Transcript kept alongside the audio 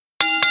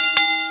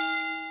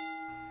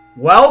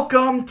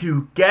Welcome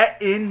to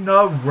Get in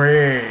the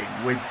Ring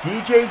with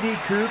DJ D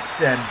Kooks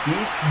and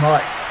Beast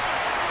Mike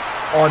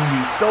on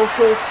the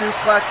Social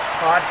Suplex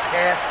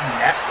Podcast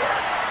Network.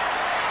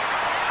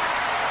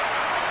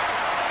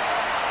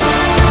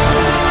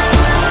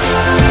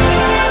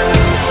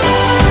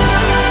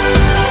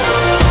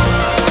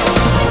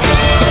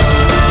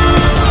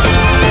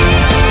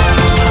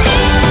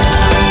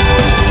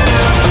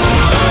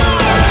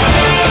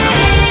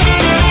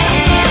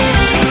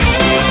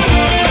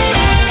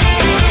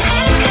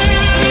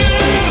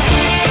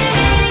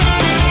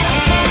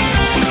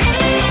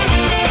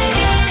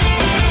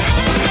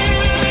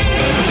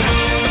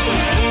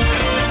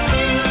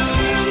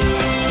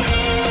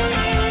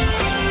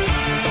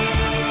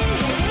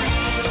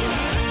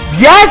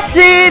 Yes,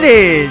 it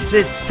is!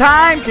 It's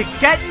time to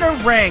get in the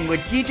ring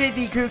with DJ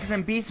D Kooks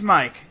and Beast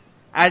Mike.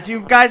 As you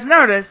guys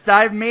noticed,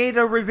 I've made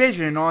a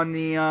revision on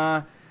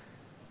the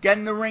Get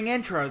in the Ring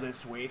intro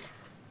this week.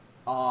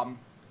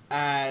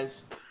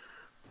 As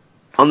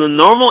on the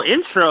normal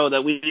intro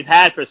that we've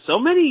had for so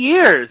many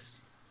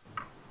years.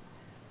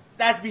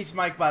 That's Beast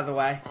Mike, by the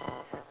way.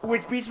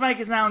 Which Beast Mike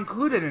is now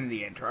included in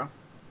the intro.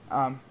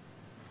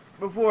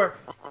 Before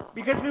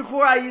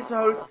I used to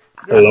host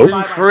this by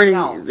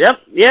myself.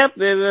 Yep.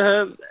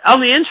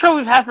 On the intro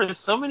we've had for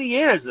so many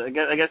years. I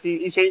guess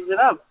he changed it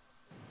up.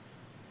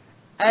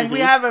 And we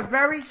have a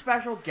very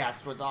special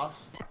guest with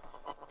us.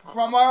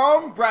 From our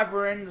own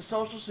brethren, the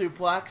Social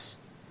Suplex,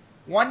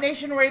 One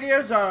Nation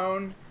Radio's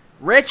own,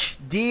 Rich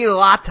D.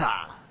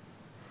 Latta.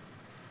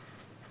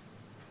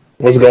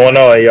 What's going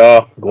on,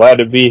 y'all? Glad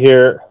to be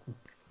here.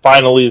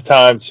 Finally, it's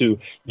time to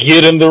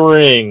get in the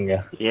ring.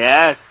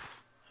 Yes.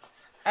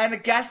 And a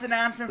guest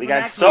announcement we for got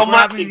next so week. We're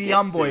much having the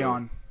young boy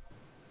on.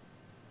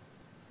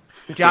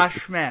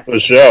 Josh Smith. For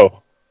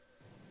sure.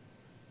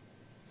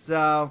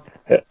 So,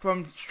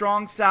 from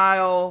Strong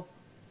Style,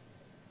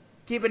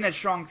 keeping it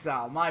Strong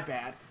Style, my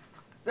bad.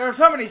 There are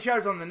so many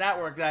shows on the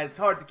network that it's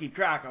hard to keep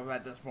track of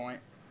at this point.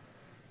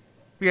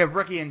 We have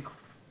Ricky and...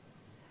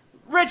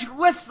 Rich,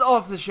 list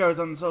off the shows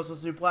on the Social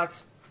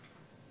Suplex.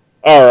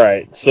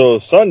 Alright, so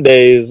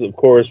Sundays, of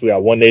course, we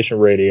got One Nation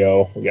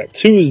Radio. We got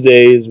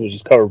Tuesdays, which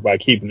is covered by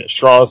Keeping It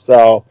Strong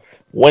Style.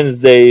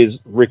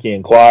 Wednesdays, Ricky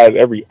and Clive.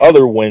 Every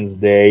other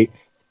Wednesday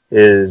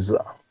is,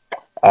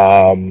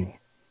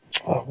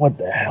 what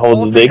the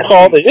hell do they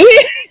call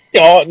it?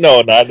 Oh,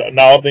 no, not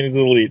All Things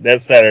Elite.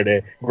 That's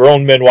Saturday.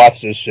 Grown men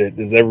watch this shit.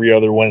 This is every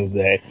other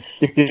Wednesday.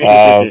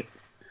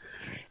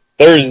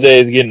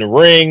 Thursdays, Get in the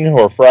Ring,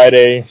 or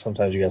Friday.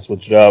 Sometimes you gotta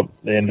switch it up.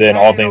 And then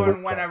All Things...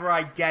 whenever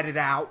I get it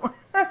out.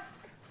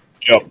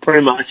 Yep. Pretty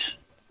much.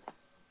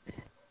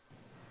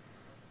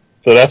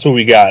 So that's what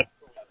we got.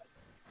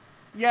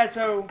 Yeah,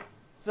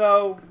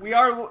 so we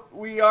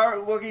are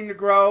looking to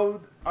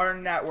grow our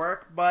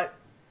network, but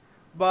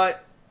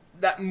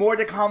that more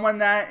to come on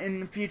that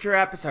in future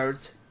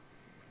episodes.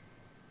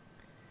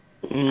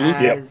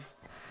 As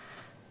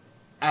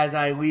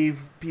I leave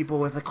people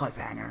with a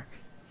cliffhanger.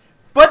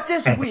 But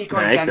this week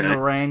on Get in the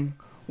Ring,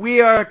 we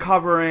are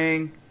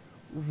covering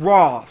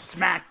Raw,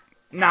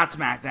 not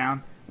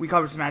SmackDown. We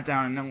covered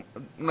SmackDown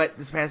and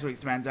this past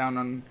week's SmackDown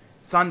on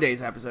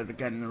Sunday's episode of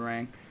Get in the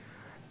Ring.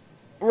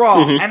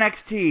 Raw,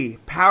 NXT,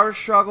 Power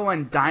Struggle,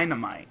 and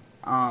Dynamite.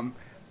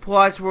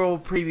 Plus, we'll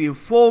preview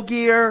Full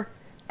Gear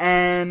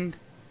and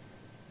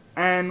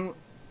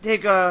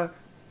take a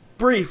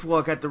brief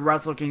look at the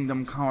Wrestle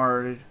Kingdom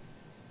card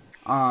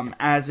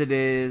as it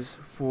is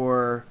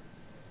for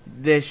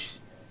this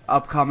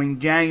upcoming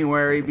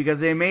January,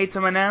 because they made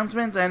some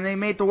announcements and they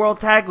made the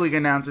World Tag League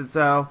announcement,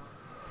 so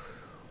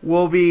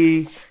we'll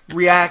be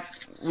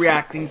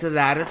reacting to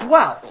that as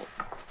well.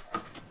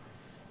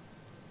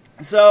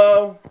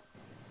 So,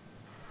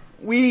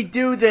 we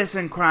do this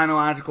in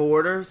chronological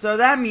order, so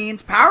that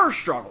means Power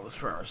Struggle is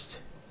first.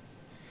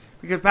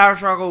 Because Power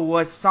Struggle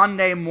was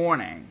Sunday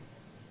morning.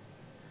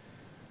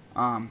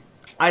 I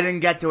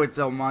didn't get to it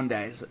till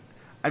Monday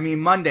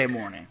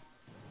morning.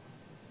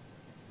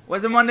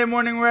 Was it Monday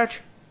morning, Rich?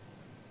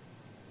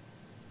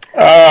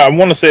 I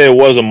want to say it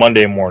was a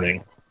Monday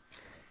morning.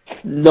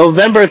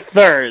 November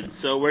 3rd,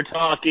 so we're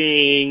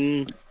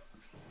talking...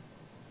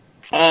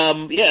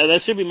 that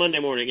should be Monday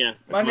morning, yeah.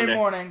 Monday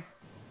morning.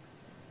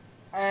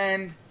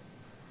 And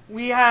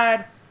we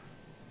had...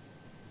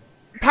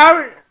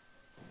 Power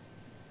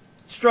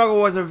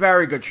Struggle was a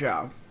very good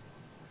show.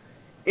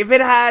 If it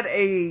had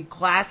a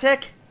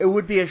classic, it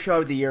would be a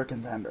show of the year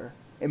contender,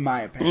 in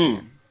my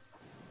opinion.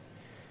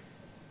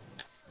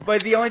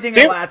 But the only thing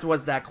it lacked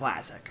was that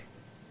classic.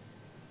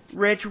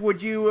 Rich,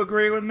 would you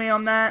agree with me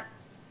on that?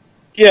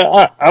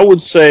 Yeah, I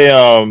would say,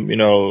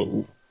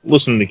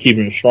 listening to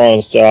Keeping It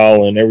Strong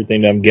Style and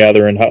everything that I'm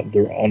gathering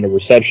on the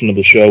reception of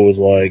the show was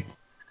like,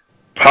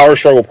 Power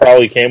Struggle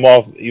probably came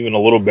off even a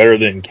little better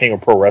than King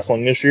of Pro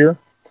Wrestling this year.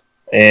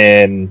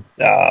 And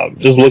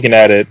just looking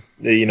at it,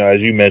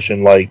 as you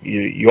mentioned, like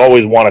you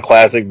always want a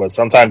classic, but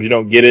sometimes you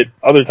don't get it.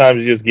 Other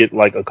times you just get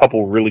like a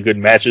couple really good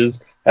matches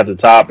at the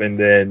top, and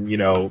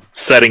then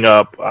setting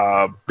up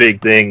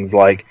big things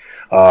like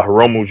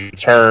Hiromu's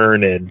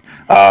return, and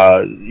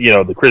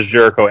the Chris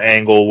Jericho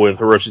angle with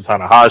Hiroshi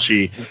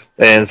Tanahashi,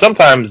 and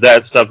sometimes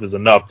that stuff is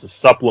enough to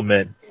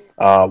supplement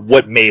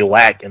what may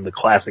lack in the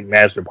classic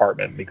match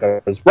department,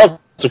 because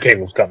Wrestle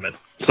Kingdom's coming.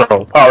 So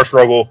Power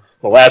Struggle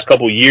the last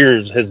couple of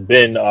years has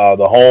been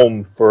the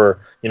home for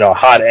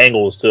hot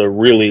angles to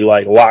really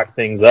lock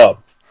things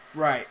up.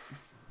 Right,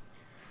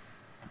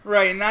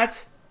 and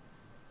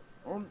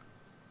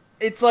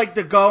it's like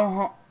the go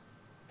home.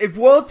 If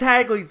World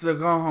Tag League's the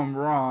go home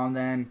Raw,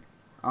 then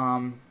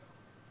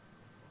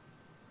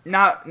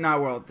not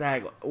World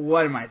Tag.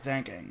 What am I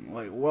thinking?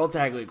 World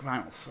Tag League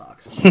final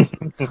sucks.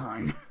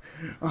 Time.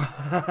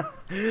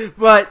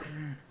 but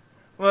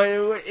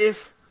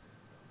if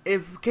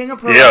King of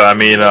Pro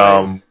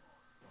Wrestling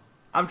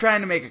I'm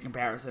trying to make a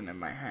comparison in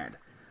my head.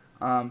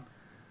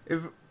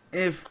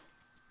 If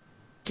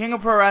King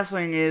of Pro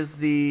Wrestling is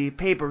the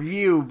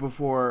pay-per-view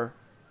before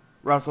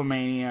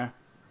WrestleMania,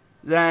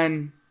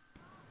 then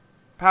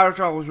Power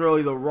Struggle was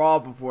really the Raw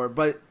before,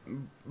 but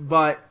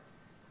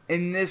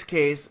in this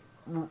case,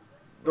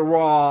 the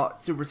Raw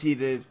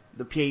superseded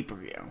the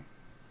pay-per-view.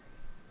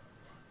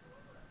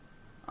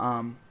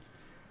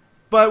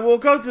 But we'll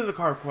go through the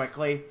card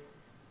quickly.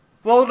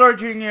 Volador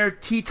Jr.,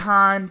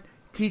 Teton,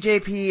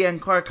 TJP, and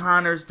Clark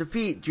Connors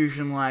defeat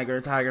Jushin Liger,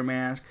 Tiger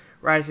Mask,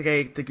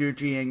 Ryusuke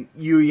Taguchi, and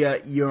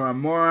Yuya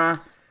Uemura.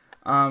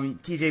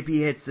 TJP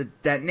hits the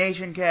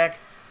detonation kick.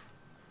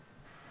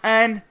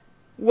 And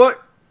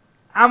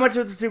how much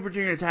of the Super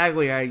Junior Tag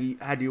League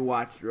had you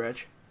watched,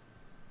 Rich?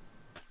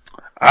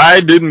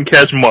 I didn't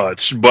catch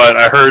much, but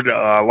I heard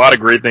a lot of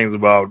great things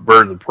about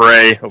Birds of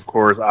Prey. Of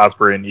course,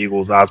 Ospreay and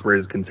Eagles. Ospreay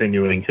is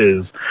continuing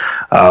his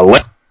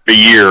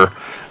year,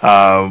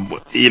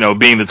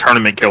 being the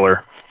tournament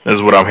killer,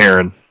 is what I'm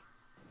hearing.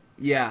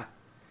 Yeah.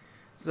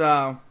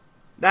 So,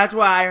 that's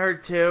what I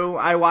heard too.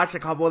 I watched a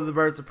couple of the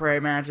Birds of Prey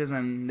matches,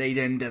 and they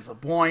didn't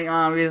disappoint,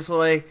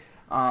 obviously.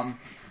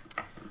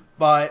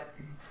 But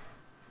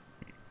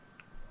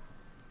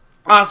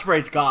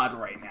Ospreay's God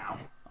right now.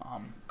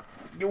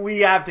 We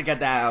have to get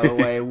that out of the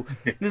way.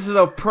 This is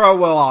a pro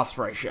Will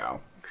Ospreay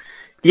show.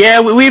 Yeah,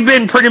 we've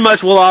been pretty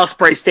much Will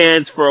Ospreay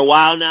stands for a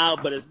while now,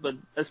 but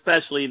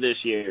especially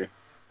this year,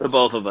 the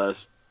both of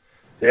us.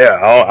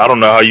 Yeah, I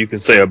don't know how you can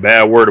say a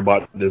bad word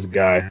about this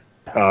guy,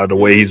 the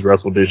way he's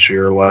wrestled this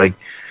year.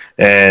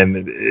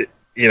 He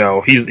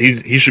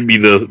should be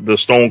the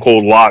Stone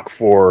Cold lock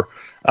for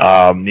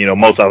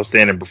most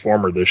outstanding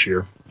performer this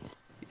year.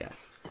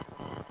 Yes.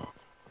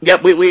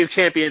 Yep, we've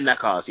championed that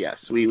cause.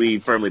 Yes, we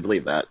firmly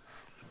believe that.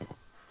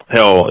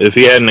 Hell, if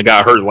he hadn't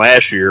got hurt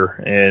last year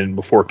and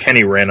before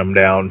Kenny ran him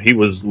down, he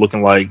was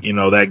looking like,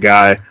 that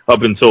guy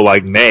up until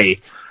May.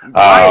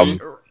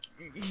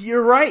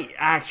 You're right,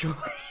 actually.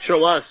 Sure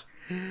was.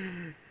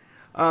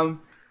 Taiji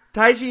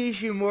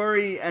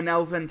Ishimori and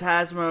El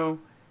Phantasmo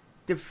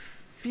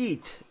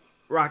defeat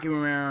Rocky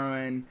Romero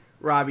and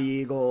Robbie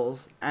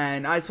Eagles.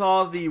 And I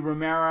saw the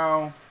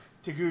Romero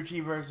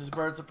Taguchi versus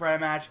Birds of Prey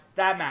match.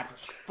 That match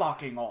was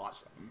fucking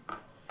awesome.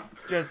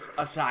 Just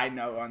a side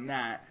note on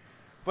that.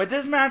 But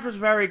this match was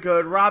very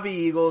good. Robbie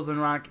Eagles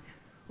and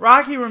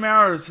Rocky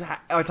Romero is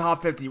a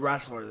top 50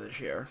 wrestler this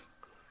year.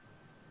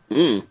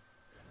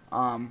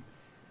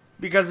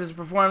 Because his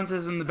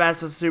performances in the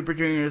Best of Super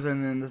Juniors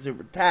and in the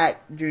Super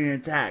Junior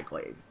Tag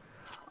League.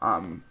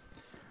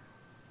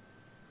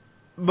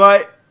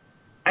 But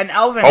an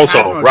Elvin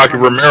also Rocky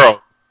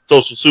Romero,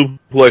 Social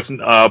Suplex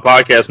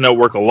Podcast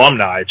Network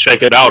alumni.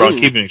 Check it out on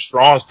Keeping It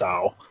Strong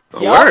Style.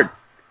 Word.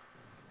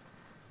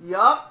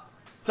 Yup.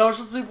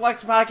 Social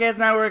Suplex Podcast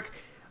Network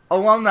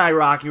alumni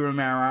Rocky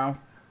Romero.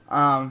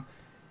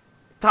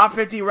 Top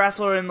 50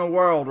 wrestler in the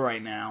world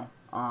right now.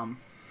 And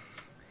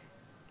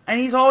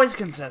he's always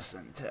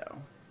consistent, too.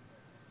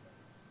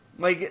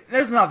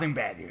 There's nothing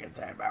bad you can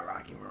say about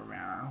Rocky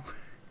Romero.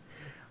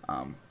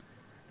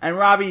 And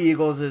Robbie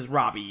Eagles is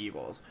Robbie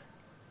Eagles.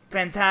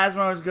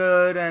 Phantasmo is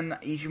good, and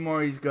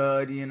Ishimori's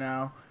good,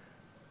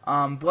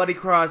 Bloody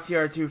Cross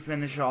CR2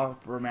 finish off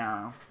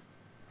Romero.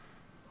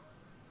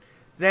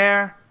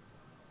 There.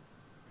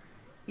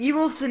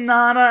 Evil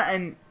Sonata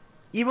and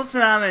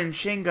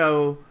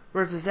Shingo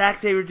versus Zack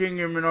Sabre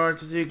Jr., Minoru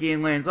Suzuki,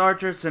 and Lance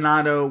Archer.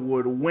 Sonata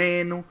would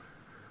win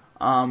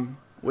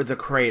with a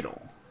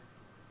cradle.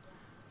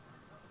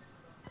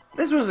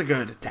 This was a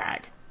good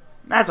tag.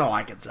 That's all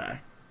I can say.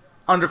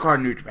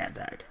 Undercard New Japan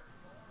tag.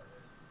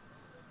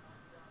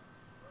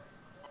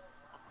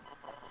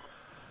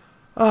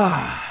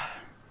 I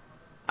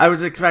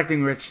was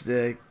expecting Rich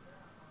to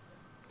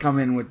come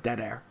in with dead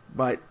air,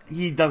 but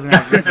he doesn't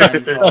have as many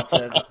thoughts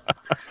as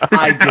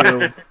I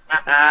do.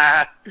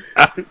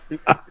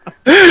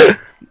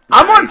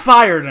 I'm on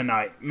fire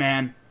tonight,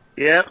 man.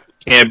 Yep.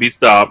 Can't be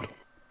stopped.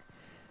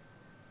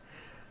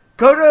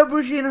 Kota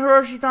Ibushi and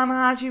Hiroshi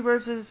Tanahashi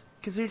versus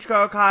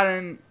Kazuchika Okada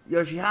and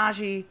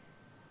Yoshihashi.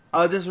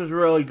 This was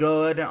really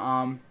good.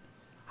 High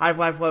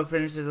Fly Flow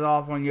finishes it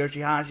off on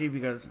Yoshihashi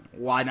because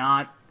why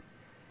not?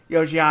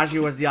 Yoshihashi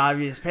was the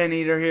obvious pin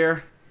eater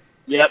here.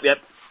 Yep.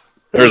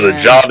 There's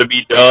a job to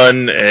be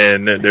done,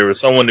 and there was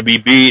someone to be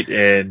beat,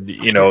 and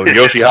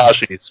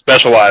Yoshihashi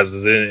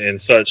specializes in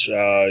such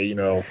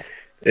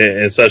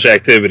in such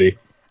activity.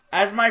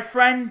 As my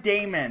friend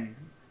Damon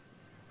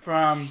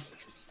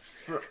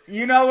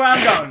you know where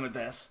I'm going with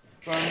this,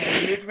 from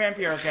the New Japan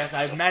Purocast,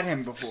 I've met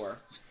him before.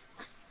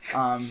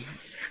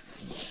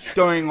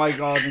 During like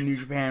all the New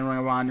Japan Ring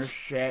of Honor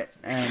shit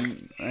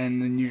and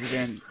the New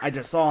Japan, I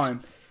just saw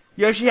him.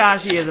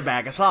 Yoshihashi is a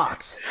bag of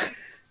socks.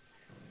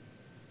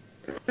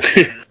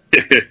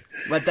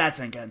 Let that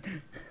sink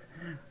in.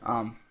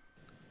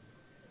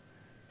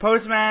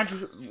 Post match,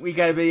 we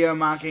got a video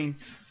mocking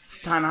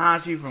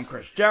Tanahashi from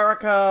Chris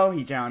Jericho.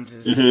 He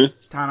challenges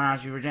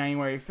Tanahashi for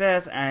January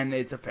 5th, and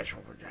it's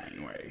official for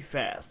January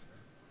 5th.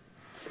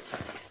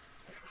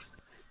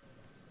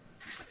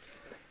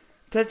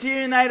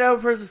 Tetsuya Naito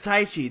versus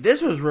Taichi.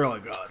 This was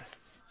really good.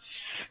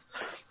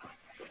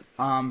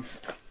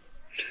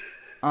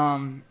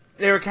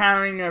 They were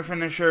countering their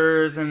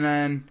finishers, and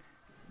then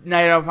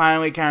Naito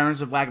finally counters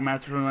the Black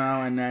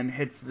Metronome and then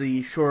hits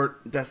the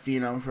short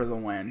Destino for the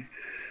win.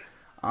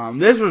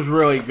 This was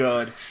really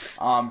good.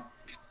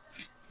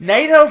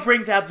 Naito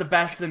brings out the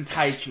best in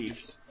Taichi.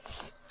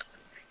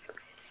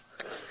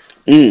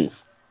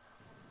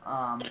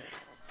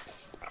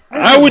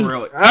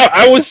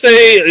 I would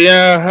say,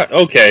 yeah,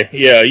 okay,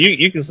 yeah,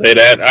 you can say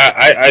that.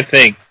 I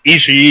think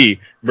Ishii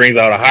brings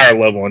out a higher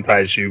level in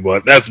Taichi,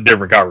 but that's a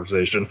different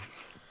conversation.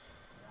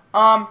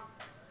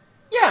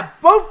 Yeah,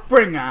 both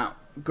bring out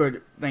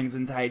good things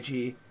in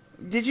Taichi.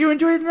 Did you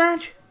enjoy the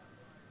match?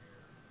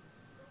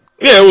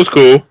 Yeah, it was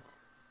cool.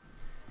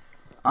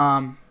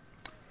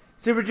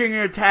 Super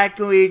Junior Tag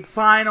League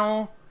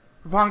Final.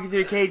 Roppongi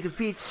 3K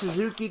defeats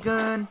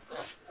Suzuki-gun.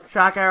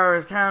 Shock Arrow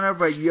is counter,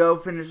 but Yo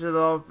finishes it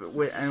off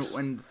with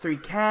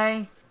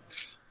 3K.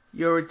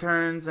 Yo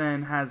returns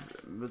and has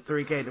the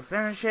 3K to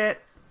finish it.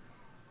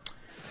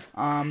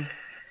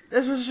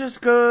 This was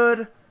just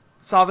good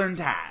Southern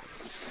tag,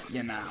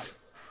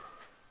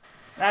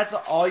 That's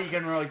all you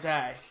can really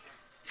say,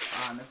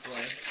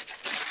 honestly.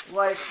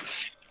 Like,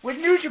 with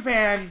New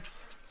Japan,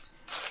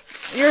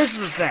 here's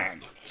the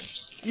thing.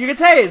 You can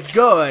say it's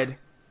good,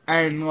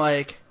 and,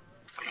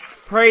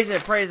 praise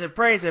it,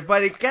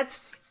 but it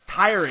gets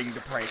tiring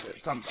to praise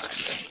it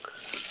sometimes.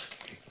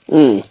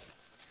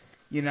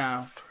 You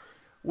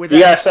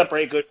gotta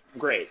separate good from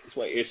great, is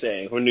what you're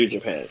saying, for New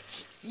Japan.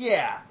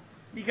 Yeah,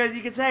 because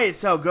you can say it's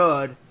so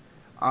good,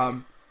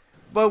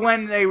 but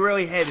when they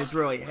really hit, it's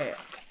really hit.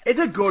 It's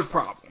a good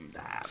problem to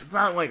have. It's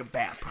not like a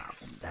bad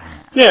problem to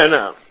have. Yeah,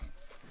 no.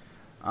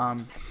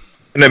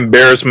 An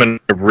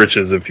embarrassment of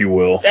riches, if you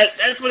will.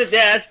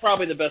 That's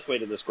probably the best way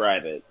to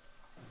describe it.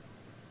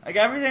 Like,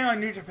 everything on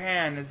New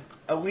Japan is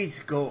at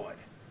least good.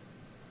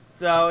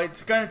 So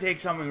it's going to take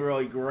something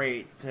really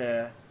great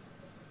to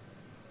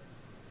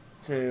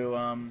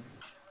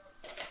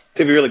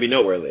really be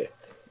noteworthy.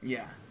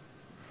 Yeah.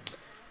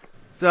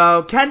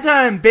 So,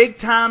 Kenta and Big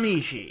Tom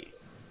Ishii.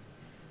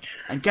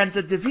 And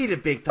Kenta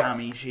defeated Big Tom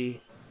Ishii. He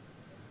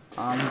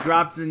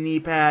dropped the knee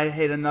pad,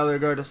 hit another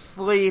go to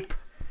sleep.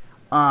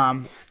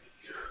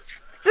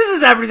 This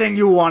is everything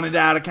you wanted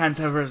out of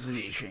Kenta versus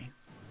Ishii.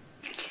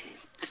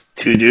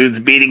 Two dudes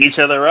beating each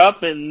other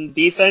up and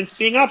defense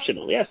being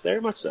optional. Yes,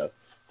 very much so.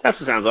 That's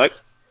what it sounds like.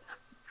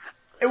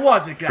 It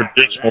was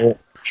exactly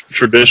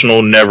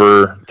traditional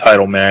never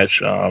title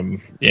match,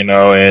 and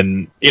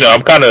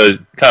I'm kind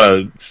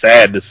of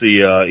sad to see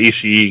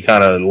Ishii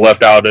kind of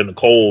left out in the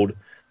cold.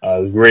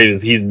 As great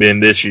as he's been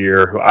this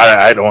year,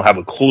 I don't have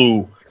a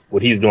clue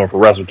what he's doing for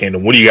Wrestle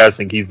Kingdom. What do you guys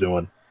think he's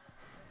doing?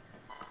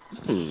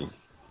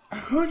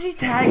 Who's he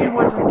tagging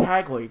with in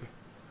Tag League?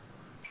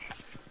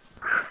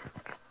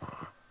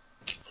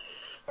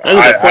 I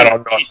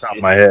don't know off the top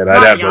of my head.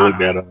 I'd have to look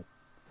that up.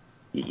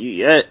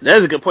 Yeah,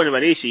 that's a good point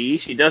about Ishii.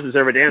 Ishii does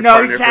deserve a dance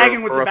partner. No, he's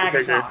tagging with the bag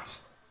of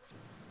socks.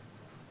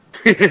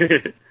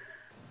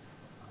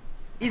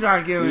 He's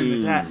not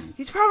giving the tag.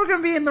 He's probably going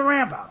to be in the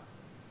Rambo,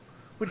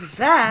 which is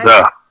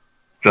sad.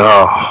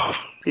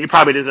 He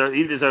probably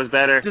deserves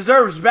better.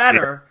 Deserves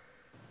better.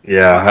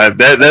 Yeah,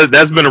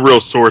 that's been a real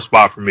sore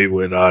spot for me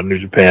with New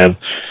Japan.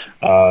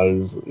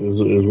 Is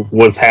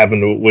what's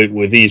happened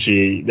with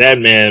Ishii. That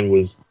man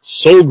was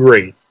so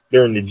great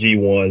during the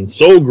G1,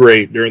 so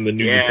great during the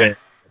New Japan,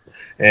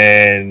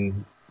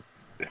 and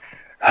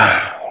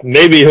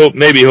maybe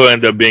he'll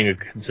end up being a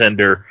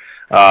contender,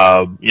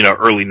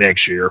 early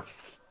next year.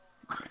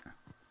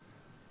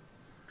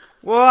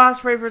 Will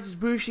Ospreay versus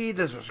Bushi.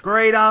 This was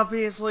great,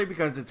 obviously,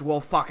 because it's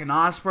Will fucking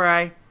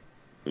Ospreay.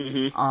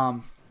 Mm-hmm.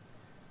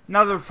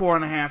 Another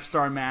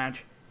 4.5-star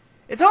match.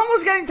 It's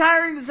almost getting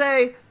tiring to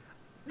say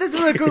this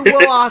is a good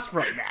Will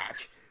Ospreay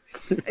match.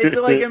 It's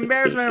like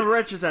embarrassment of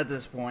riches at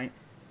this point.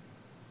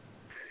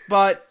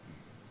 But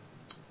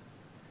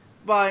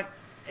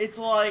it's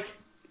like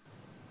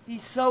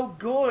he's so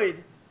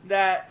good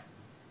that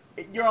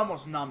you're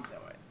almost numb to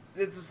it.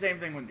 It's the same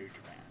thing with New Japan.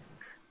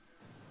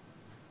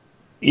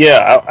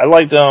 Yeah, I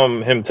liked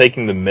him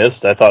taking the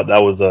mist. I thought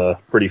that was a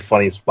pretty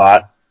funny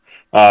spot.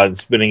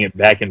 Spinning it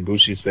back in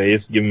Bushi's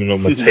face, giving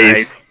him a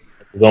taste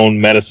his own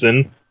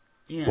medicine,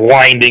 Yeah.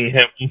 blinding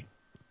him.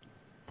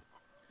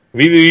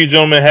 Have either of you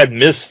gentlemen had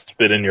mist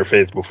spit in your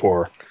face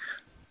before?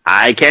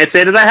 I can't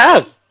say that I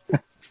have.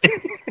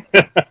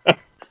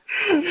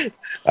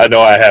 I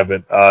know I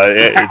haven't.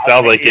 It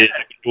sounds like it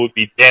would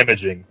be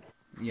damaging.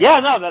 Yeah,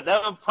 no,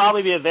 that would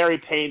probably be a very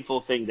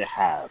painful thing to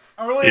have.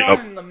 Early Yep.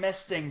 on in the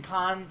misting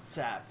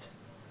concept,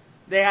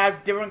 they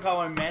have different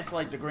color mists,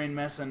 like the green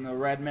mist and the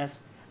red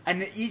mist,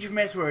 and each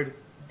mist would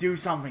do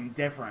something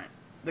different.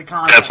 The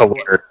concept. That's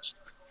hilarious.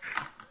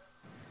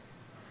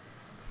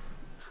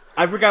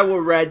 I forgot what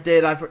red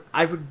did.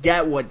 I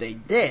forget what they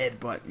did,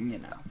 but you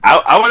know.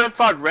 I would have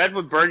thought red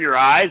would burn your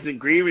eyes and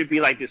green would be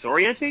like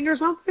disorienting or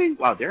something.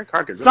 Wow, Derek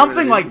Harkins.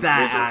 Something like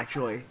that,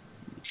 actually.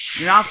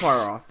 You're not far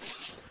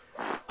off.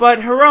 But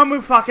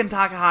Hiromu fucking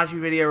Takahashi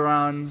video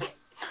runs.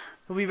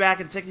 He'll be back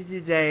in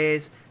 62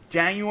 days.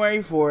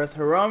 January 4th.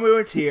 Hiromu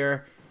is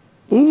here.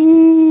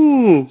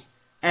 Ooh.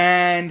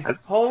 And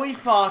holy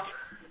fuck,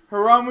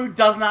 Hiromu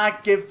does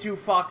not give two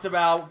fucks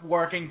about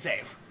working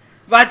safe.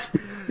 Let's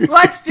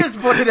just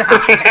put it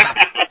out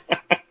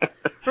there.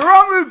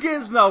 Hiromu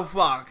gives no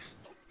fucks.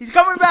 He's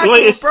coming back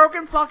with a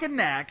broken fucking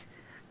neck,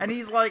 and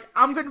he's like,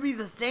 I'm gonna be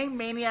the same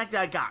maniac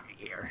that got me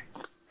here.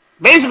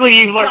 Basically,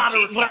 you've Gotta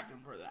respect him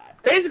for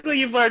that. Basically,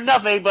 you've learned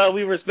nothing, but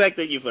we respect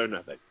that you've learned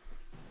nothing.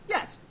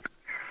 Yes.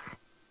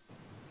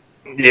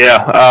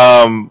 Yeah,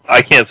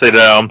 I can't say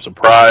that I'm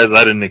surprised.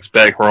 I didn't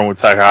expect Hiromu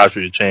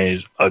Takahashi to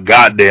change a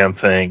goddamn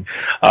thing.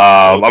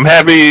 I'm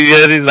happy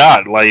that he's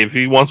not. Like, if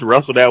he wants to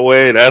wrestle that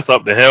way, that's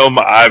up to him.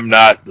 I'm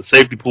not the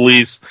safety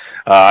police.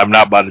 I'm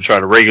not about to try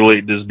to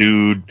regulate this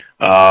dude.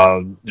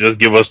 Just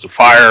give us the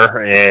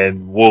fire,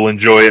 and we'll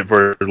enjoy it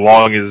for as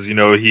long as,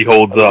 he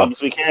holds As up. long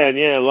as we can,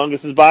 yeah, as long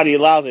as his body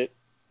allows it.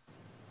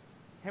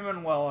 Him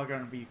and Will are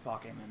gonna be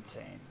fucking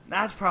insane.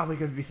 That's probably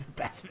gonna be the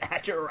best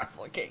match at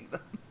Wrestle Kingdom.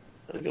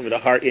 It's gonna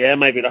be it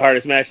might be the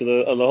hardest match of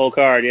the whole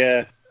card,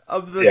 yeah.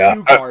 Of the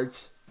two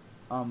parts.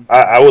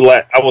 I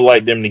would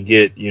like them to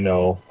get,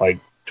 like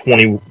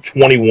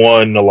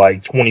 21 to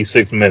like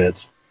 26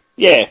 minutes.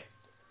 Yeah,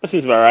 that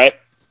seems about right.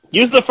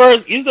 Use the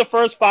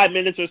first 5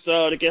 minutes or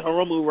so to get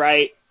Hiromu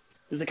right,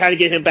 to kind of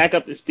get him back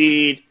up to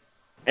speed,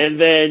 and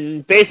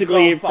then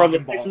basically from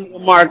the 6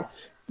 minute mark,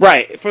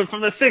 right, from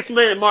the 6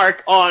 minute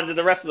mark on to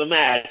the rest of the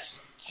match,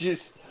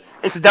 just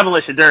it's a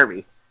demolition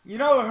derby. You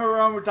know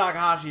Hiromu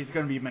Takahashi is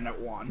going to be minute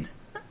 1.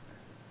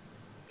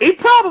 He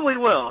probably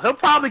will. He'll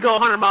probably go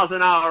 100 miles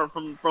an hour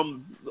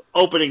from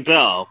opening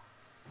bell.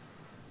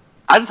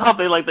 I just hope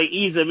they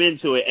ease him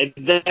into it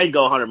and then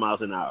go 100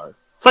 miles an hour.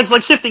 It's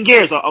like shifting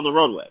gears on the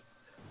roadway.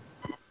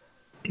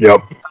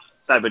 Yep.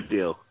 Type of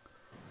deal.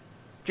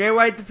 Jay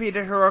White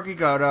defeated Hiroki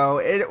Goto.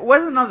 It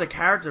was another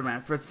character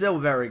match, but still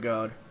very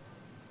good.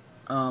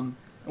 It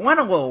went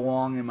a little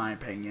long, in my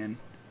opinion.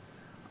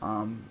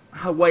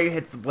 White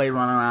hits the Blade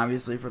Runner,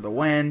 obviously, for the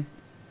win.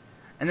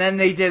 And then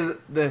they did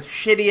the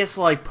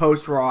shittiest,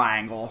 post-Raw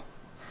angle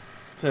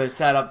to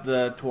set up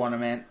the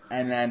tournament.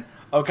 And then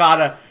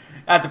Okada,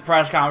 at the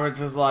press conference,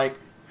 was like,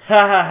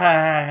 ha ha ha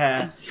ha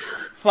ha.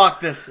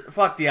 Fuck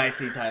the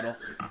IC title.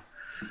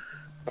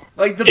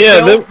 It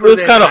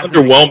was kind of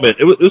underwhelming.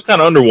 It was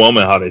kind of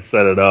underwhelming how they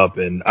set it up,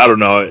 and I don't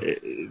know.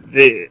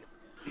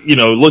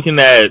 Looking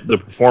at the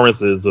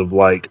performances of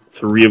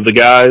 3 of the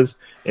guys,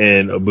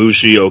 and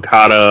Ibushi,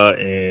 Okada,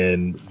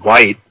 and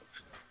White,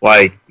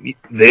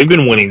 they've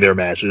been winning their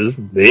matches.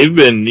 They've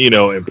been,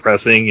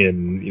 impressing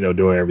and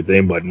doing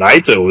everything. But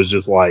Naito was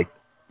just I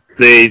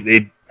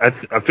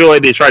feel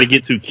like they try to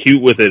get too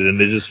cute with it,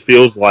 and it just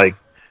feels like,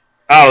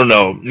 I don't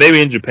know,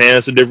 maybe in Japan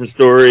it's a different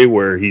story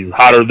where he's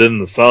hotter than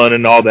the sun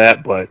and all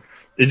that, but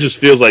it just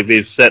feels like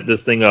they've set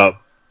this thing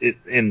up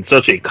in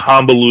such a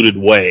convoluted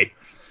way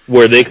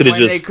where they could have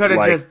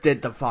just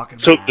did the fucking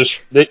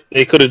match.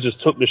 They could have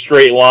just took the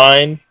straight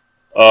line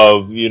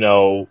of,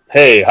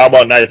 hey, how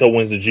about Naito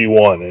wins the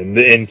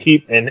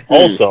G1 and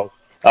also,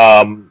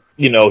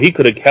 he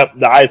could have kept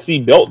the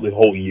IC belt the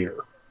whole year,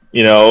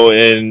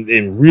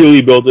 and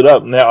really built it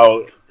up.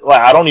 Now,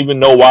 I don't even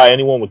know why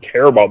anyone would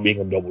care about being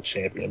a double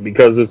champion,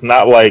 because it's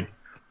not like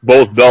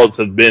both belts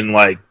have been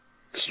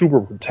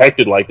super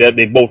protected like that.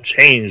 They both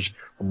changed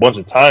a bunch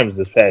of times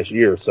this past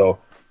year, so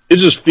it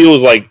just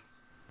feels like,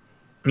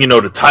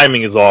 the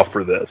timing is off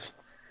for this.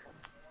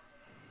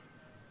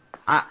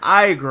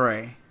 I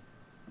agree.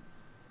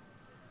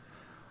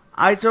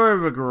 I sort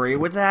of agree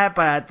with that,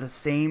 but at the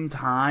same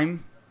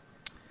time,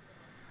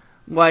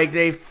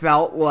 they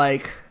felt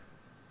like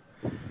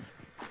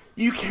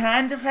you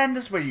can defend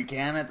this, but you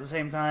can at the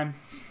same time.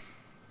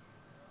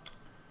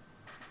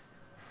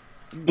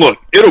 Look,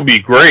 it'll be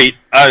great.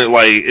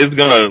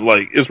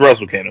 It's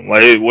Wrestle Kingdom.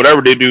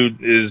 Whatever they do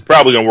is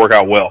probably gonna work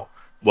out well.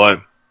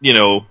 But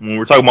when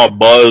we're talking about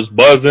buzz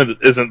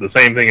isn't the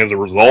same thing as a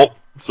result.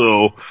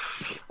 So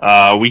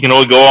we can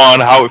only go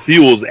on how it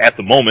feels at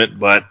the moment.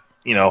 But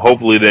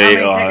hopefully they.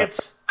 How many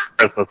tickets?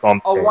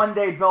 A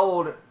one-day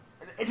build.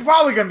 It's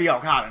probably gonna be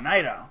Okada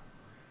Naito.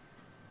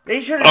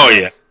 They should have. Oh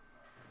yeah.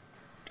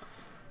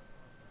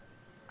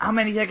 How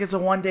many tickets a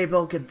one-day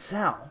build can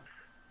sell?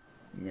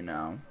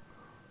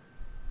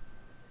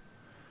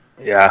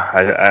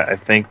 Yeah, I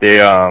think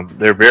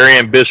they're very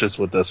ambitious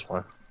with this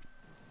one.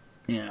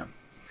 Yeah.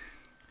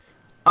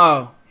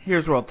 Oh,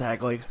 here's World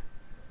Tag League.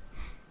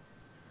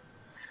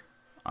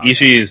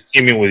 Ishii is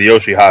teaming with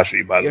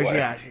Yoshihashi, by the way.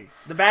 Yoshihashi.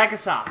 The bag of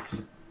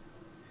socks.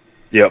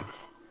 Yep.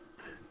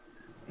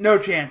 No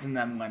chance in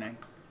them winning.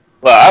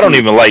 Well, I don't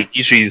even like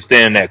Ishii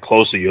standing that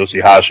close to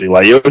Yoshihashi.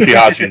 Like,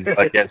 Yoshihashi's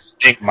like that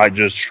stink might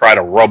just try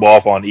to rub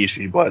off on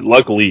Ishii, but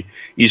luckily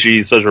Ishii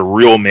is such a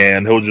real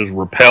man, he'll just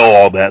repel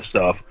all that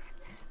stuff.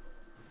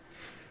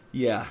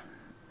 Yeah.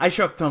 I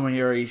shook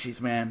Tomohiro Ishii's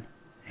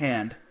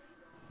hand.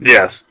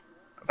 Yes.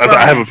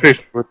 I have a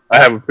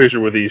picture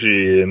with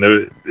Ishii, and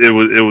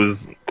it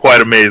was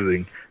quite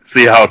amazing to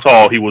see how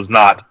tall he was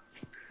not.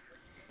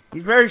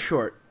 He's very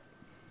short.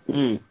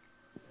 Mm.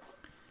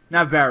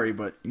 Not very,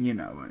 but you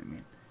know what I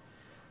mean.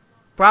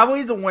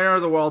 Probably the winner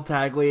of the World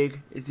Tag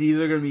League is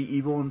either going to be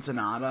Evil and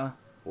Sonata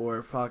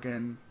or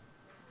fucking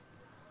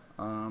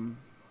or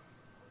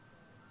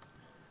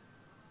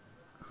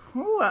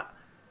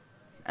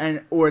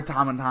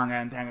Tama Tonga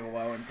and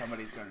Tangaloa, and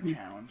somebody's going to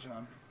challenge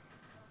them,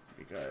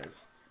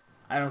 because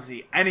I don't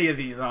see any of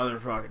these other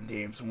fucking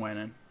teams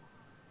winning.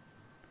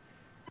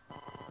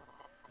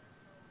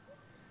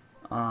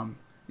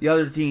 The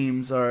other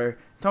teams are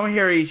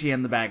Tomohiro Ishii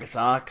and the Bag of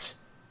Socks,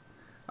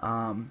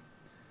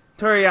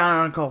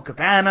 Toriano and Colt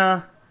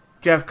Cabana,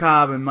 Jeff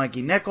Cobb and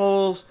Mikey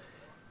Nichols,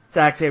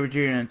 Zack Sabre Jr.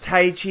 and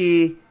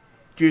Taichi,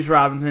 Juice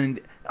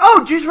Robinson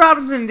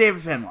and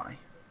David Finlay.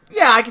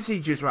 Yeah, I can see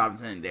Juice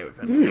Robinson and David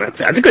Finlay. That's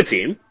a good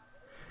team.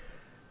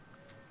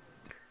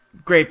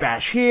 Great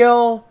Bash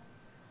Heel,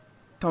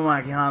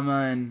 Tomoaki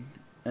Hama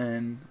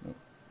and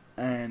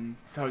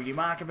Togi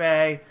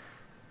Makabe,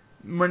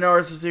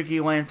 Minoru Suzuki,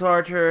 Lance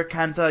Archer,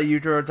 Kenta,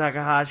 Yujiro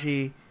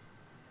Takahashi,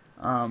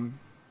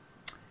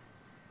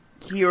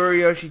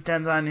 Hiroyoshi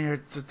Tenzan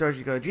and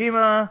Satoshi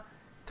Kojima,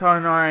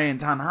 Tonari and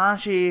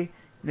Tanahashi,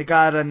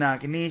 Nagata,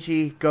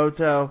 Nakanishi,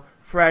 Goto,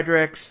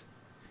 Fredericks,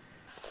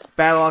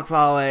 Battle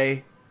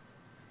Fale,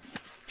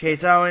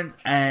 Chase Owens,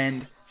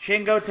 and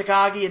Shingo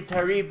Takagi and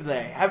Terrible.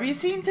 Have you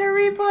seen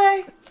Terrible?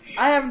 I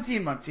haven't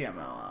seen him on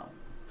CMLL.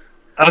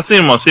 I've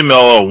seen him on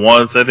CMLL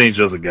once. I think he's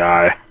just a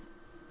guy.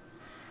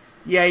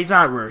 Yeah, he's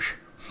not Rush.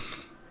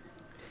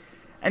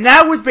 And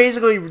that was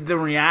basically the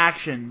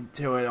reaction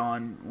to it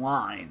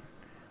online.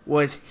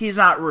 Was he's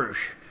not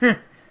Rush.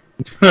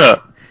 Because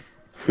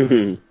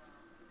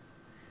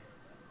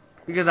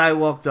I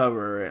looked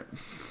over it.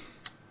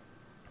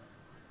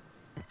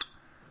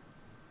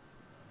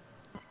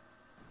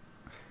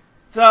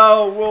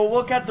 So, we'll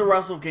look at the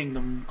Wrestle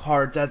Kingdom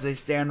cards as they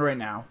stand right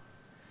now.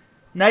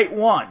 Night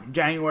 1,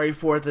 January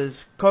 4th,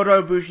 is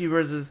Kota Ibushi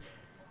versus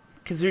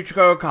Kazuchika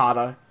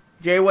Okada.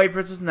 Jay White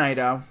versus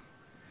Naito.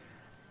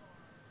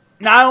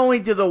 Not only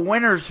do the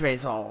winners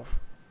face off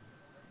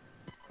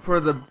for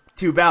the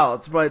 2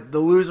 ballots, but the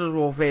losers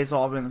will face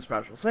off in a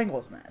special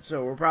singles match.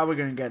 So we're probably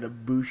going to get a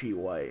Bushi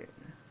White.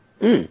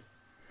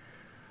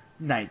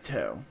 Night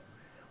 2.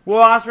 Will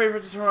Ospreay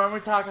versus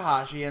Hiromu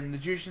Takahashi, and the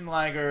Jushin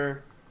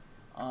Liger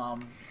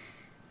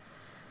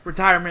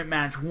retirement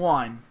match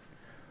 1.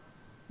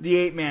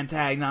 The 8-man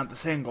tag, not the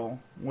single,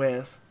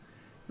 with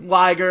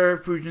Liger,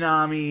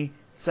 Fujinami,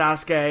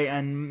 Sasuke,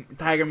 and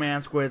Tiger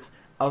Mask with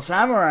El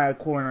Samurai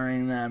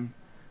cornering them,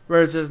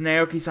 versus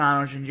Naoki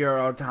Sano,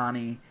 Shinjiro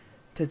Otani,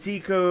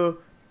 Tatsuko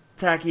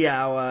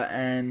Takiyawa,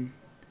 and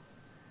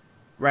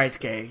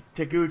Raisuke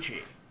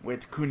Taguchi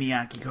with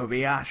Kuniaki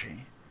Kobayashi.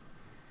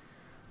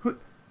 Who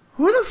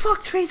the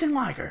fuck's facing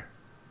Liger?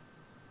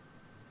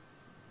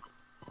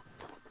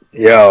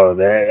 Yo,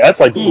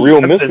 that's like the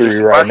real mystery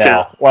right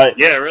now. Like,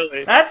 yeah,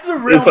 really. That's the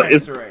real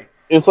mystery.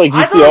 It's like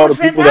you see all the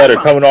people that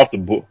are coming off the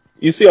board.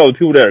 You see all the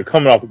people that are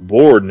coming off the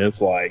board, and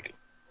it's like,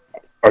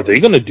 are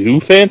they going to do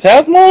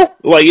Phantasma?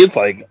 Like, it's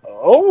like,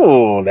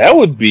 oh, that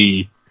would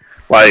be,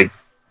 like,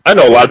 I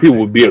know a lot of people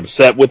would be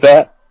upset with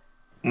that.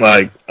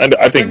 Like,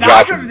 I think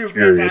Josh would be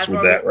furious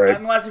with that, right?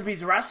 Unless if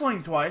he's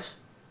wrestling twice.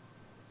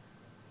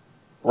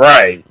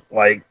 Right.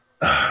 Like,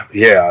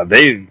 yeah,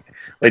 the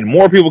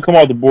more people come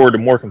off the board, the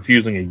more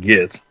confusing it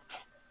gets.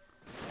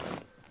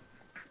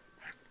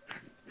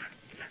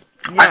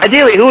 Yeah.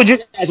 Ideally, who would you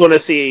guys want to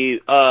see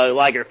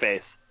Liger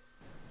face?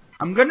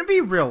 I'm going to be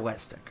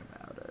realistic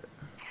about it.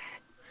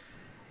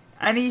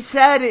 And he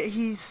said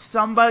it's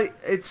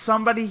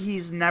somebody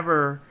he's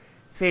never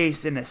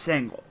faced in a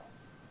single.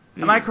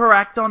 Am I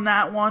correct on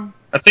that one?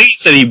 I think he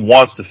said he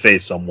wants to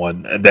face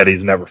someone that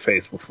he's never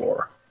faced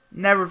before.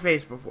 Never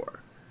faced before.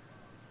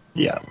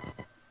 Yeah.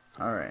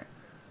 All right.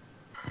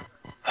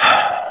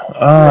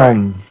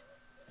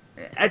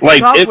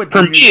 Like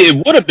for me,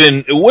 it would have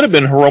been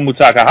Hiromu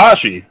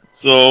Takahashi.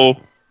 So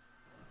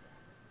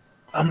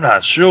I'm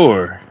not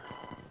sure.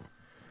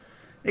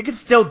 They could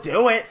still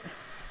do it.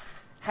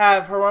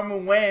 Have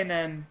Hiromu win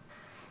and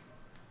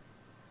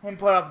him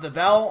put up the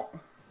belt.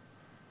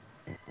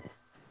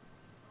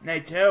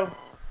 Night 2.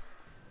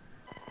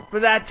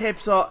 But that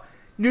tips off.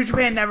 New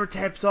Japan never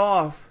tips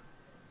off.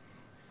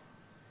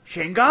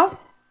 Shingo?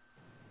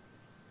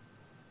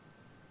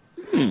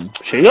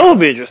 Shingo would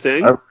be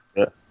interesting.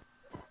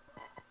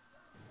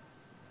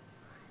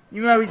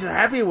 Even though he's a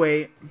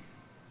heavyweight,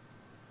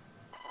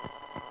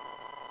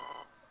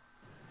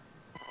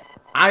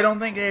 I don't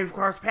think they've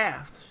crossed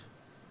paths.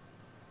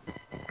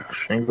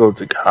 Shingo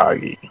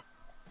Takagi.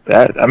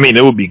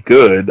 It would be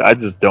good. I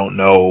just don't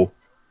know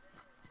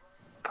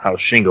how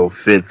Shingo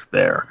fits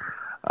there.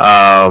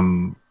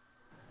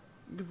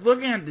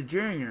 Looking at the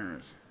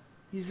juniors,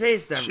 he's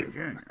faced every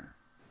junior.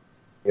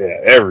 Yeah,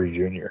 every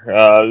junior.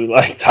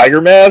 Like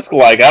Tiger Mask?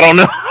 Like, I don't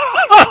know.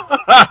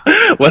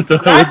 That's the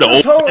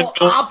total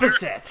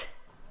opposite.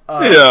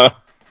 Yeah.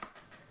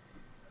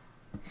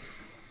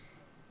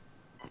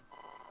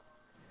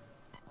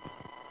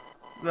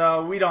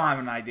 So, we don't have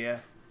an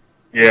idea.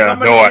 Yeah,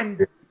 no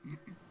idea.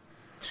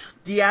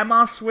 DM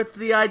us with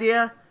the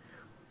idea?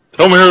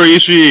 Tomohiro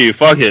Ishii,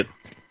 fuck it.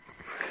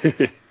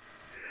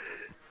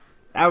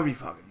 That would be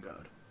fucking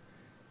good.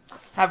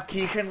 Have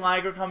Keisha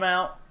Liger come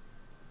out.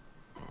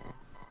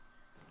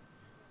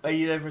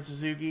 Either for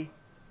Suzuki.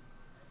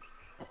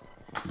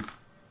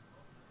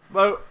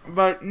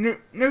 But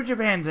New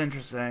Japan's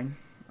interesting.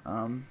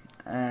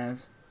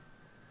 As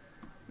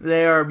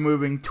they are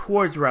moving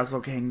towards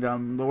Wrestle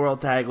Kingdom, the World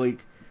Tag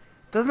League.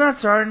 Doesn't that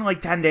start in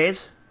like 10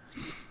 days?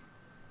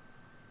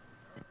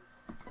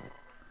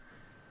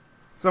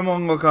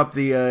 Someone look up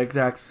the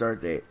exact start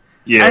date.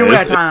 Yeah. And we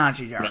got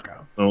Tanahashi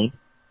Jericho.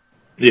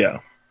 Yeah.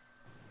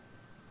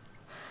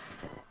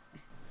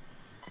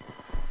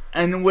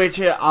 In which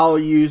I'll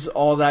use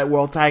all that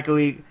World Tag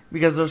League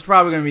because there's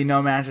probably going to be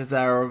no matches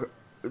that are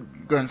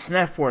going to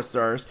sniff 4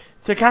 stars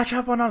to catch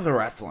up on other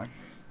wrestling.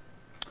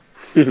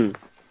 We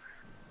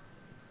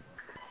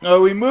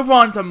move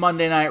on to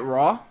Monday Night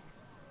Raw.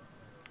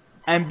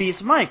 And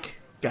Beast Mike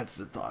gets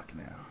to talk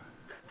now.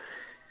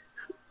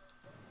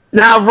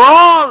 Now,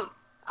 Raw,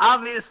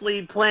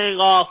 obviously playing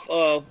off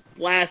of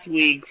last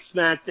week's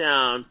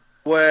SmackDown,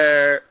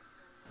 where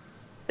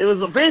it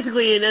was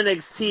basically an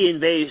NXT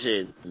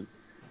invasion.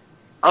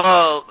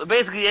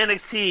 Basically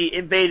NXT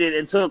invaded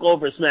and took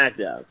over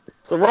SmackDown.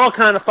 So Raw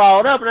kind of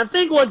followed up, and I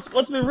think what's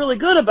been really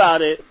good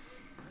about it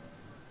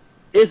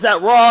is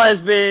that Raw has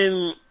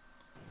been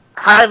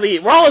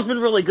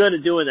really good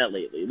at doing that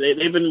lately.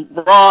 They've been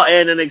Raw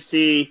and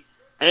NXT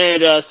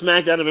and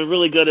SmackDown have been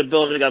really good at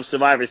building up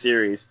Survivor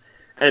Series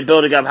and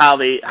building up how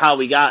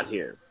we got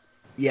here.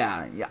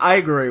 Yeah, I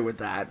agree with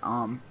that.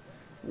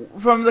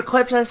 From the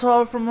clips I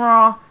saw from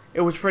Raw,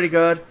 it was pretty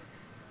good.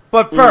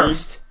 But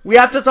first, we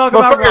have to talk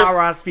about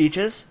Raw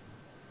speeches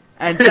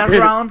and Seth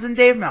Rollins and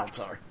Dave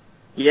Meltzer.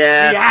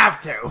 Yeah, we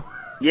have to.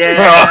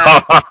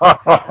 Yeah.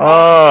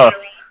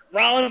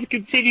 Rollins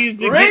continues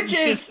to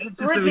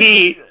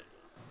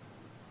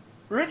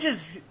Rich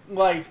is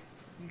like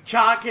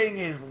chalking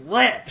his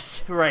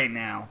lips right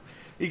now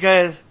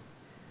because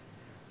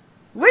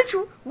who has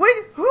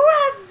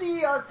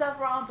the Seth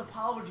Rollins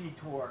apology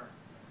tour?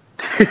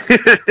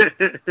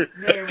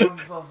 Name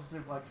himself a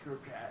Suplex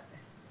group chat.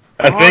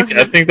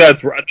 I think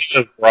that's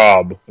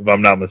Rob, if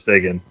I'm not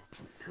mistaken.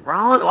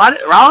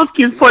 Rollins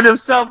keeps putting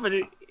himself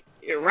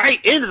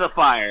right into the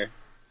fire.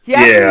 He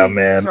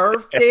actually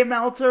served Dave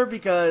Meltzer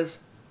because,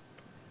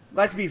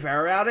 let's be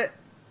fair about it,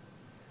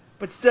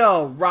 but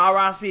still,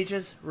 rah-rah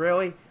speeches,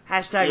 really?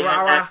 Hashtag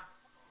rah-rah?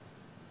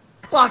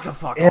 Lock the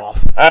fuck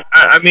off.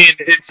 I mean,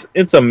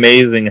 it's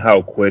amazing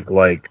how quick,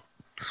 like,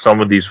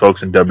 some of these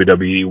folks in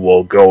WWE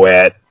will go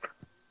at,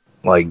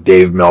 like,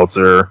 Dave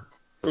Meltzer,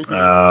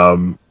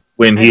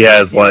 when he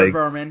has, like...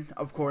 Vermin,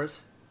 of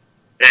course.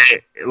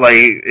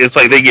 It's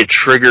like they get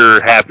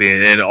trigger happy,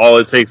 and all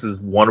it takes is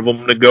one of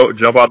them to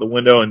jump out the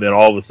window, and then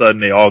all of a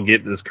sudden they all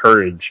get this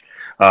courage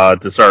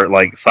to start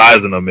like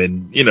sizing them.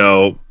 And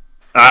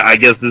I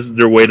guess this is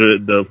their way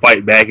to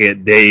fight back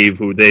at Dave,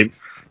 who they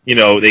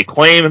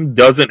claim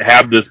doesn't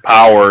have this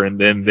power, and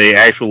then they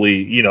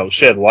actually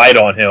shed light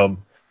on him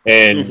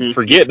and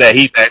forget that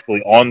he's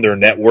actually on their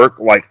network,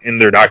 like in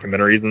their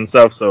documentaries and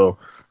stuff. So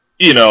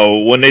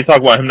when they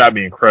talk about him not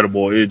being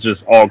credible, it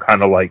just all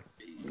kind of like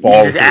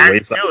falls to the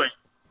wayside.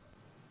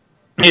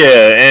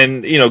 Yeah,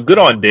 and good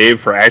on Dave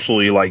for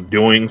actually like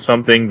doing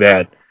something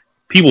that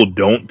people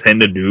don't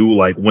tend to do,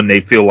 like when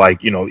they feel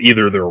like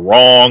either they're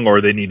wrong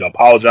or they need to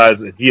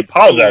apologize. And he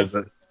apologized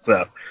to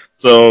Seth,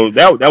 so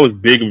that was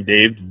big of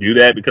Dave to do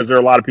that because there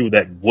are a lot of people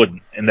that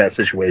wouldn't in that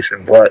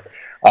situation. But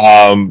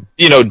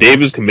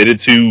Dave is committed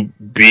to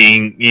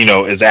being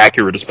as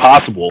accurate as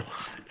possible.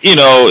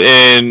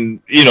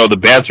 And the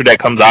banter that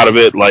comes out of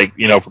it, like,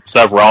 from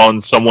Seth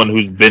Rollins, someone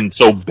who's been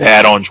so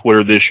bad on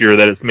Twitter this year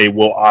that it's made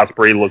Will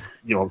Ospreay look,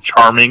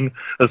 charming,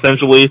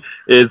 essentially.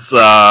 It's,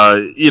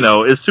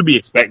 it's to be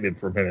expected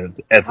from him.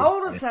 How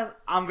old is Seth?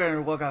 I'm going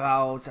to look up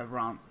how old Seth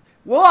Rollins is.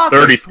 Will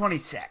Ospreay is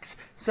 26.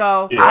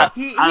 So, yeah.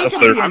 he can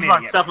be an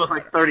idiot. Seth was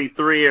like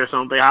 33 or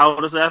something. How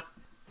old is Seth?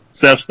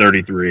 Seth's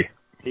 33.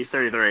 He's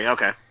 33,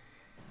 okay.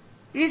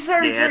 He's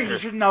 33, he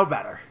should know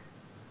better.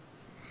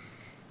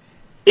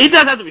 He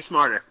does have to be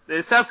smarter.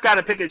 Seth's got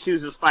to pick and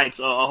choose his fights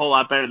a whole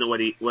lot better than what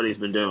he's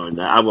been doing.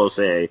 I will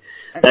say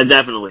that's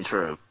definitely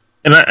true.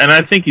 And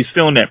I think he's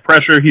feeling that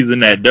pressure. He's in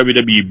that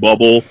WWE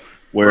bubble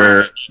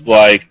where it's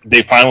like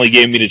they finally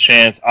gave me the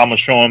chance. I'm gonna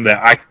show him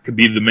that I could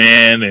be the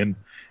man, and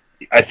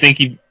I think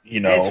he,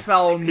 it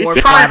fell more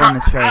flat on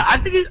his face. I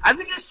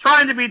think he's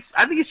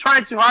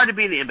trying too hard to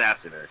be the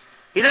ambassador.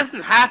 He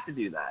doesn't have to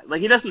do that.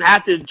 Like, he doesn't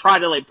have to try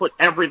to, like, put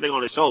everything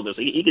on his shoulders.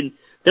 He can.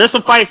 There's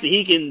some fights that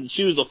he can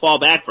choose to fall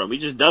back from. He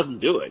just doesn't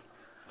do it.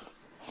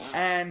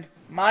 And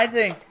my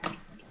thing,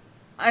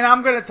 and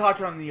I'm gonna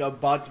touch on the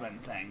ombudsman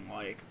thing,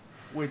 like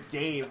with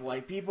Dave.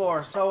 Like, people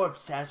are so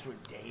obsessed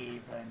with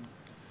Dave,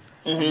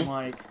 and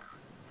like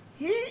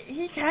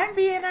he can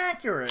be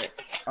inaccurate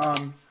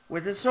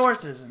with his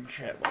sources and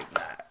shit like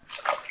that.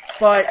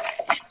 But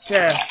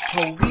to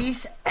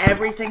police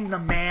everything the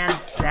man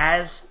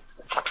says.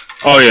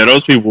 Oh yeah,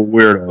 those people are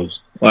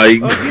weirdos.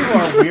 Like, those people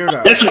are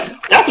weirdos.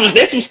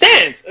 That's some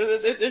stands.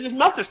 They're just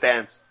mustard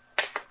stands.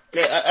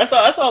 Yeah,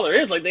 that's all there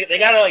is. Like, they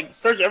gotta, like,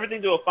 search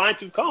everything to a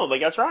fine-tooth comb. They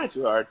got trying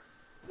too hard.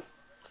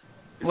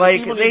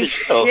 Like, they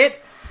shit.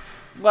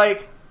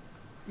 Like,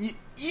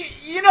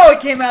 you know, it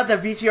came out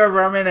that VCR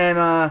Vermin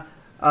and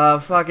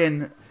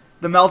fucking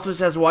the Meltzer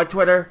Says What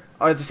Twitter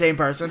are the same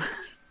person.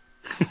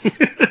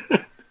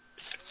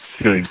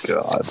 Good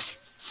God.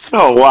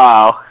 Oh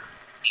wow.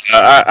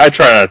 I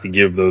try not to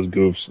give those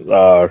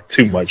goofs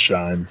too much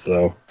shine.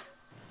 So.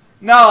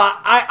 No,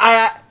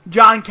 I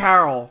John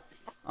Carroll.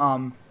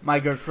 My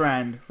good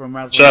friend from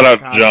Wrestling. Shout out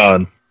to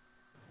John.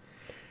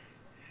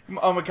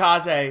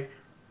 Omakase.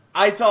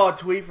 I saw a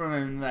tweet from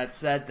him that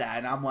said that,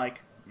 and I'm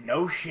like,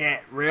 no shit,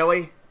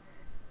 really?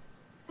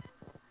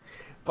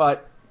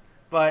 But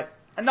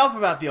enough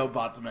about the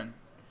ombudsman.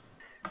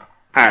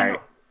 Alright.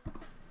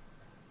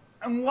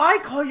 And why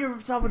call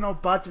yourself an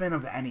ombudsman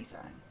of anything?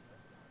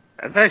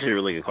 That's actually a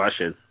really good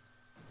question.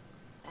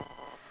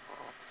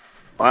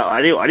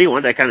 Why do you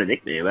want that kind of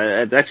nickname?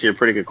 That's actually a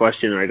pretty good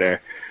question right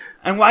there.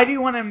 And why do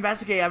you want to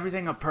investigate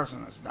everything a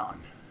person has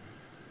done?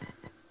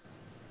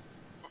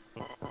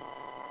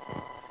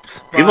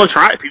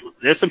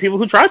 There's some people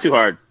who try too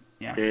hard.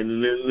 Yeah.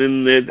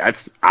 And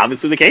that's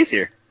obviously the case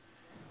here.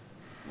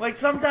 Like,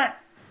 sometimes,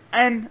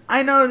 and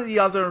I know the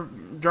other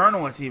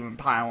journalists even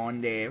pile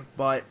on Dave,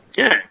 but...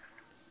 Yeah.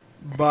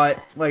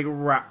 But, like,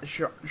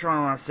 Sean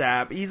Ross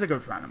Sapp, he's a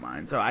good friend of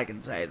mine, so I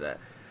can say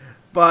that.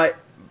 But,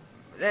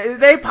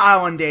 they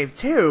pile on Dave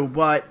too,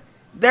 but...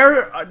 They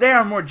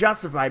are more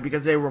justified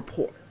because they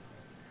report,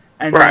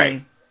 and right.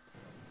 they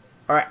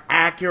are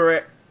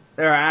accurate.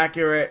 They're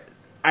accurate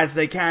as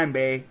they can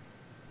be,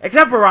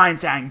 except for Ryan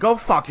Satin. Go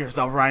fuck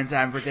yourself, Ryan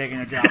Satin, for taking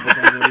a job with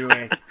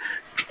WWE.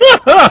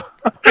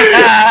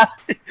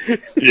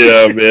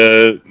 Yeah,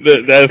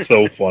 man, that's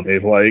so funny.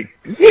 Like,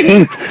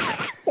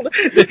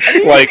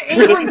 like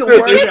going to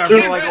work there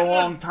for like a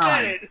long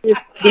time.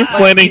 They're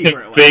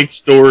planning fake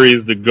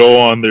stories to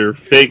go on their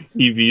fake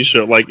TV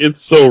show. Like,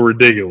 it's so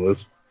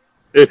ridiculous.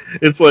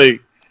 It's like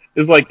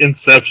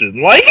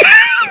Inception. Like,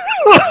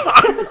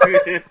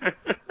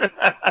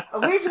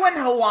 at least when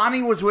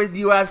Helwani was with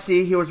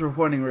UFC, he was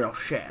reporting real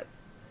shit.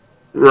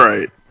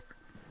 Right.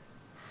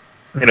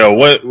 You know,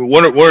 what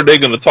are they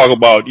going to talk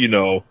about? You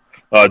know,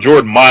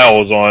 Jordan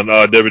Miles on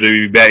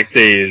WWE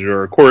Backstage,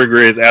 or Corey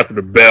Graves after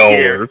the bell,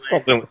 or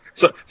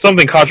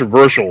something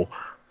controversial.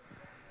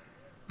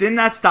 Didn't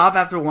that stop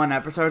after one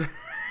episode?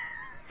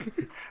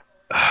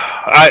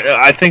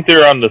 I think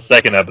they're on the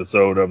second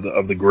episode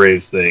of the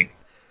Graves thing.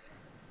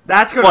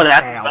 That's gonna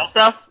fail. That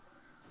stuff?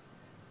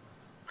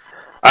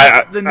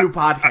 The new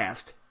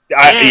podcast.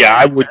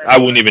 I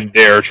wouldn't even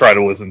dare try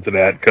to listen to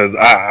that, because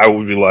I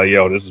would be like,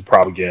 yo, this is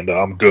propaganda.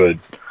 I'm good.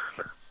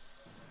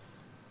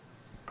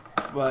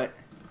 But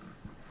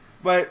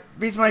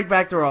Beast Mike,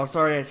 back to Raw.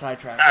 Sorry I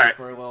sidetracked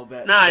for a little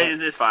bit. No,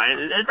 it's fine.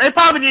 It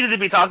probably needed to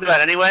be talked about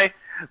anyway.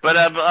 But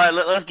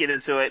let's get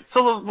into it.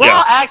 So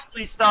Raw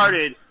actually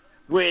started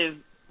with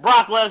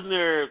Brock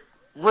Lesnar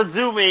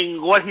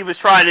resuming what he was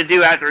trying to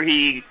do after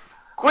he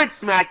quit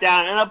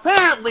SmackDown, and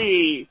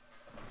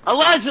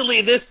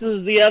allegedly, this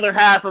is the other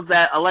half of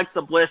that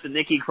Alexa Bliss and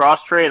Nikki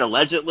Cross trade,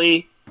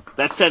 allegedly,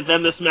 that sent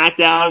them to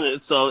SmackDown,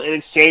 and so in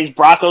exchange,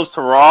 Brock goes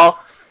to Raw,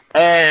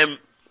 and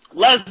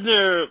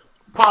Lesnar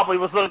probably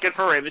was looking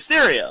for Rey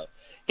Mysterio.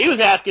 He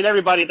was asking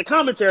everybody at the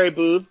commentary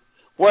booth,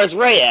 where's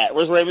Rey at?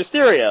 Where's Rey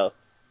Mysterio?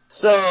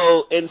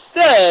 So,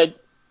 instead,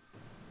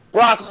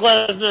 Brock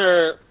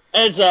Lesnar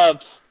ends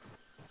up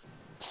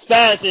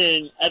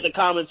spazzing at the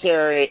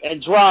commentary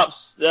and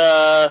drops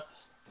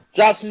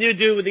new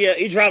dude with the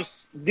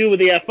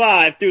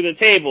F5 through the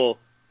table,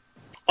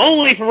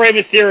 only for Rey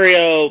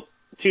Mysterio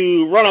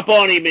to run up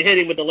on him and hit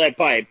him with the lead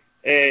pipe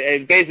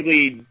and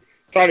basically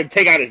try to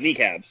take out his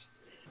kneecaps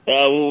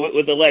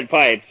with the lead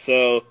pipe.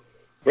 So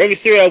Rey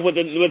Mysterio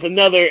with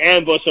another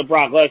ambush of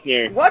Brock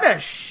Lesnar. What a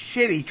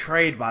shitty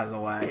trade, by the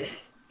way.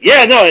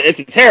 Yeah, no, it's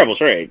a terrible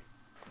trade.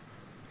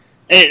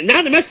 And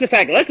not to mention the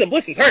fact Alexa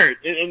Bliss is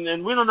hurt,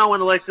 and we don't know when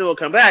Alexa will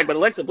come back, but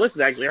Alexa Bliss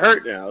is actually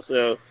hurt now,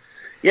 so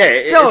yeah.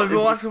 If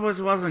Alexa Bliss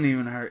wasn't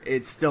even hurt,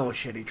 it's still a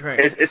shitty trade.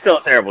 It's still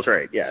a terrible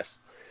trade, yes.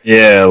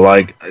 Yeah,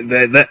 like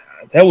that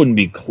wouldn't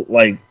be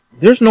like.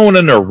 There's no one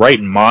in their right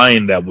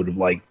mind that would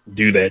like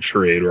do that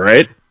trade,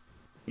 right?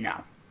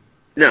 No,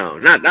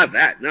 not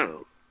that.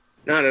 No,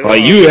 not at all.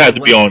 Like, you have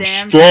to be on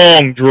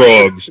strong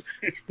drugs.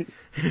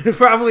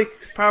 Probably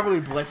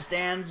Bliss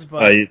stands,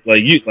 but you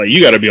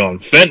got to be on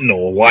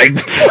fentanyl, like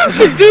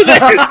to do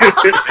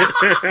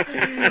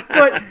that.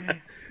 But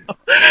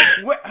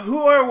who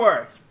are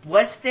worse,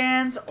 Bliss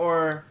stands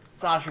or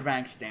Sasha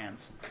Banks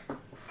stands?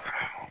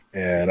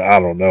 Man, I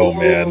don't know,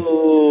 man.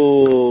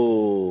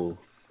 Ooh,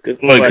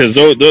 good because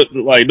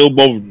they'll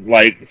both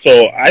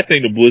So I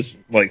think the Bliss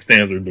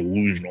stands are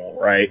delusional,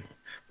 right?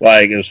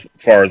 As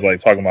far as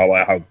talking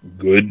about how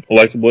good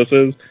Alexa Bliss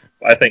is.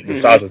 I think the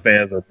Sasha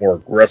fans are more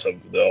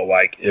aggressive, though.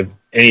 If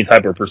any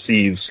type of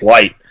perceived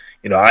slight,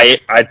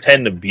 I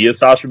tend to be a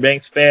Sasha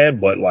Banks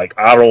fan, but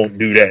I don't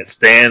do that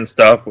stand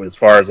stuff as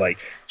far as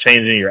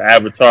changing your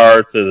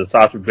avatar to the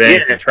Sasha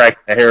Banks and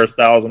tracking the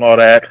hairstyles and all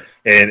that,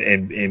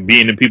 and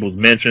being in people's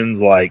mentions,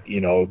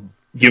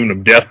 giving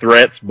them death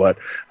threats. But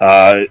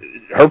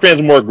her fans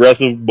are more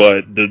aggressive,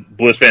 but the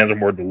Bliss fans are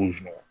more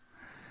delusional.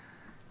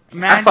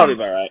 That's probably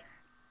about right.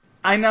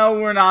 I know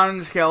we're not on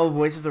the scale of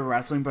Voices of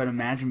Wrestling, but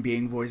imagine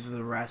being Voices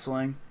of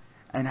Wrestling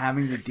and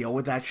having to deal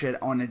with that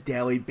shit on a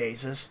daily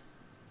basis.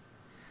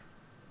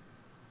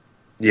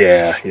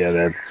 Yeah,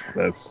 that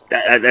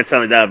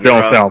sounds that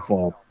don't sound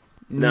fun.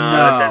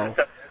 No.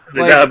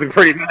 That would be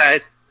pretty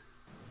bad.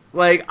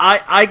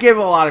 I give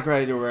a lot of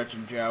credit to Rich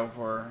and Joe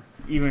for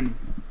even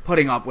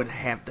putting up with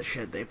half the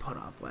shit they put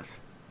up with.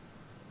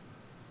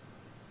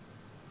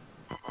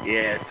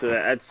 Yeah,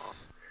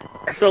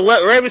 so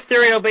Rey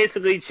Mysterio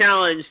basically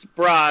challenged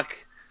Brock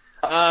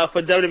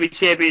for WWE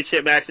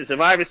Championship match in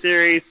Survivor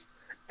Series,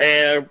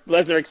 and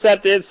Lesnar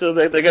accepted, so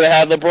they're going to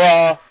have the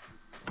brawl.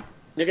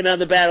 They're going to have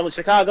the battle in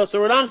Chicago, so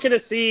we're not going to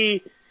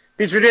see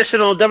the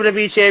traditional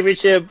WWE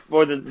Championship,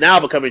 or the now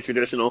becoming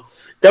traditional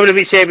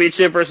WWE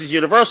Championship versus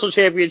Universal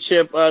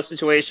Championship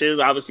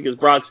situation, obviously because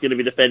Brock's going to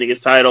be defending his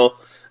title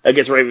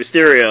against Rey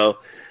Mysterio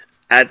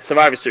at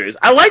Survivor Series.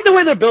 I like the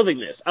way they're building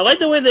this. I like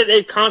the way that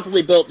they've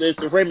constantly built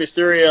this with Rey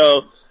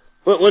Mysterio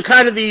with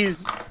kind of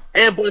these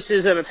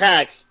ambushes and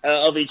attacks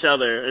of each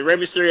other, and Rey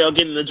Mysterio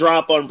getting the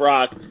drop on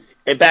Brock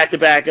and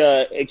back-to-back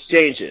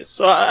exchanges.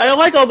 So I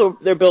like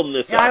they're building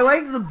this up. I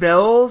like the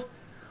build.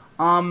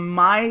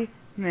 My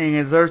thing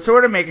is they're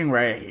sort of making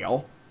Rey a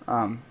heel.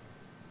 A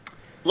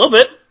little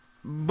bit.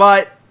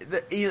 But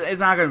it's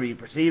not going to be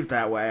perceived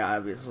that way,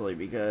 obviously,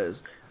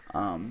 because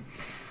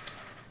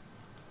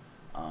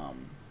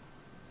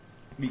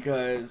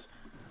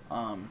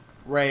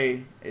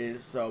Rey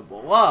is so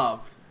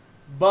beloved.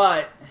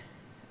 But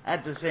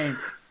at the same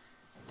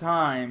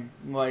time,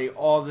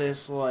 all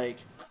this, I'm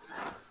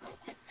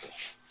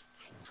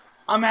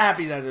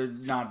happy that they're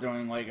not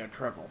doing a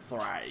triple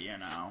threat,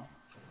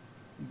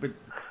 But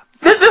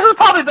this is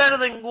probably better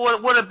than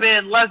what would have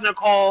been Lesnar,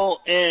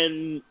 Cole,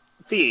 and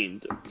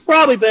Fiend.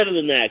 Probably better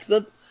than that.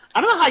 Cause I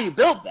don't know how you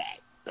build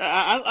that.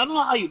 I don't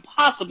know how you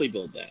possibly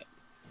build that.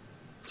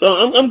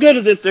 So I'm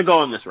good if they're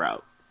going this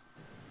route.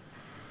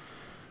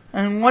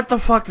 And what the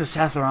fuck does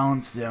Seth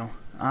Rollins do?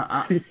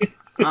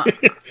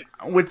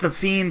 With the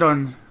Fiend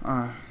on.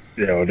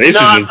 They should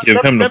just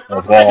give him the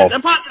ball. They're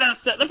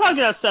probably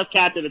gonna have Seth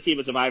captain a team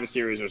at Survivor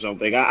Series or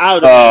something. Man!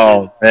 I'd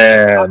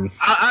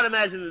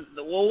imagine.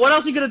 Well, what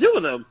else are you gonna do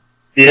with him?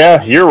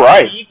 Yeah, you're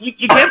right.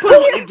 You can't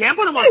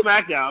put him on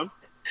SmackDown.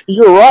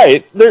 You're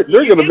right. They're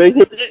gonna make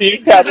him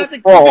team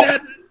captain Raw.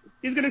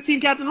 He's gonna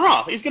team captain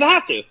Raw. He's gonna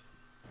have to.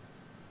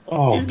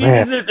 Oh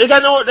man! They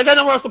got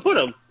nowhere else to put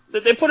him.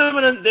 They put him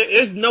in.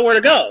 There's nowhere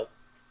to go.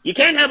 You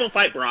can't have him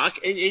fight Brock,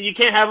 and you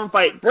can't have him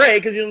fight Bray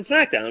because he's on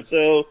SmackDown.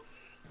 So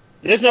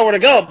there's nowhere to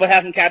go but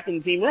have him captain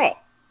Team Raw.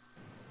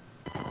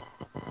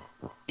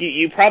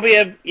 You probably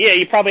have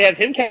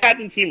him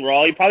captain Team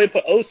Raw. You probably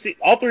put all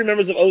three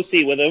members of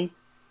OC with him,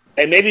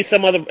 and maybe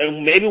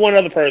one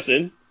other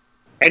person,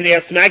 and you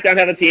have SmackDown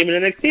have a team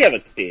and NXT have a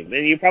team,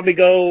 and you probably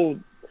go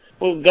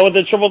with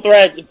the triple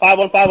threat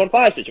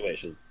 5-on-5-on-5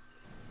 situation.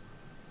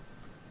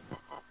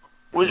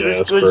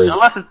 Unless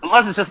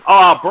it's just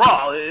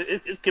brawl,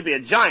 it could be a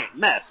giant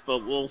mess,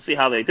 but we'll see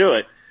how they do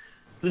it.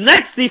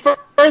 The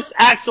first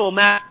actual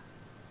match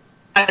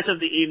of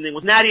the evening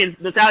was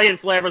Natalya and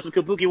Flair versus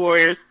Kabuki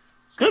Warriors.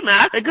 It's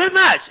a good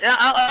match.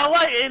 I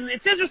like, and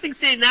it's interesting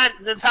seeing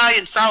Natalya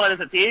and Charlotte as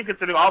a team,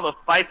 considering all the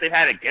fights they've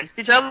had against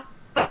each other.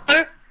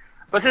 But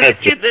since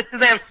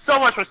they have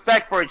so much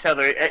respect for each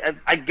other,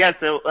 I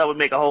guess that would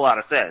make a whole lot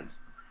of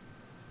sense.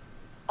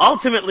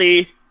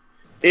 Ultimately,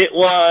 it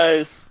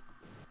was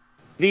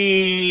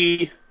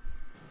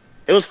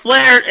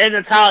Flair and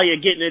Natalya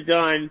getting it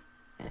done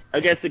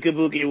against the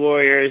Kabuki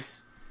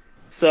Warriors.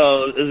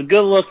 So it was a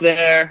good look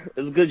there.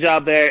 It was a good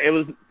job there. It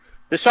was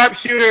the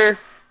sharpshooter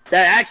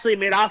that actually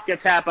made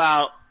Asuka tap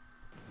out.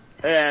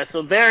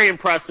 So very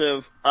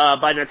impressive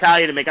by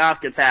Natalya to make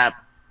Asuka tap.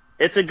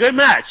 It's a good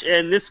match,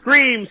 and this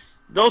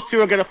screams those two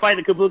are going to fight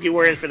the Kabuki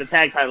Warriors for the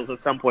tag titles at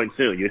some point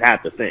soon. You'd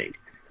have to think.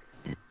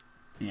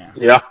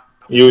 Yeah,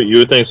 you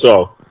would think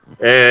so.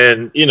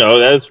 And,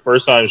 that's the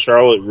first time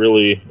Charlotte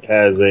really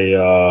has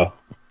a,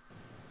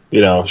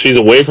 she's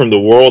away from the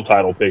world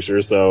title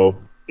picture, so,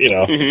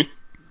 they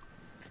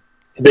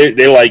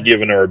like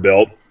giving her a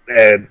belt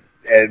at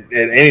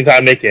any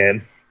time they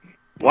can.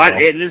 Why?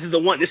 And this is the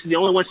one. This is the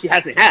only one she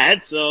hasn't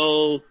had.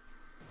 So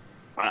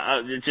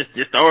just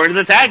throw her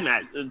into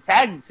the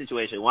tag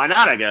situation. Why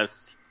not? I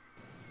guess.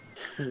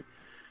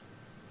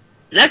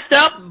 Next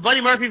up, Buddy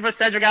Murphy versus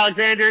Cedric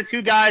Alexander.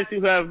 Two guys who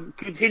have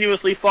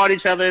continuously fought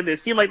each other. They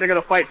seem like they're going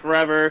to fight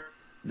forever.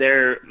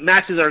 Their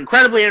matches are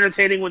incredibly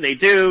entertaining when they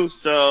do.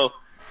 So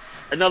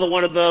another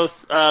one of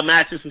those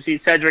matches between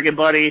Cedric and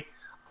Buddy.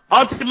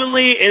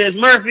 Ultimately, it is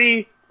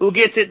Murphy who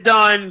gets it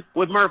done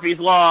with Murphy's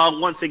Law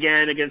once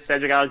again against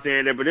Cedric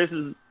Alexander. But this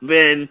has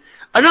been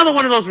another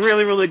one of those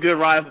really, really good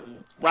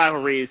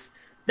rivalries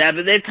that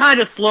they've kind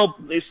of slow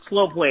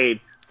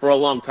played for a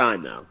long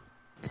time now.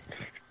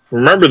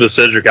 Remember the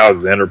Cedric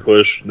Alexander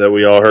push that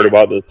we all heard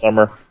about this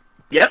summer?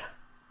 Yep.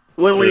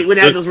 When he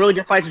had those really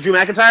good fights with Drew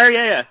McIntyre?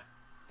 Yeah.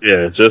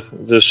 Yeah, just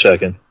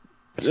checking.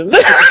 I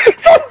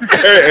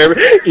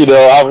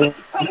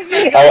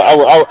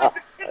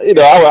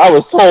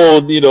was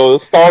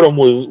told, Stardom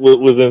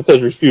was in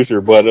Cedric's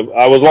future, but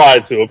I was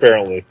lied to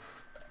apparently.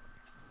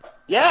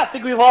 Yeah, I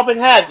think we've all been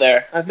had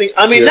there. Not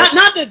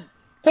that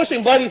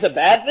pushing Buddy's a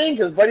bad thing,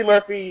 because Buddy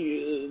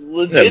Murphy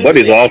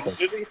Buddy's awesome.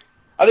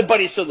 I think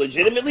Buddy should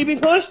legitimately be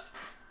pushed.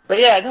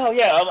 But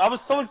I was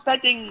so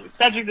expecting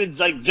Cedric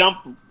to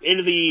jump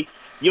into the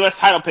U.S.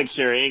 title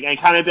picture and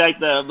kind of be like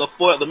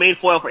the main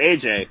foil for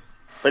AJ.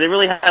 But they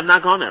really have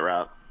not gone that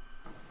route.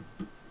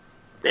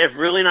 They have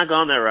really not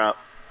gone that route.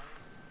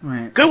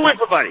 Right. Good win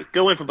for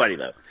Buddy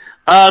though.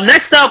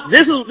 Next up,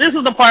 this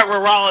is the part where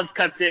Rollins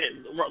cuts in,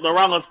 the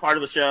Rollins part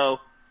of the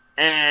show,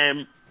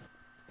 and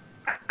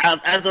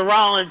as the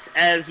Rollins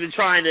has been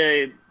trying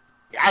to.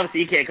 Obviously,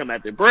 he can't come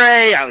after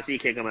Bray. Obviously, he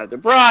can't come after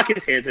Brock.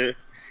 His hands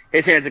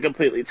are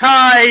completely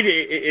tied.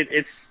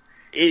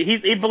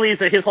 He believes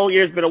that his whole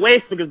year has been a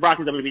waste because Brock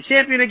is going to be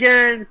champion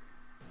again.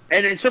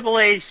 And then Triple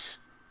H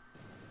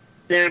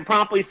then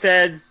promptly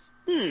says,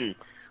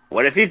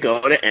 what if you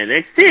go to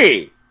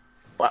NXT?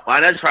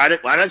 Why not try to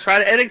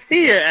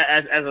NXT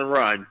as a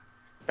run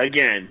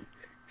again?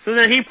 So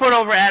then he put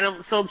over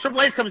Adam. So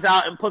Triple H comes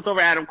out and puts over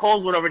Adam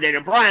Cole's win over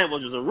Daniel Bryan,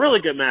 which was a really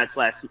good match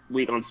last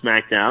week on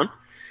SmackDown.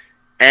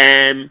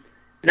 And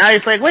now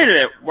he's like, wait a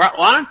minute, why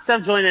don't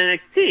Seth join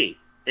NXT?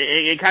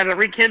 And kind of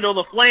rekindle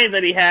the flame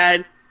that he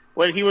had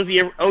when he was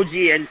the OG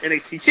and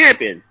NXT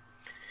champion.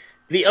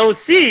 The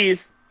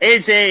OCs,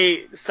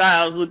 AJ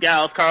Styles, Luke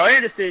Gallows, Carl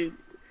Anderson,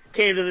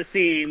 came to the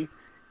scene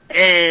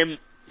and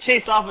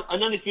chased off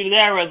an Undisputed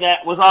Era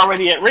that was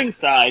already at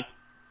ringside,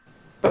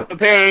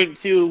 preparing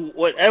to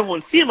what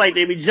everyone seemed like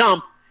they would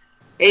jump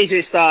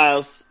AJ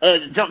Styles,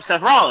 jump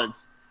Seth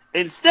Rollins.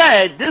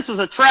 Instead, this was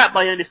a trap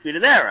by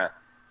Undisputed Era.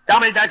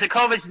 Dominik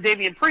Dijakovic and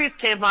Damian Priest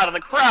came out of the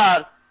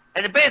crowd,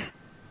 and it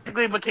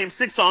basically became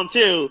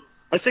 6-on-2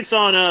 or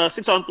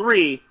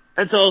 6-on-3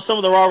 until some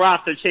of the Raw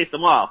roster chased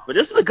them off. But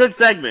this is a good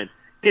segment,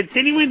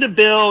 continuing to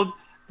build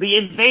the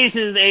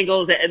invasion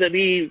angles that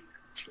the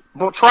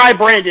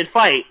tri-branded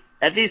fight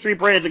that these three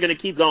brands are going to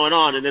keep going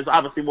on, and there's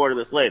obviously more to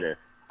this later.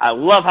 I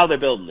love how they're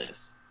building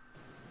this.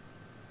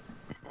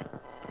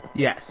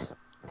 Yes.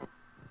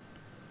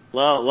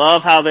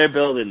 Love how they're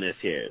building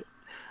this here.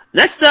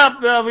 Next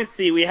up, let's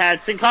see, we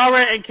had Sin Cara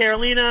and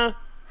Carolina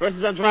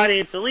versus Andrade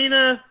and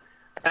Selena,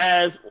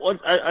 as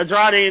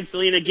Andrade and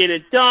Selena get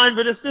it done,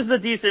 but this is a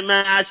decent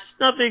match.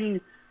 Nothing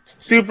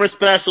super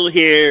special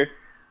here,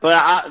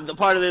 but the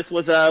part of this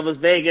was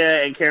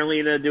Vega and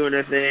Carolina doing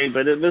their thing,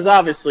 but it was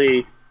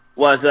obviously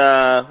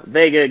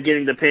Vega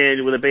getting the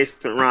pin with a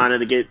basement Rana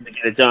to get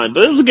it done,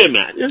 but it was a good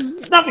match.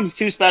 Nothing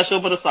too special,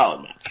 but a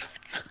solid match.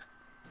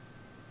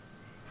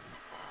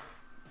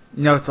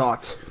 No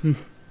thoughts.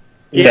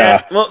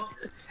 Yeah, well,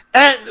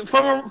 and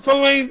from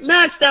a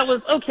match that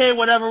was okay,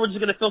 whatever, we're just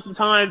going to fill some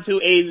time to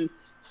a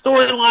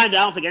storyline that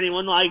I don't think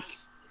anyone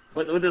likes,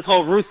 with this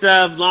whole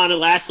Rusev, Lana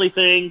Lashley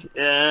thing.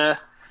 I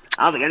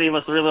don't think any of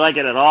us really like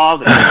it at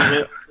all.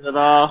 Yeah,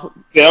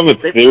 I have a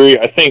theory.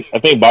 I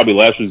think Bobby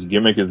Lashley's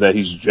gimmick is that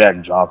he's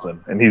Jack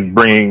Johnson, and he's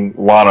bringing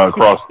Lana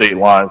across state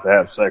lines to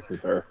have sex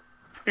with her.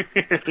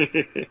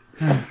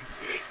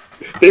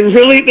 They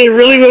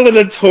really went with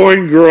a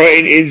torn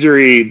groin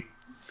injury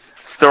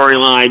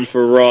storyline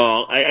for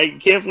Raw. I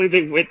can't believe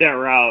they went that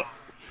route.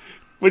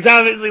 Which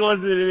obviously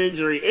wasn't an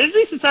injury. At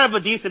least it's kind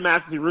of a decent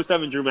match between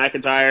Rusev and Drew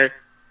McIntyre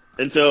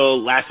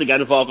until Lashley got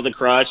involved with a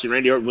crush and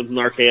Randy Orton with an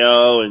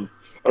RKO and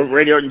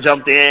Randy Orton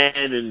jumped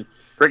in and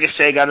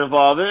Ricochet got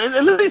involved. And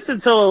at least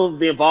until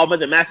the involvement,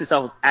 the match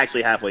itself was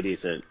actually halfway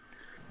decent.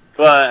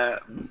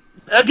 But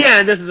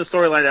again, this is a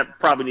storyline that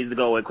probably needs to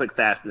go away quick,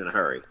 fast, and in a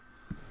hurry.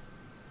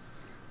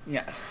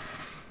 Yes.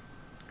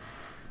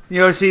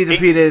 The OC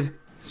defeated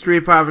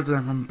Street Profits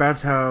and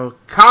Humberto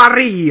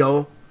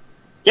Carrillo.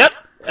 Yep.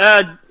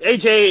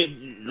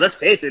 AJ, let's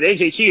face it,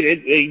 AJ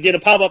cheated. He did a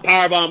pop-up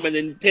powerbomb and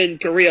then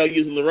pinned Carrillo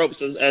using the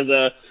ropes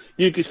as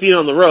Yuki's feet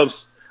on the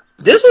ropes.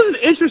 This was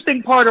an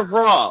interesting part of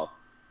Raw.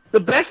 The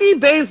Becky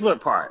Baszler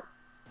part,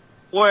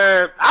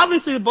 where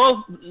obviously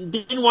both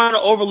didn't want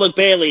to overlook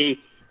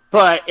Bayley,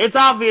 but it's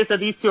obvious that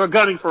these two are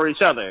gunning for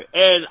each other.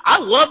 And I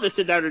love the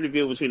sit-down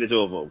interview between the two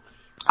of them.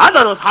 I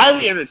thought it was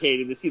highly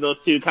entertaining to see those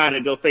two kind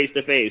of go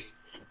face-to-face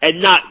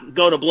and not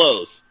go to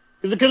blows.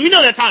 Because we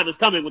know that time is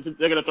coming when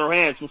they're going to throw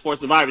hands before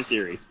Survivor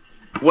Series,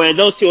 when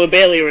those two and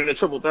Bayley were in a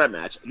triple threat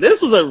match.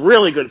 This was a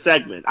really good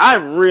segment. I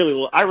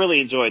really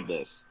enjoyed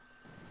this.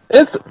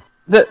 Isn't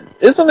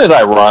it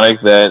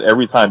ironic that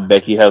every time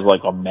Becky has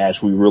like a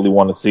match we really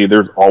want to see,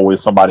 there's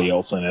always somebody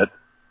else in it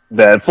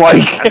that's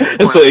like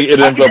so it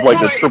ends up like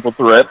this triple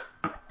threat.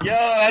 Yo,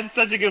 that's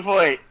such a good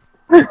point.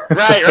 right.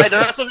 The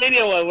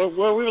WrestleMania one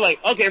where we were like,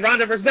 okay,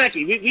 Ronda versus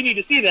Becky, we need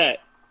to see that,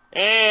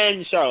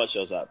 and Charlotte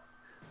shows up.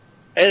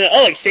 And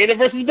like Shayna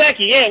versus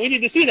Becky, yeah, we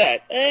need to see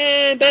that.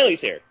 And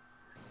Bayley's here.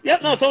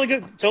 Yep, no, totally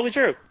good, totally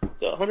true,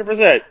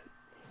 100%,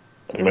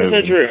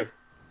 100% true.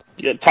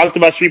 You talked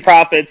about Street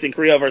Profits and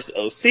Carrillo versus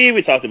OC.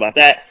 We talked about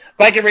that.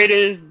 Viking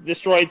Raiders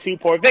destroyed 2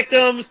 poor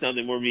victims.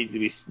 Nothing more need to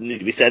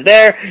be said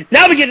there.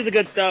 Now we get to the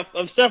good stuff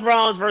of Seth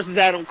Rollins versus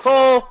Adam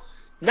Cole.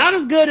 Not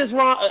as good as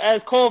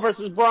Cole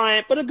versus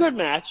Bryant, but a good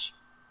match.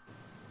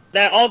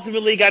 That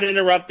ultimately got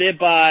interrupted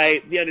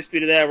by the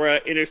Undisputed Era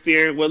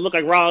interfering. What looked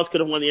like Rollins could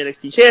have won the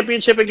NXT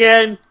Championship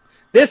again.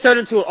 This turned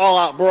into an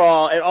all-out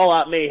brawl and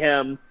all-out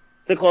mayhem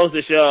to close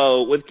the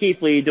show, with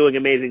Keith Lee doing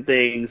amazing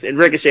things and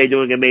Ricochet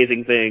doing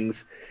amazing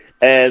things,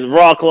 and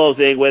Raw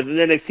closing with an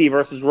NXT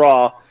versus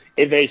Raw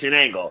invasion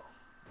angle.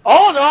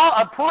 All in all,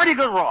 a pretty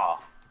good Raw.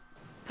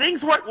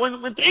 Things work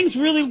when things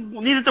really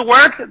needed to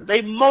work.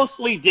 They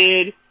mostly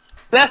did.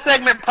 Best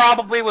segment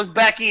probably was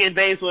Becky and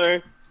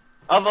Baszler.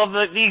 Of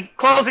the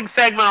closing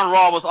segment on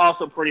Raw was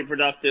also pretty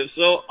productive.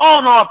 So, all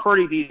in all,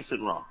 pretty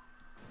decent Raw.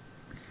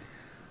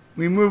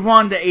 We move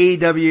on to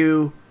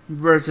AEW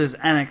versus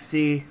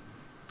NXT.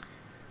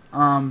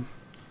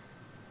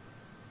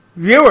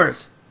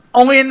 Viewers,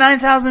 only a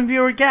 9,000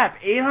 viewer gap,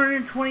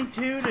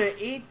 822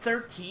 to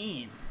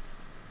 813.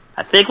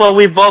 I think what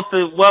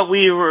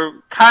we were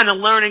kind of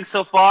learning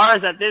so far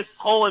is that this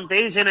whole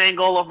invasion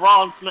angle of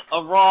Raw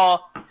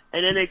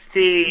and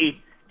NXT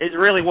is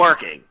really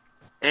working.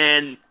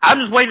 And I'm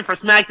just waiting for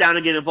SmackDown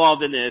to get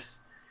involved in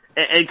this,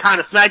 and kind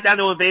of SmackDown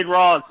to invade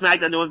Raw and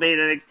SmackDown to invade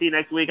NXT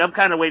next week. I'm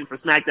kind of waiting for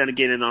SmackDown to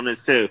get in on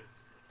this too.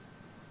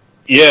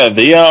 Yeah,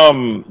 the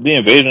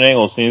invasion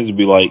angle seems to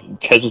be like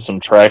catching some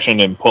traction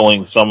and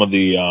pulling some of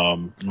the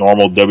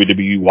normal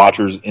WWE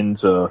watchers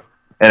into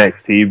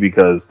NXT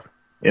because,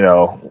 you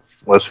know,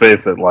 let's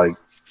face it, like,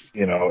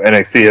 you know,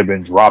 NXT had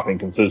been dropping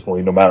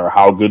consistently no matter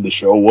how good the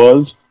show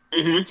was.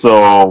 Mm-hmm.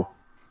 So,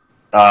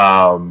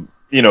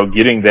 you know,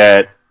 getting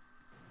that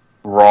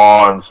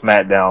Raw and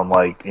SmackDown,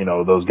 like, you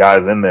know, those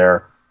guys in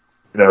there,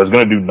 you know, is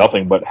going to do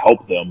nothing but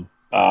help them.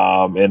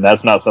 And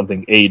that's not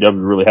something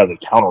AEW really has a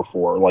counter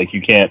for. Like,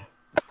 you can't,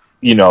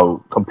 you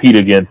know, compete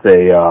against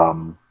I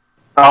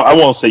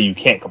won't say you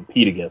can't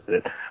compete against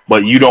it,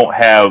 but you don't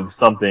have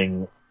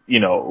something, you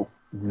know,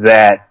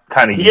 that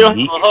kind of unique. You don't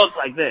have a hook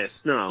like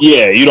this, no.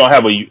 Yeah, you don't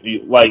have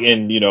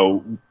you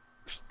know,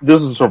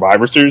 this is a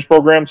Survivor Series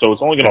program, so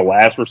it's only going to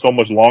last for so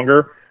much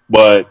longer,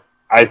 but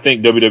I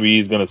think WWE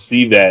is going to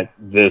see that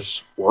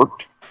this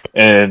worked,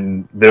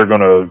 and they're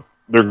going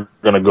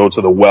to go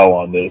to the well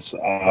on this.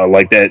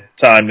 Like that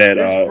time that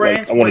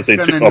like, I want to say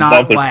a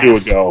month or two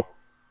ago.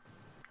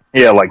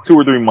 Yeah, like 2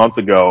 or 3 months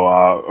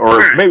ago,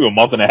 or maybe a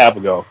month and a half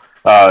ago,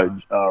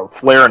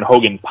 Flair and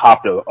Hogan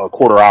popped a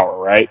quarter hour,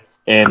 right?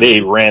 And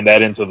they ran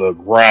that into the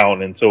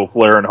ground until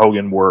Flair and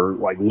Hogan were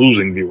like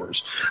losing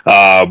viewers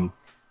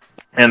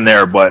in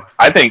there. But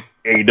I think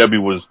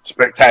AEW was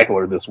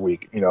spectacular this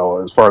week, you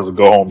know, as far as the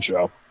go-home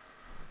show.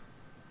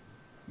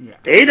 Yeah.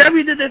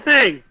 AEW did their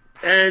thing,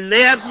 and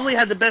they absolutely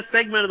had the best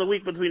segment of the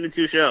week between the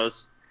two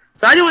shows.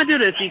 So how do you want to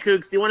do this,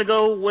 D-Kooks? Do you want to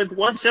go with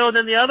one show and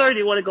then the other, or do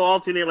you want to go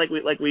alternate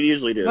like we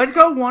usually do? Let's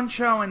go one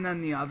show and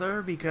then the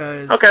other,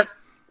 because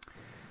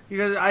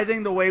I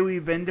think the way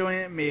we've been doing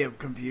it may have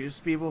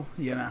confused people,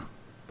 you know.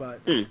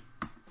 But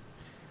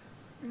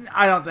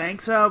I don't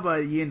think so,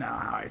 but you know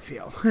how I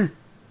feel. All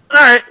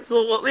right,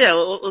 so yeah,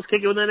 let's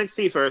kick it with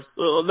NXT first.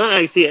 Well, not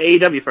NXT,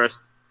 AEW first.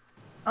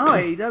 Oh,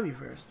 AEW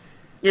first.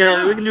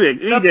 Yeah, we can do it.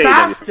 The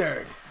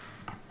bastard.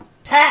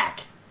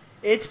 Pac.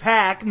 It's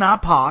Pac,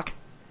 not Pac.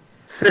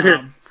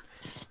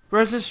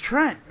 Versus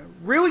Trent.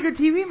 Really good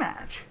TV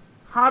match.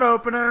 Hot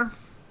opener.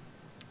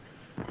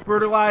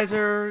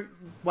 Brutalizer.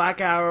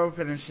 Black Arrow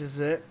finishes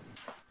it.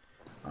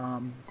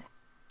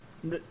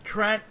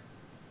 Trent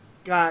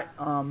got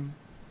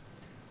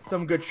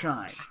some good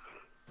shine.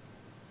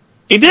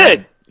 He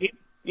did.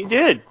 He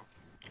did.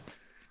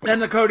 Then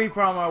the Cody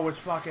promo was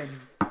fucking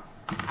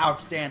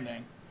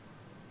outstanding.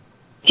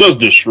 Just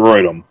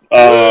destroyed him.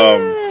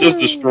 Just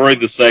destroyed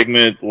the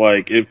segment.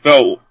 Like, it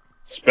felt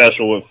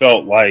special. It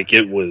felt like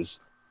it was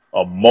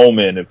a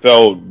moment. It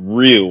felt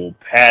real,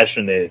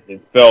 passionate.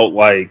 It felt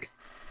like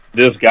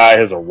this guy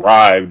has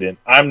arrived, and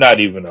I'm not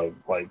even a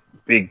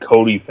big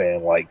Cody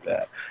fan like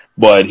that.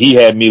 But he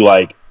had me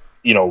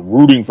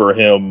rooting for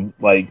him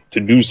to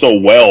do so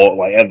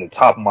well, at the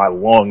top of my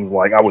lungs.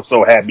 Like, I was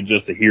so happy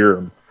just to hear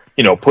him,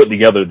 put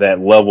together that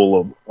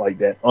level of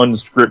that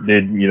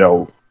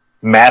unscripted,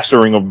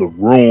 mastering of the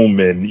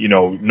room and,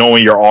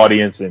 knowing your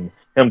audience and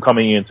him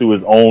coming into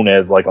his own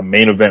as a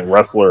main event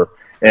wrestler.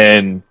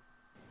 And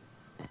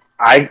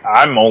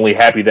I'm only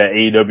happy that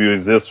AEW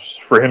exists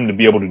for him to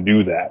be able to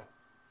do that.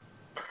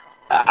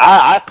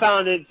 I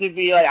found it to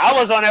be like I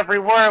was on every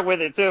word with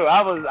it too.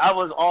 I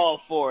was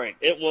all for it.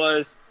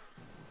 I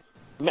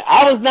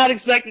was not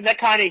expecting that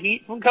kind of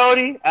heat from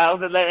Cody.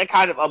 That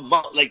kind of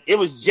it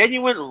was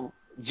genuine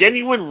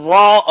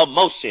raw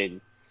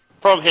emotion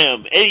from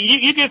him, and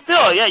you can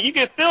feel it. Yeah, you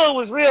can feel it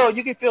was real.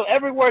 You can feel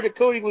every word that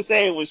Cody was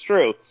saying was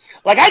true.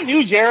 Like I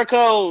knew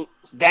Jericho's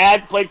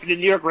dad played for the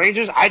New York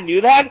Rangers. I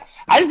knew that.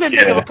 I just didn't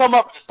think it would come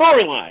up in a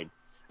storyline.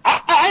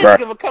 I didn't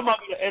think it would come up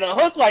in a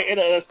hook in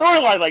a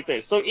storyline like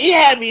this. So he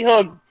had me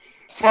hooked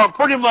from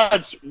pretty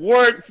much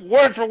word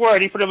for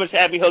word. He pretty much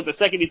had me hooked the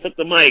second he took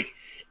the mic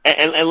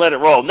and let it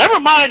roll. Never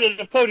mind that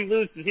if Cody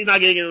loses, he's not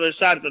getting another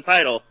shot at the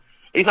title.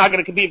 He's not going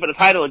to compete for the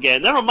title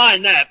again. Never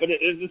mind that. But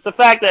it's the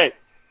fact that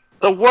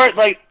the word,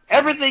 like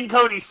everything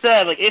Cody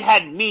said, like it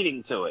had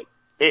meaning to it.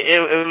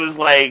 It was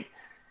like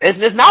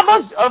there's not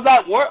much of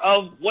that word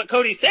of what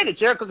Cody said that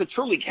Jericho could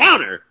truly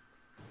counter.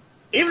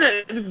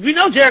 Even we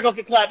know Jericho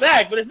can clap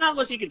back, but it's not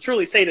much he can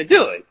truly say to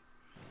do it.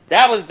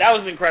 That was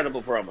an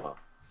incredible promo.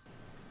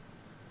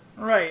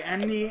 Right,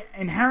 and the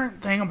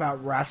inherent thing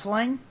about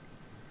wrestling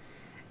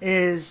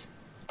is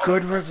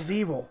good versus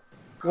evil.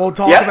 We'll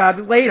talk about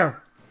it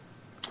later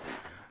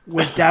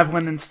with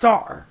Devlin and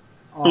Starr.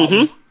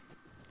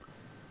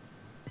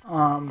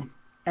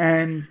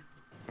 And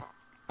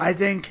I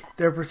think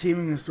they're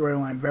perceiving the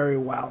storyline very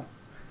well,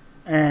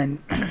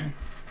 and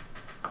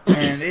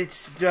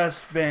it's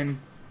just been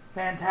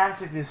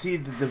fantastic to see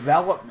the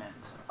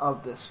development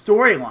of the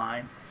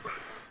storyline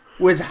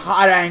with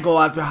hot angle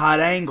after hot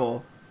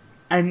angle,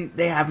 and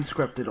they haven't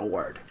scripted a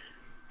word.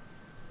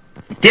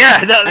 Yeah,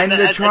 and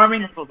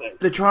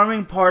the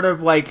charming part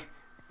of like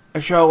a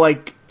show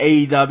like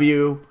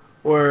AEW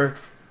or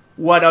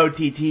what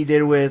OTT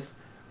did with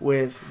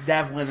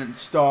Devlin and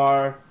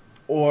Starr,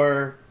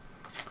 or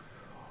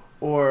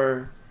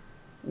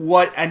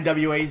what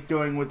NWA is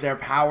doing with their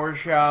Power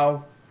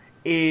show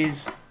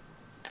is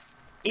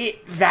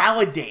it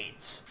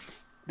validates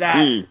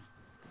that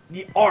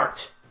the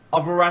art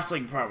of a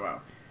wrestling promo.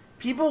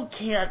 People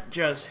can't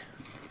just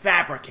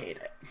fabricate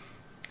it.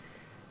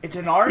 It's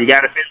an art. You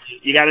gotta feel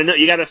it. You gotta know.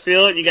 You gotta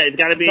feel it. It's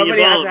gotta be.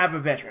 Somebody in your has bones. to have a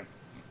vision.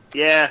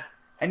 Yeah.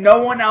 And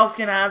no one else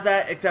can have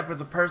that except for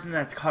the person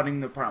that's cutting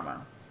the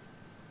promo.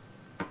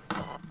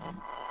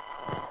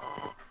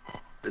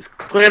 It's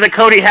clear that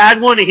Cody had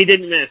one and he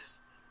didn't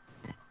miss.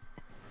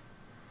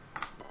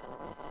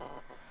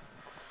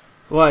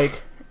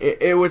 Like,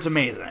 it was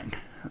amazing.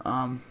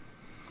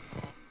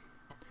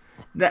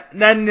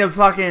 Then the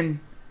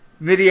fucking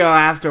video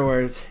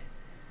afterwards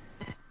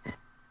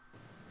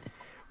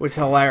was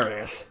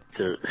hilarious.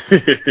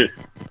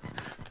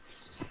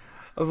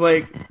 Of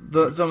like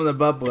some of the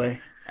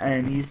bubbly,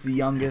 and he's the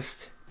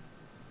youngest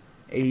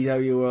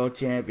AEW World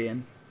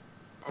Champion.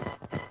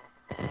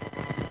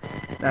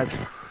 That's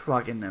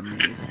fucking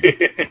amazing.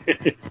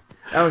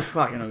 That was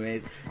fucking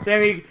amazing.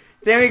 Sammy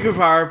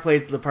Guevara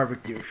plays the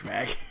perfect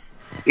douchebag.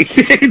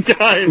 He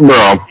does.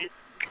 Bro,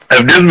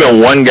 if there's been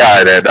one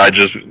guy that I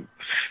just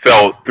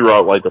felt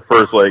throughout like the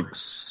first like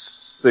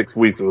 6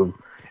 weeks of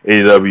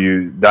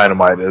AEW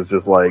Dynamite has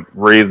just like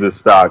raised his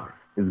stock,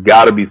 it's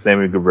got to be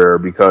Sammy Guevara,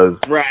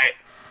 because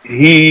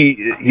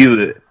he's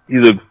a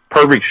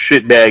perfect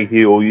shitbag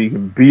heel. You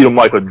can beat him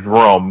like a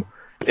drum,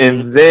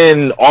 and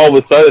then all of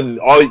a sudden,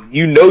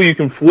 you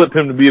can flip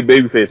him to be a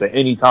babyface at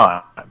any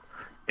time.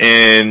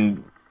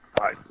 And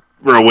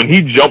bro, when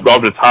he jumped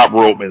off the top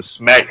rope and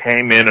smacked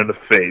Hangman in the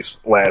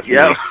face last week,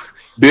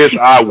 bitch,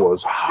 I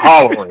was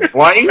hollering.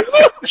 Like,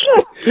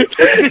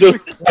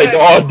 just like the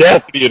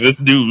audacity of this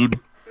dude.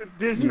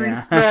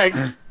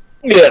 Disrespect.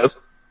 Yes.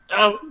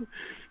 I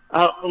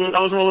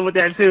was rolling with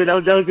that too.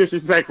 That was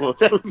disrespectful.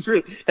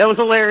 That was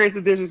hilarious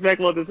and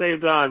disrespectful at the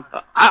same time.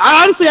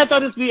 I honestly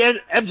thought this would be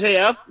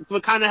MJF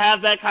would kind of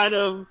have that kind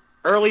of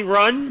early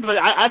run, but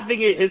I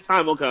think his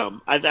time will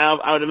come.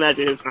 I would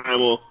imagine his time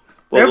will.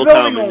 They're will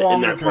building come a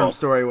longer-term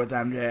story story with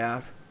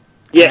MJF.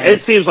 Yeah,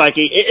 it seems like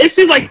it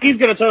seems like he's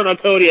going to turn on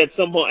Cody at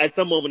some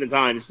moment in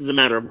time. It's just a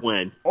matter of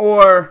when.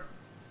 Or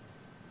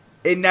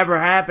it never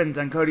happens,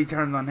 and Cody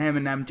turns on him,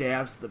 and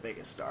MJF's the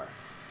biggest star.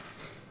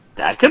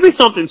 That could be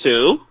something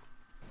too.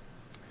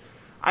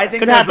 I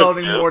think they're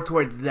building more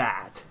towards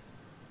that.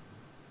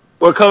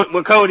 Where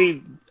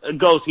Cody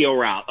goes heel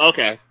route.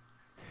 Okay.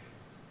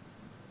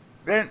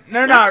 They're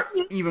not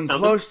even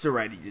close to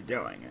ready to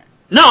doing it.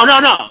 No.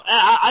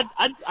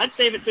 I'd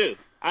save it too.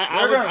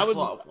 I would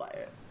slow play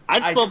it.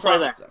 I'd slow play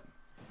that.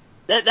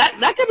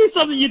 That could be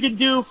something you could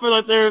do for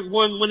like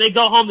when they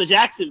go home to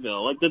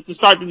Jacksonville, like to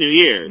start the new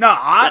year. No,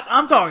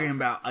 I'm talking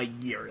about a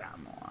year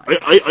down the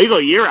line. You go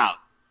a year out.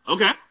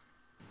 Okay.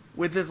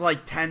 With this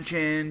like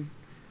tension,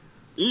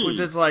 with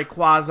this like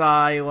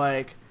quasi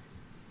like,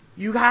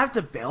 you have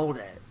to build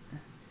it,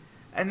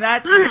 and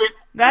that's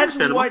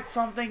what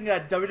something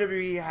that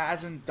WWE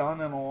hasn't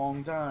done in a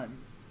long time.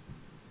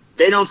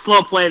 They don't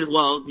slow play it as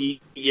well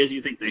as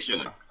you think they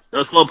should.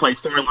 They'll slow play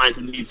storylines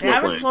and need slow play. They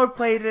haven't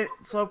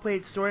slow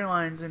played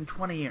storylines in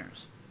 20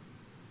 years.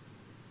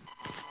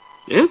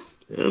 Yeah,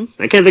 Yeah,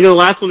 I can't think of the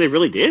last one they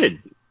really did.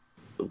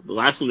 The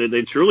last one that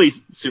they truly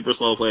super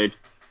slow played.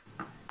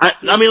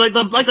 I mean, like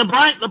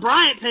the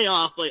Bryant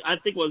payoff, like I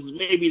think was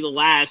maybe the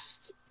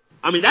last.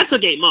 I mean, that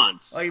took 8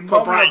 months. Like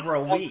moment of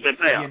relief, that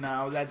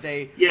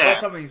they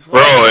let something slow.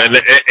 Bro,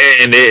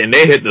 and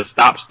they hit the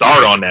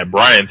stop-start on that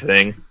Bryant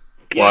thing.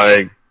 Yeah.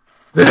 Like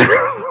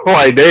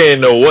they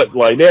didn't know what.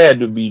 Like they had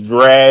to be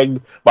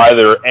dragged by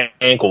their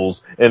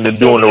ankles into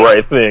doing the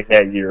right thing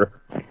that year.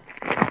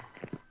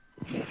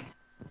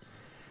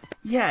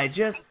 Yeah, I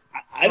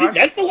think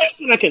that's the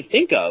last one I can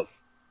think of.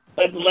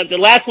 Like the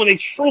last one they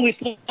truly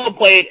slow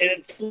played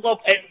and they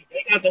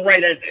got the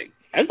right ending.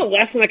 That's the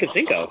last one I can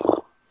think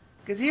of.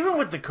 Because even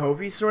with the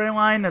Kofi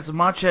storyline, as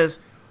much as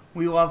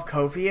we love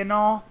Kofi and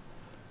all,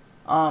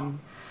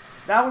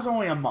 that was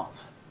only a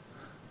month.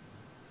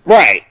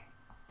 Right.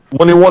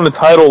 When he won the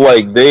title,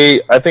 I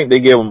think they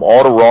gave him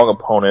all the wrong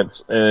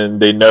opponents,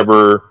 and they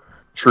never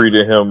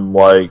treated him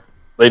like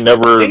they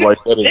never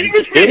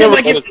treated him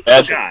like he's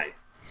a guy.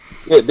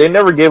 Yeah, they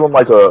never gave him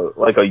like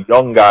a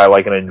young guy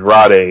like an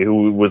Andrade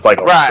who was like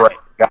a fresh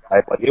guy.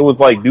 Like it was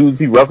like dudes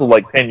he wrestled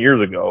like 10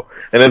 years ago,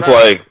 and it's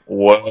like,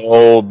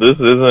 well,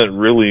 this isn't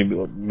really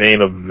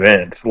main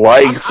event.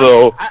 I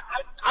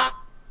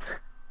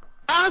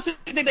honestly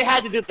think they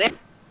had to do that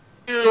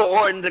to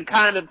Orton to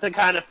kind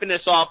of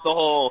finish off the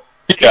whole.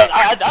 Yeah,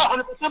 I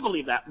 100%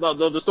 believe that the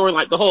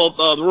storyline, the whole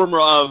the rumor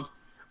of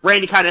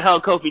Randy kind of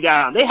held Kofi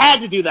down. They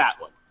had to do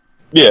that one.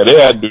 Yeah, they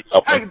had to do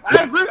that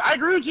one. I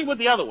agree with you with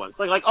the other ones.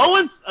 Like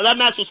Owens, that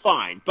match was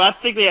fine, but I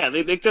think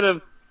they could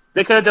have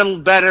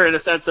done better in the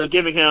sense of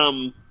giving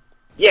him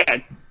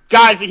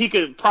guys that he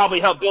could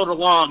probably help build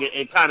along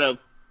and kind of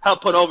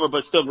help put over,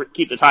 but still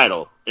keep the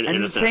title.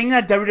 And the thing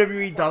that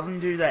WWE doesn't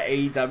do that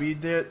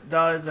AEW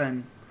does,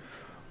 and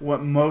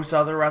what most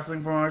other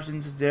wrestling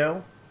promotions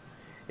do,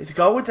 is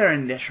go with their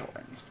initial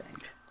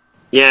instinct.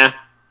 Yeah.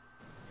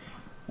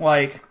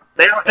 Like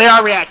they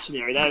are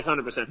reactionary. That is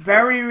 100%.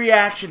 Very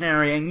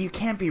reactionary, and you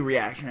can't be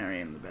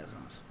reactionary in the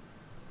business.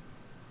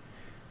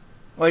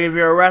 Like if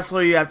you're a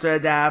wrestler, you have to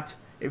adapt.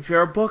 If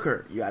you're a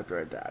booker, you have to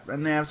adapt.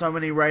 And they have so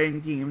many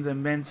writing teams,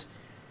 and Vince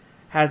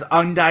has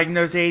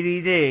undiagnosed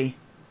ADD.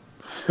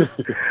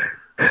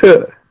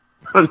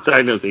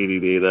 Undiagnosed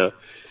ADD, though.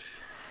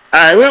 All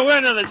right, we're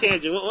on another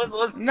tangent. Let's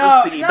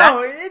see.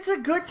 No, it's a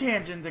good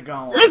tangent to go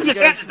on. It's a good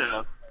tangent,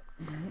 though.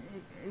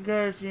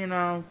 Because,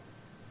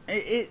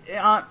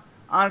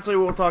 honestly,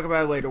 we'll talk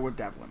about it later with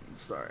Devlin's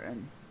story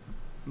and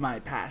my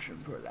passion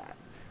for that.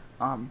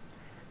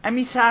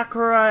 Emi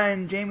Sakura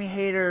and Jamie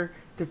Hayter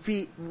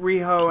defeat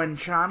Riho and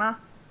Shana.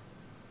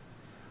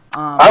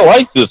 I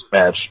like this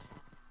match.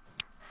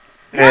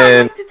 Yeah,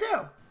 I liked it too.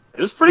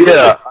 It was pretty good.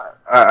 Yeah,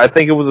 I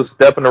think it was a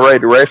step in the right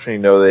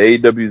direction. The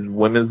AEW's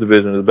women's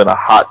division has been a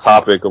hot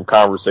topic of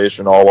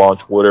conversation all on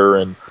Twitter,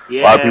 and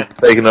a lot of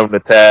people taking them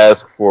to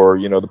task for,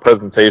 the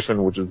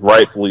presentation, which is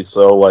rightfully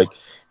so.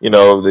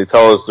 They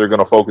tell us they're going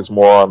to focus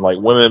more on,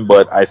 women,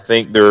 but I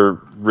think they're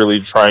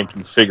really trying to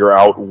figure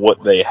out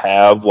what they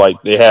have.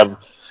 They have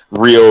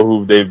Rio,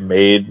 who they've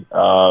made,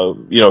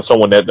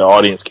 someone that the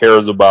audience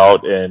cares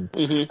about, and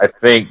I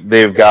think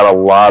they've got a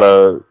lot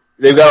of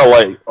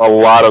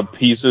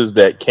pieces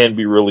that can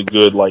be really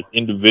good,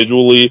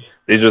 individually.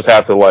 They just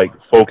have to,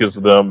 focus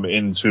them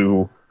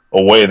into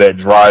a way that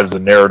drives the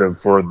narrative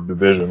for the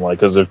division.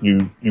 Because if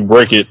you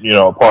break it,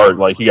 apart,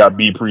 you got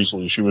Bea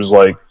Priestley. She was,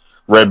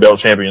 red belt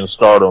champion in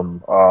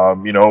Stardom.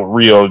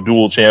 Rio,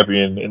 dual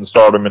champion in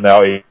Stardom, and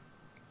now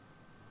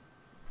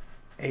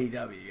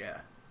AEW,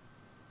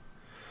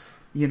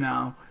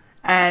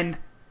 And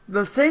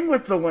the thing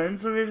with the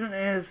women's division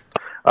is,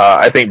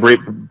 I think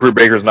Britt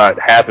Baker's not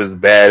half as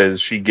bad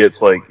as she gets.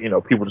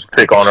 People just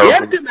pick on her. She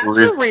had a good match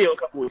with Rio a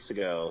couple weeks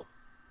ago.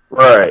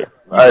 Right.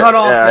 You cut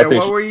off there.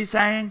 What were you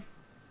saying?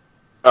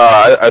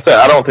 I said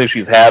I don't think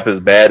she's half as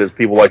bad as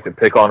people like to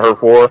pick on her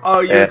for.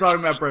 Oh, you're talking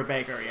about Britt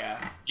Baker, yeah.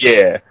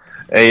 Yeah,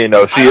 and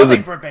she I don't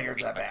think Britt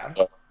Baker's that bad.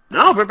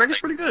 No, Britt Baker's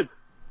pretty good.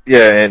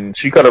 Yeah, and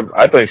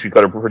I think she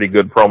cut a pretty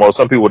good promo.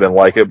 Some people didn't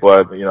like it,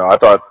 but I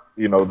thought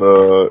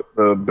the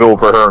build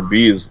for her and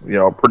B is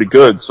pretty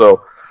good.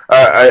 So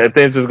I think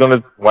it's just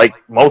gonna, like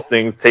most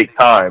things, take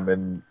time,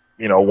 and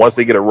once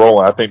they get it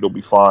rolling, I think they'll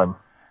be fine.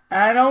 And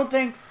I don't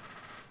think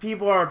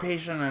people are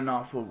patient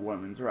enough with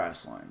women's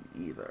wrestling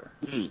either,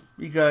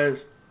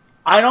 because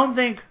I don't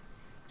think,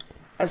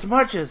 as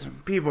much as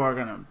people are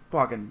gonna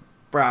fucking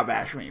brow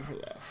bash me for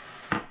this,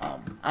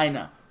 I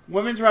know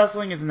women's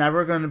wrestling is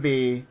never gonna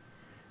be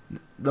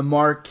the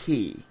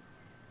marquee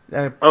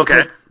that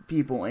puts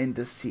people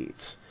into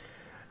seats.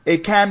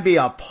 It can be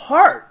a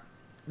part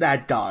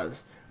that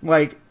does,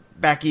 like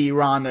Becky,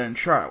 Ronda, and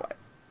Charlotte.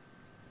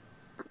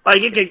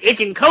 It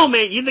can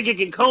co-main. You think it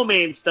can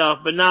co-main stuff,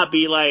 but not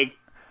be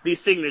these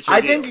signature.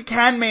 I think it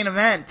can main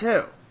event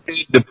too.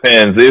 It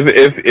depends.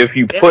 If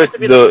you put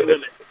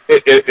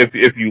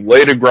if you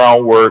lay the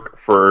groundwork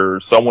for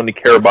someone to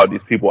care about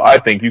these people, I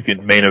think you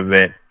can main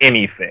event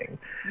anything.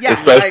 Yeah,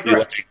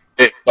 especially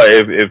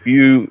if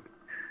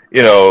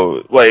you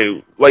know,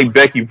 like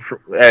Becky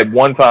at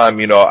one time,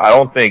 you know, I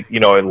don't think, you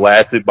know, it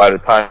lasted by the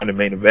time the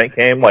main event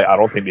came. Like, I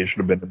don't think it should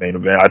have been the main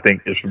event. I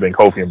think it should have been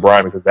Kofi and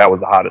Bryan because that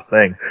was the hottest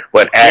thing.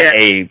 But at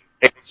a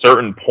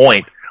certain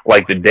point,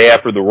 like the day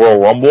after the Royal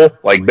Rumble,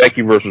 like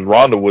Becky versus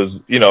Ronda was,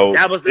 you know,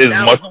 that was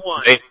the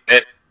one.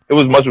 It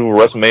was much of a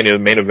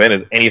WrestleMania main event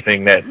as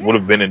anything that would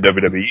have been in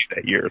WWE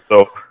that year.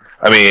 So,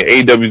 I mean,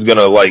 AEW is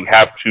gonna like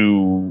have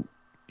to,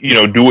 you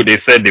know, do what they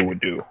said they would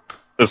do,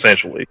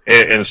 essentially,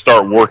 and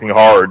start working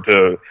hard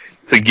to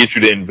get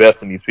you to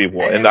invest in these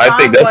people. And I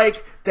think that's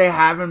like they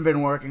haven't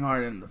been working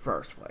hard in the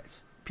first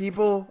place.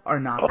 People are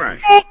not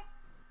patient.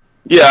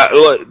 Yeah,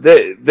 look,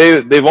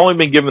 they've only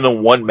been giving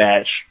them one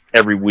match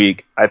every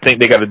week. I think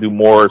they got to do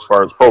more as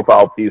far as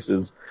profile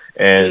pieces,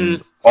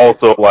 and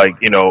also like,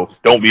 you know,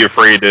 don't be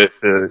afraid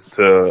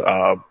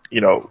to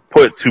you know,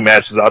 put two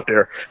matches out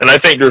there. And I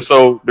think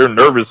they're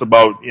nervous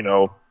about, you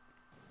know,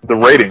 the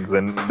ratings,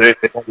 and they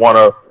don't want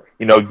to,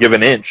 you know, give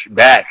an inch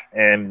back.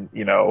 And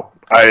you know,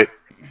 that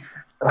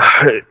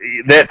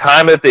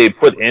time that they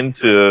put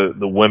into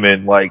the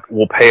women, like,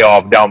 will pay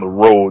off down the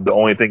road. The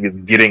only thing is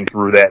getting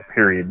through that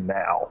period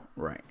now.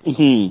 Right.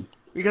 Mm-hmm.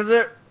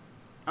 Because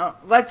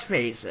let's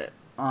face it,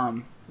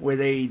 with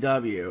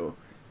AEW,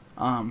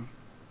 I'm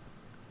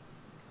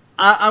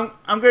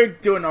going to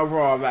do an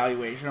overall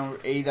evaluation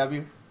of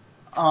AEW.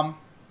 I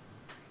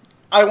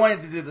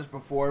wanted to do this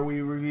before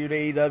we reviewed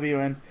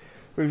AEW and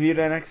reviewed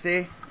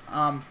NXT.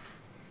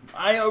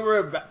 My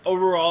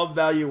overall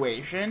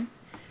evaluation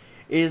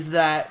is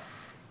that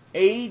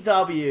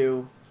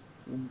AEW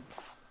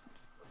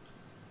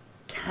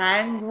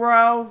can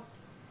grow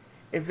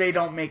if they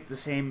don't make the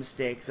same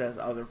mistakes as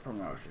other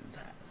promotions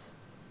has.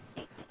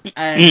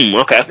 And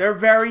they're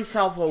very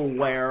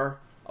self-aware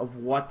of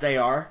what they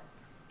are.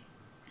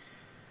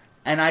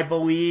 And I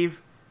believe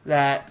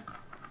that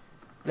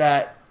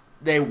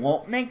they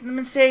won't make the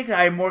mistake.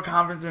 I have more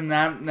confidence in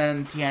them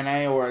than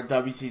TNA or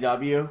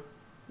WCW.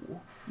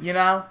 You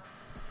know?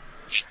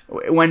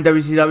 When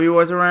WCW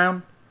was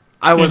around.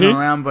 I wasn't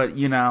around, but,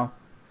 you know,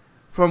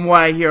 from what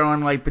I hear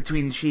on, like,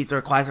 Between the Sheets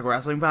or Classic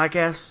Wrestling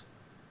podcasts,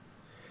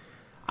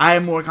 I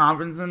have more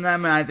confidence in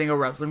them, and I think a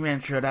wrestling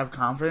fan should have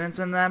confidence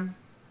in them.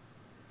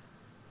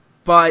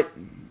 But,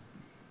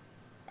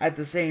 at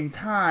the same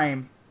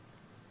time,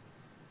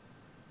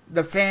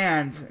 the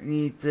fans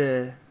need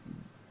to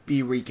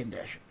be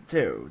reconditioned,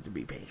 too, to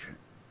be patient.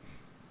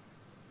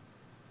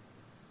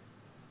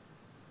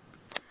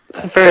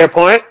 That's a fair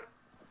point.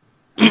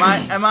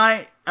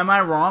 Am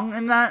I wrong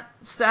in that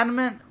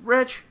statement,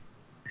 Rich?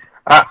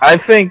 I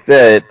think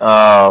that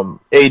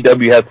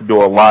AEW has to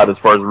do a lot as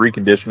far as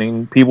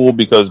reconditioning people,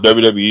 because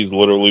WWE's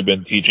literally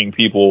been teaching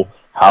people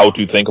how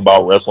to think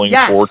about wrestling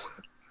for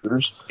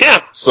years.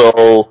 Yeah.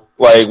 So,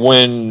 like,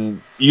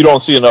 when you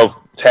don't see enough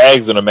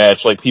tags in a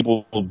match, like,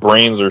 people's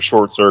brains are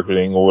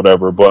short-circuiting or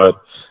whatever,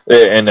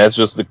 and that's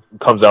just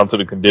comes down to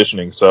the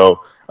conditioning. So,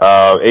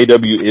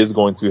 AEW is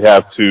going to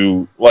have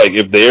to, like,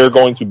 if they're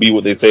going to be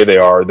what they say they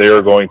are,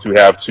 they're going to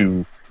have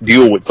to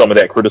deal with some of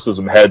that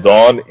criticism heads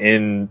on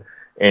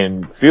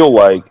and feel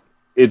like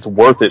it's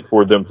worth it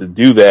for them to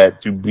do that,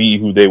 to be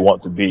who they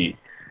want to be.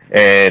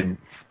 And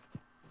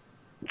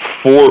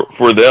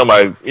for them,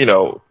 I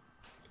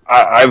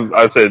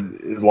said,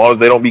 as long as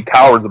they don't be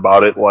cowards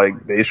about it,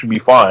 like, they should be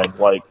fine.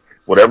 Like,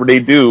 whatever they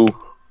do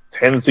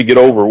tends to get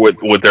over with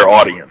their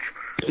audience.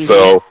 Mm-hmm.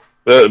 So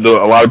a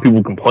lot of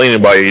people complaining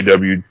about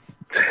AEW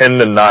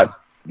tend to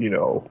not, you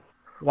know,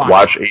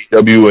 watch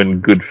AEW in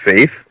good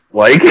faith.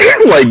 Like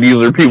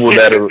these are people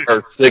that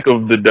are sick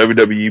of the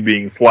WWE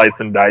being sliced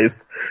and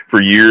diced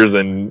for years,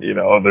 and, you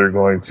know, they're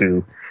going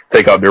to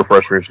take out their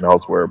frustration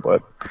elsewhere.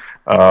 But,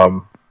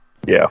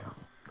 yeah.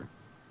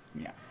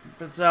 Yeah.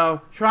 But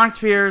so, Shawn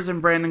Spears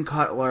and Brandon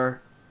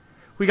Cutler,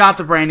 we got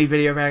the Brandy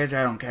video package.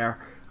 I don't care.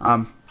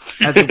 That's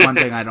the one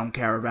thing I don't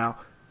care about.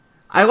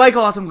 I like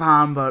Awesome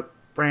Kong, but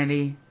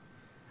Brandy,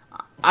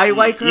 I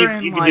like her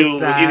in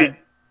that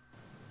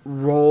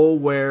role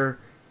where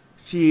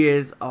she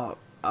is a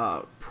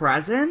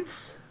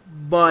presence,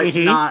 but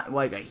not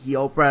like a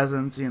heel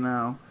presence, you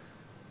know.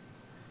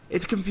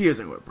 It's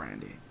confusing with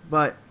Brandy,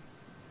 but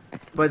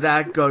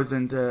that goes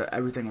into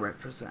everything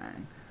Rich was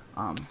saying.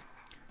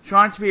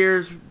 Shawn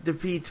Spears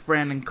defeats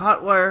Brandon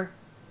Cutler,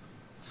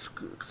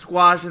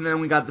 squash, and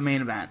then we got the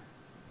main event,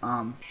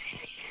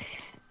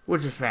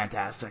 which is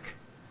fantastic.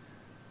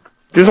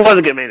 This was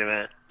a good main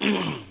event.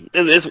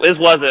 This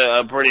was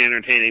a pretty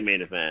entertaining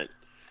main event.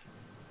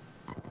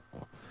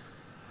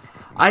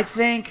 I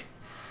think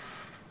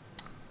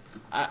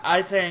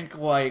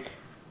like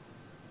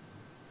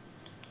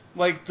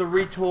the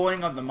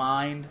retooling of the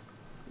mind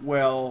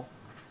will,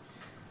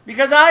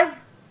 because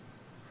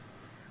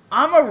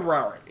I'm a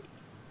rarity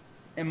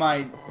in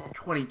my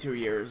 23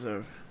 years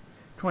of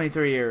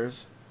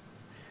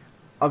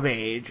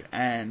age.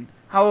 And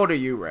how old are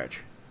you,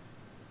 Rich?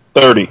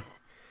 30.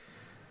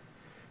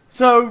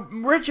 So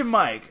Rich and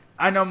Mike,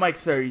 I know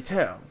Mike's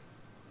 32.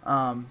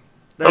 I'm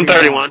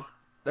 31.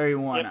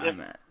 31.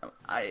 Yep.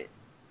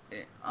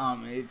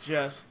 It's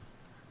just,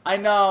 I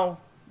know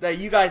that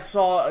you guys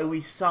saw at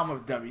least some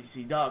of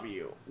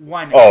WCW.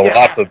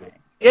 Lots of it.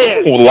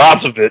 Yeah.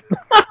 Lots of it.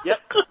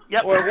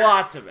 Yep. Or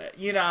lots of it.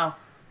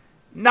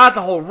 Not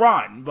the whole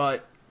run,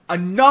 but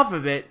enough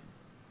of it.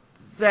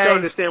 To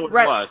understand what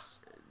it was.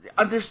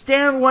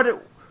 Understand what it.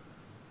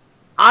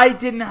 I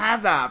didn't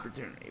have that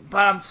opportunity, but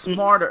I'm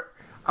smarter.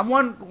 I'm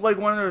one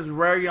of those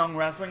rare young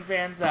wrestling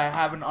fans that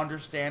have an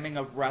understanding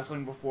of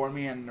wrestling before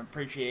me and an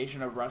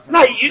appreciation of wrestling.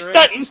 No, you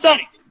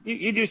study.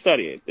 You do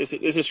study it. This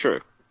is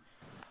true.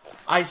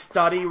 I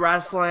study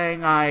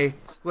wrestling. I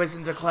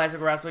listen to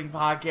classic wrestling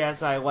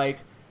podcasts. I like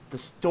the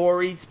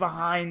stories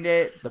behind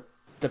it.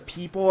 The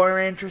people are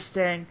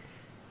interesting.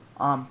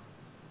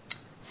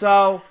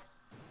 So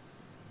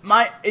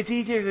it's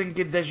easier to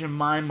condition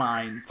my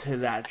mind to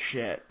that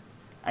shit.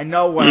 I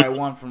know what I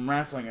want from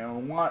wrestling. I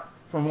want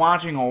from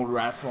watching old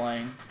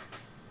wrestling,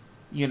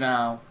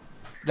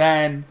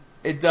 than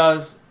it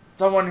does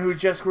someone who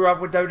just grew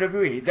up with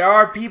WWE. There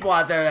are people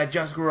out there that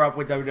just grew up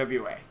with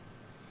WWE.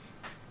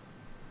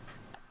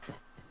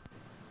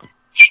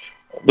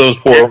 Those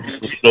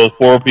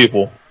poor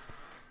people.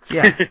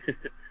 Yeah.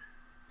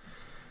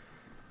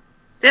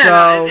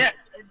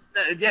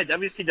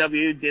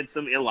 WCW did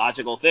some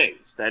illogical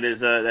things. I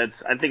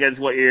think that's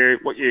what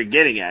you're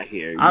getting at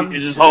here. I'm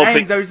just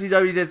saying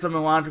WCW did some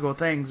illogical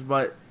things,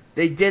 but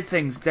they did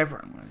things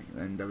differently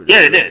than WWE.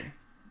 Yeah, they did.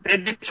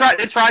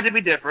 They tried to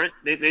be different.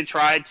 They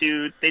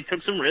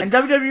took some risks.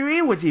 And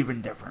WWE was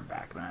even different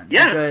back then.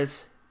 Yeah.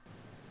 Because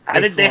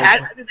I think they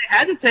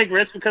had to take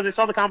risks because they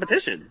saw the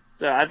competition.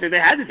 So I think they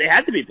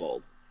had to be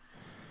bold.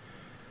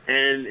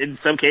 And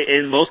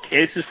in most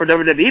cases for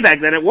WWE back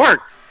then, it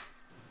worked.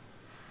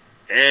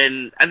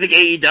 And I think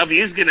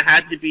AEW is going to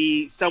have to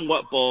be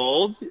somewhat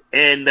bold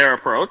in their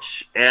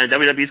approach, and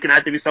WWE is going to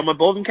have to be somewhat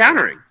bold in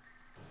countering,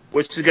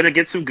 which is going to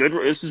get some good.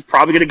 This is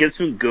probably going to get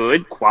some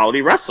good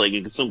quality wrestling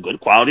and get some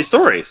good quality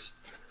stories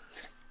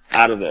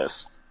out of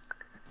this.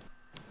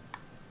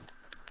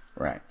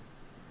 Right.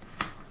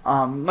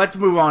 Let's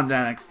move on to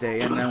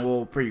NXT, and then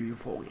we'll preview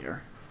Full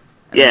Gear.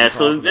 Yeah,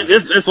 so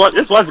this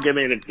was a good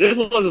main event. This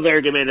was a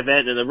very good main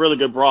event and a really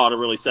good brawl to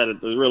really set it,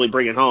 to really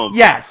bring it home.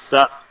 Yes.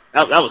 So,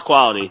 that was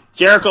quality.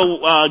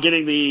 Jericho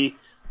getting the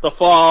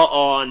fall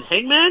on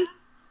Hangman.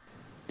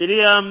 Did he?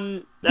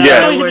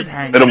 Yes.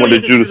 Hit him with the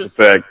Judas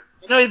effect.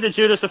 No, he did the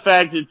Judas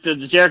effect. The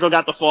Jericho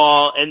got the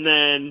fall, and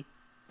then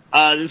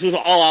this was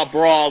an all-out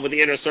brawl with the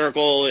Inner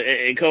Circle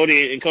and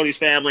Cody and Cody's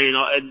family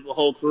and the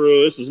whole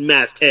crew. This is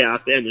mass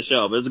chaos to end the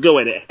show, but it's a good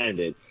way to end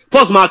it.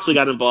 Plus, Moxley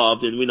got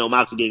involved, and we know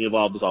Moxley getting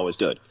involved is always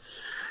good.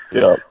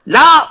 Yeah.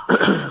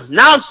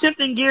 Now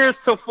shifting gears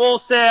to Full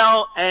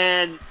Sail,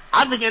 and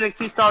I think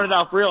NXT started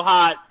off real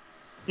hot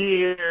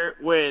here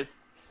with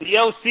the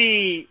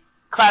OC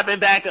clapping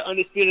back at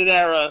Undisputed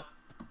Era.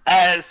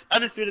 As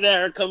Undisputed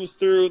Era comes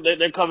through,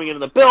 they're coming into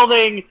the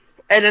building,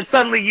 and then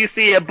suddenly you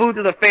see a boot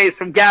to the face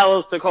from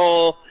Gallows to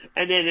Cole,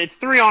 and then it's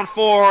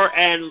 3-on-4,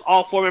 and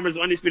all 4 members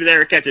of Undisputed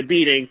Era catch a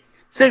beating.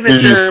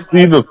 Signature. Did you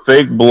see the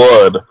fake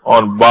blood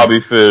on Bobby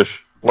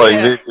Fish?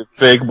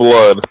 Fake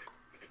blood.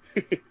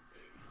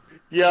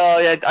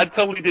 Yeah, I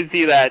totally did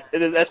see that.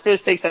 And as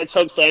Fish takes that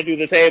choke slam through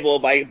the table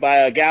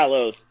by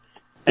Gallows,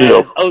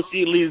 as OC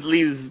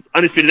leaves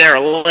Undisputed Era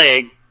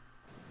leg.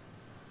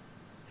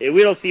 And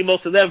we don't see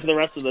most of them for the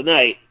rest of the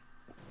night.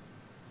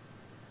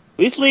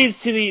 This leads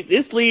to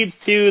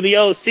the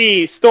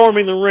OC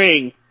storming the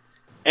ring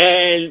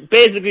and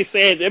basically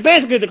saying they're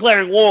basically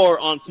declaring war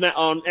on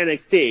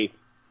NXT.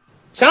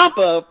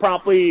 Ciampa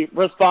promptly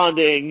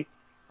responding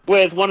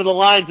with one of the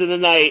lines of the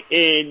night.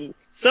 In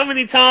so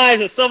many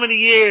times in so many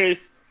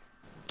years,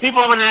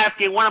 people have been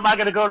asking, when am I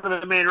going to go to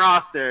the main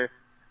roster?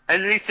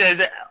 And then he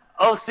says,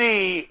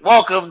 OC,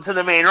 welcome to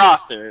the main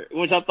roster,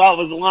 which I thought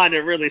was a line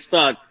that really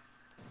stuck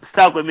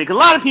with me. Because a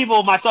lot of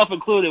people, myself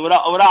included, would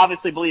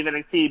obviously believe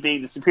NXT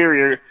being the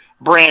superior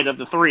brand of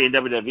the 3 in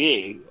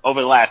WWE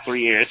over the last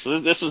 3 years. So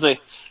that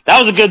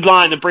was a good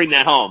line to bring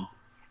that home.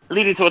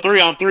 Leading to a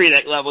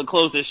 3-on-3 that would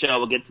close this show.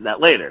 We'll get to that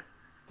later.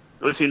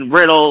 Between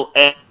Riddle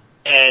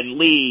and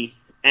Lee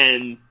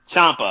and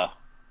Ciampa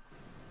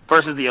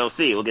versus the OC.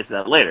 We'll get to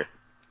that later.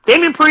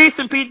 Damian Priest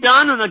and Pete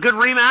Dunne in a good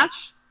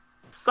rematch.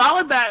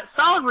 Solid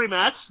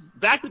rematch.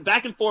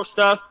 Back and forth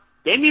stuff.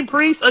 Damian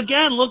Priest,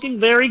 again, looking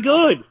very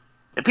good.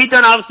 And Pete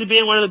Dunne obviously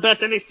being one of the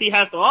best NXT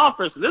has to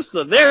offer, so this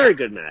was a very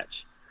good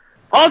match.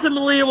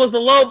 Ultimately, it was the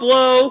low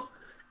blow,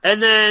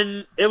 and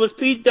then it was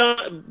Pete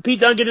Dunne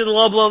getting the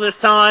low blow this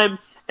time,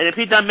 and then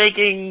Pete Dunne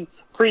making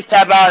Priest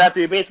tap out after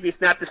he basically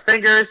snapped his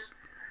fingers.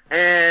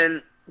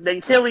 And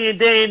then Killian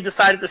Dane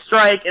decided to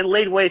strike and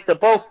laid waste to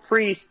both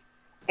Priest,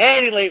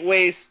 and he laid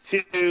waste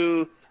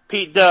to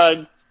Pete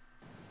Dunne.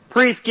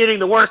 Priest getting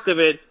the worst of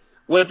it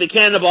with the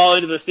cannonball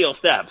into the steel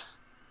steps.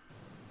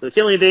 So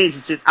Killian Dane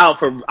is just out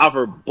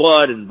for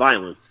blood and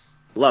violence.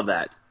 Love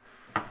that.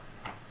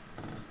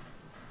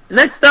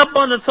 Next up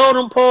on the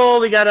totem pole,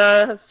 we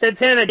got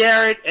Santana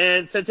Garrett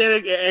and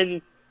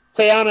Tayana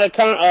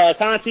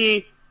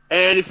Conti.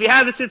 And if you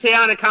haven't seen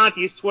Tayana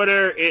Conti's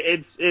Twitter,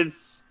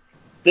 it's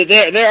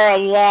There are a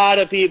lot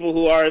of people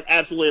who are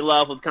absolutely in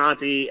love with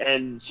Conti,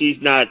 and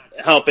she's not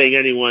helping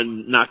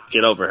anyone not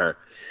get over her.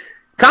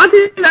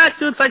 Conti's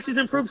match looks like she's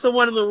improved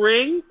somewhat in the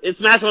ring. Its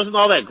match wasn't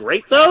all that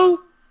great,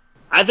 though.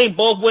 I think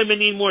both women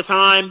need more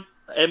time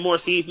and more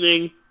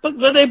seasoning, but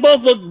they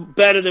both look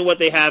better than what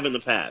they have in the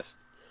past.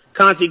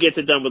 Conti gets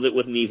it done with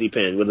an easy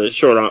pin, with a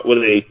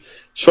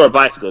short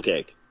bicycle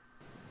kick.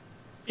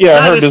 Yeah,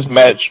 I heard this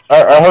match.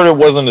 I heard it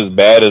wasn't as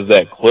bad as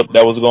that clip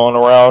that was going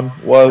around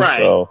was. Right.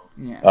 So,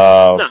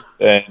 no,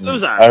 and it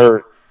was I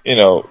heard,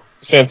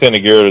 Santana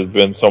Garrett has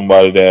been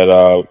somebody that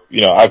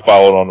I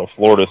followed on the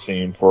Florida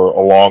scene for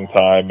a long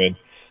time, and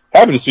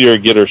happy to see her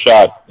get her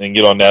shot and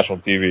get on national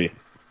TV.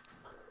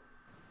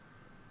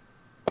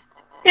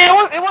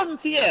 Yeah, it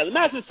wasn't. Yeah, the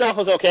match itself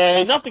was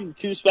okay. Nothing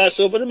too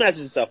special, but the match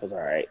itself was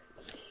all right.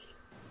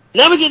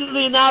 Now we get to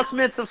the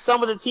announcements of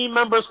some of the team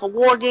members for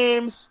War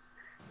Games,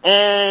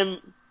 and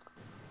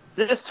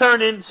this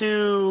turned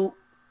into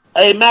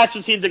a match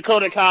between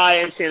Dakota Kai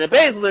and Shayna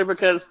Baszler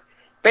because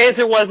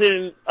Baszler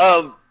wasn't.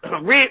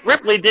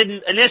 Ripley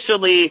didn't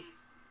initially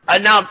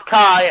announce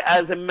Kai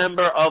as a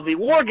member of the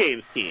War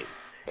Games team.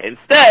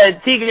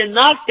 Instead, Tegan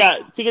Nox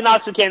and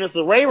Candice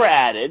LeRae were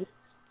added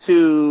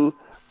to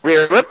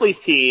Rhea Ripley's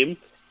team,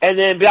 and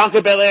then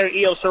Bianca Belair and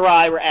Io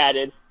Shirai were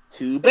added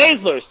to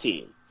Baszler's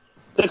team.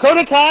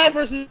 Dakota Kai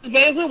versus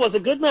Baszler was a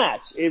good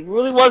match. It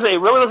really was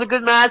a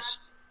good match.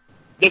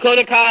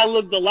 Dakota Kai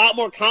looked a lot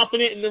more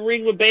confident in the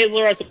ring with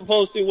Baszler as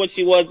opposed to what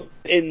she was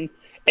in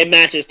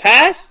matches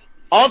past.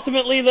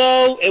 Ultimately,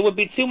 though, it would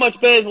be too much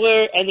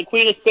Baszler, and the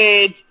Queen of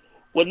Spades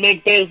would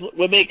make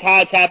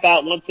Kai tap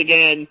out once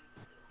again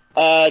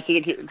to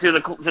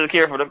the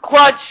cure for the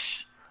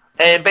clutch,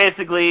 and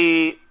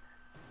basically,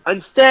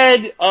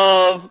 instead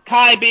of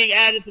Kai being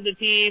added to the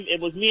team, it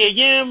was Mia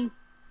Yim.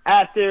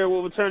 After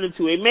what would turn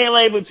into a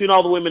melee between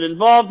all the women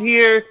involved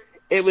here,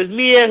 it was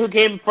Mia who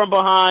came from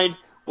behind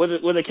with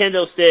a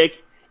kendo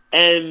stick,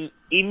 and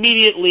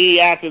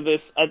immediately after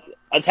this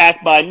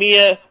attack by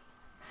Mia,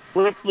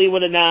 Ripley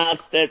would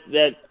announce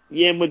that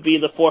Yim would be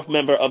the fourth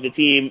member of the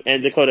team,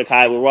 and Dakota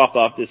Kai would walk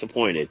off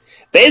disappointed.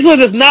 Baszler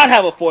does not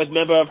have a fourth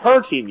member of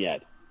her team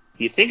yet.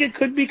 Do you think it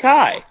could be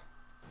Kai?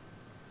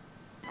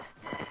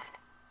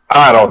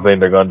 I don't think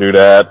they're going to do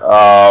that.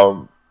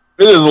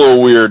 It is a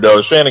little weird, though.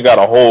 Shayna got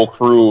a whole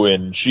crew,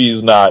 and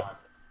she's not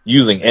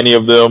using any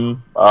of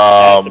them in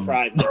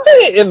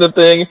the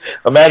thing.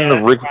 Imagine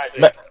if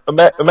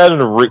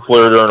Ric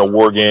Flair during the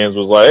War Games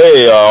was like,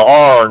 "Hey,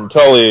 Arn,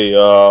 Tully,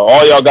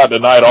 all y'all got the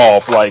night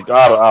off." Like,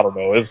 I don't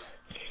know.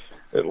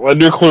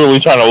 They're clearly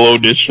trying to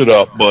load this shit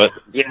up, but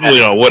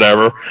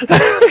whatever.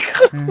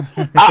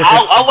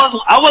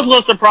 I was a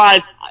little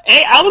surprised.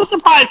 I was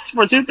surprised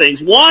for two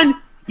things.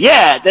 One,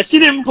 that she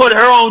didn't put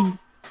her own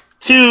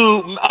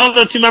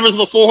other two members of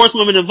the Four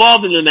Horsewomen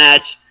involved in the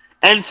match,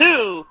 and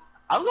two,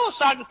 I was a little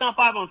shocked it's not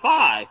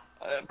 5-on-5.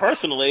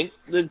 Personally,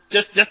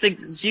 just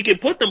she could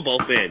put them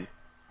both in,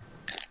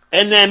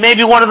 and then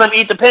maybe one of them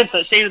eat the pin so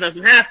Shayna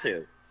doesn't have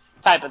to,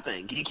 type of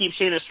thing. You keep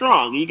Shayna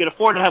strong. You can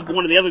afford to have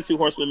one of the other two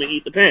horsewomen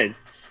eat the pin.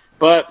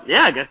 But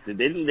yeah, I guess they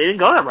didn't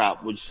go that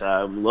route, which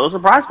I'm a little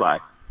surprised by.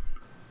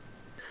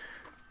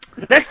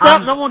 Next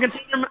up, no one can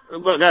take them.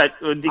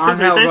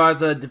 Angel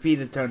Garza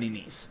defeated Tony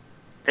Nese.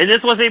 And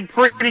this was a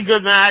pretty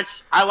good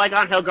match. I like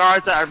Angel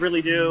Garza, I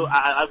really do.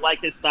 I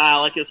like his style,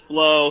 I like his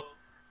flow.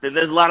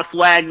 There's a lot of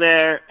swag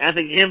there. I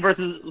think him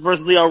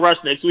versus Leo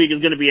Rush next week is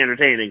going to be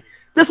entertaining.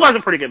 This was a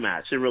pretty good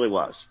match. It really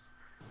was.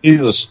 He's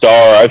a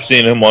star. I've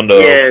seen him on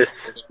the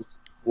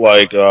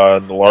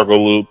Largo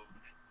Loop,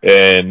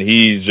 and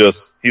he's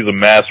a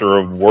master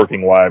of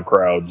working live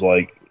crowds.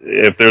 Like,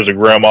 if there's a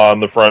grandma in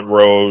the front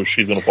row,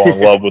 she's going to fall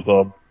in love with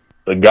him.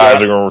 The guys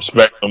are going to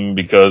respect him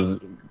because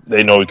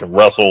they know he can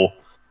wrestle.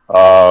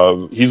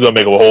 He's going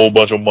to make a whole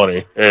bunch of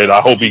money, and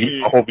I hope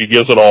he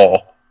gets it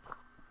all.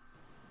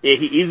 Yeah,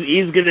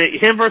 he's gonna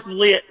him versus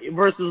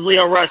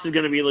Leo Rush is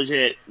gonna be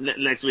legit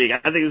next week. I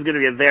think it's gonna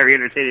be a very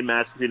entertaining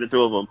match between the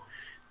two of them.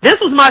 This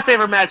was my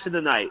favorite match of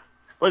the night.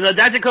 Was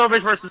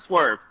Dijakovic versus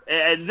Swerve,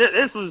 and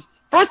this was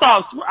first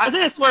off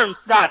Isaiah Swerve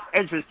Scott's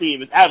entrance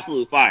theme is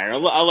absolute fire. I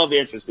love the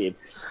entrance theme.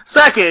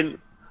 Second,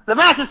 the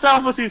match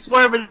itself between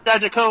Swerve and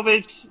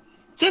Dijakovic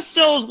just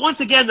shows once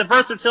again the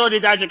versatility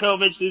of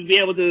Dijakovic to be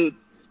able to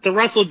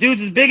wrestle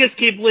dudes as big as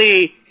Keith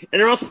Lee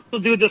and wrestle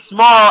dudes as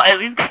small, and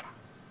he's got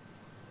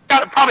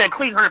probably a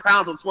clean 100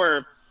 pounds on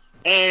Swerve,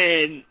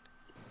 and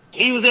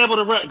he was able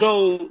to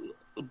go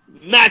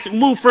match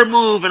move for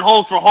move and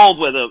hold for hold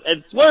with him,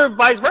 and Swerve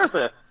vice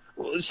versa,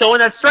 showing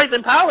that strength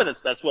and power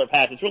that Swerve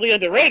has. It's really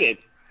underrated.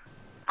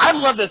 I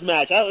love this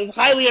match. It was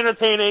highly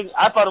entertaining.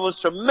 I thought it was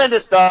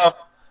tremendous stuff.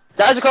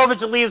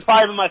 Dijakovic and Lee is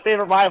probably my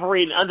favorite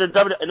rivalry under a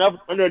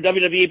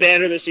WWE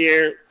banner this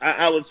year.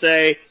 I would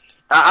say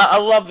I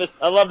love this.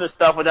 I love this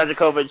stuff what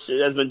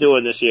Dijakovic has been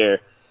doing this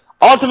year.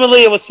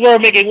 Ultimately, it was Swerve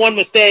making one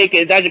mistake,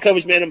 and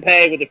Dijakovic made him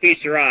pay with the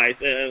Feast Your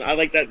Eyes, and I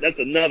like that. That's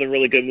another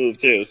really good move,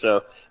 too.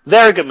 So,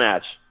 very good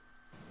match.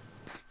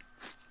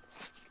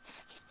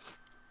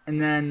 And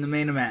then the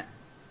main event.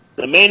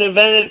 The main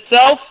event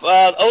itself,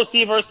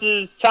 OC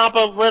versus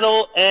Ciampa,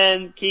 Riddle,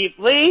 and Keith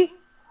Lee.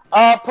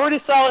 Pretty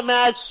solid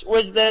match,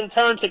 which then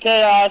turned to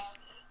chaos.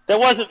 It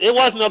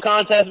was no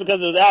contest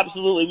because it was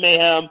absolutely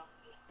mayhem.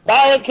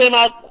 Balor came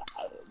out.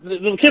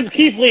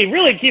 Keith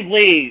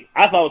Lee,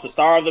 I thought was the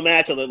star of the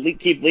match.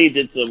 Keith Lee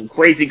did some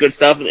crazy good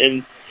stuff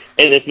in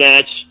this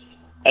match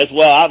as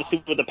well.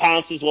 Obviously, with the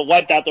pounces,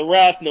 wiped out the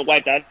ref and then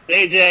wiped out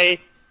AJ.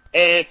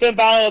 And Finn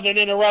Balor then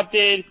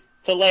interrupted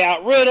to lay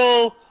out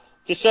Riddle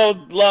to show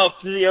love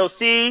to the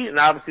OC. And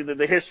obviously,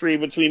 the history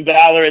between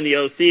Balor and the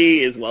OC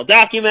is well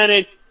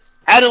documented.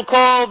 Adam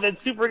Cole then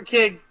super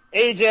kicked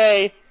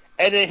AJ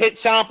and then hit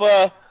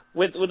Ciampa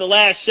with the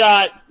last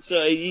shot.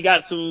 So you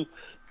got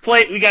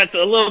we got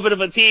a little bit of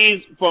a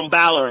tease from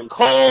Balor and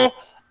Cole.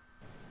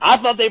 I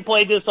thought they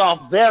played this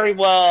off very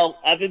well.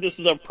 I think this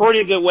is a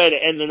pretty good way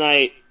to end the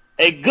night.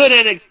 A good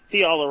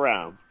NXT all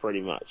around,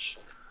 pretty much.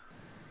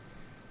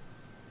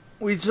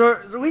 We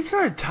sort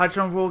of touched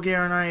on Full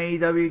Gear in our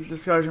AEW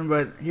discussion,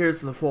 but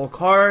here's the full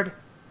card.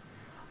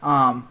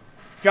 Jon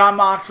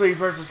Moxley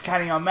versus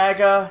Kenny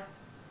Omega.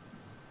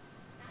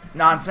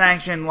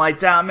 Non-sanctioned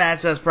lights out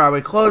match that's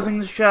probably closing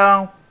the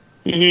show.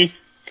 Mm-hmm.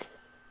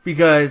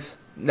 Because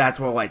that's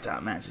what lights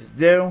out matches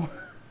do.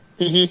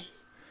 Mm-hmm.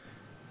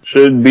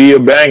 Should be a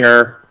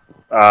banger.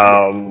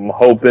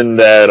 Hoping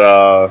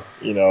that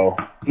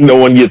no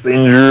one gets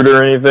injured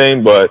or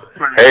anything, but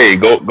hey,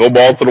 go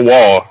ball to the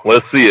wall.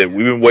 Let's see it.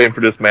 We've been waiting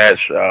for this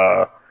match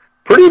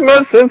pretty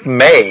much since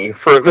May.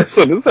 This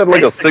had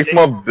like a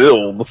 6-month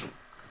build.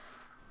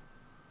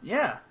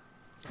 Yeah.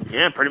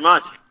 Yeah, pretty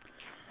much.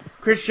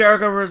 Chris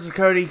Jericho versus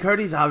Cody.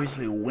 Cody's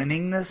obviously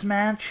winning this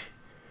match.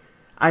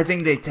 I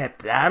think they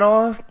tipped that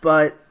off,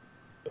 but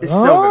it's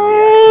still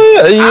going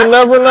to be You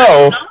never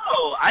know.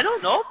 I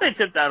don't know if they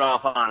tipped that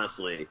off,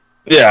 honestly.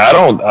 Yeah,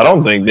 I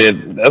don't think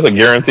that's a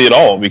guarantee at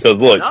all, because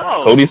look,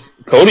 no.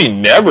 Cody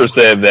never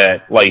said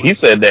that. Like, he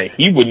said that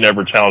he would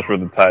never challenge for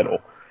the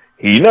title.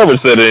 He never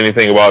said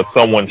anything about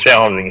someone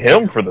challenging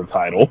him for the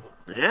title.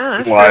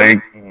 Yeah,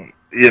 like true.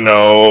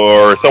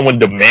 Or someone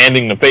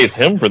demanding to face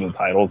him for the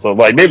title. So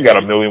like, they've got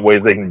a million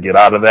ways they can get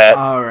out of that.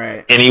 All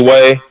right.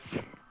 Anyway,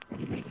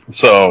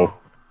 so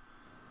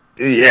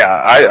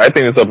yeah, I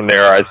think it's up in the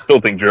air. I still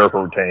think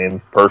Jericho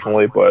retains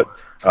personally, but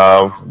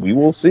we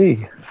will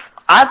see.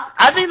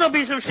 I think there'll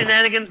be some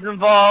shenanigans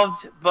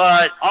involved,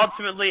 but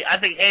ultimately, I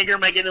think Hager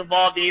might get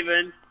involved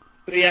even.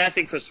 But yeah, I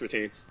think Chris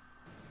retains.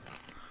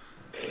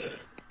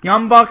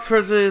 Young Bucks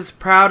versus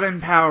Proud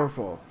and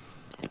Powerful.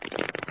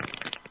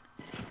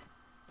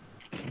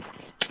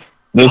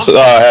 This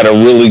had a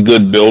really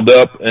good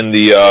build-up in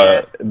the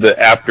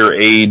after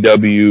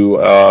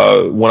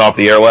AEW went off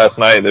the air last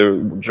night. They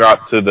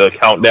dropped to the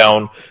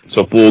countdown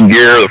to Full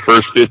Gear. The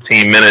first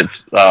 15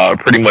 minutes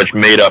pretty much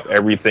made up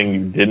everything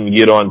you didn't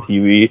get on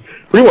TV.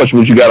 Pretty much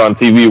what you got on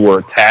TV were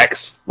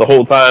attacks the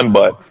whole time,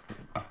 but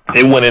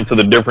they went into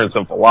the difference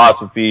in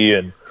philosophy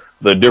and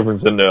the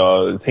difference in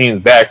the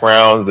team's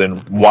backgrounds and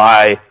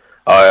why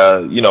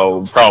Proud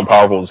and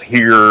Powerful is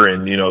here,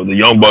 and the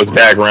Young Bucks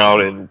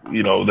background, and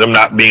them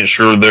not being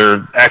sure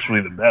they're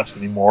actually the best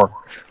anymore.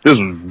 This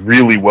was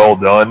really well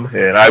done,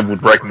 and I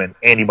would recommend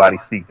anybody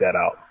seek that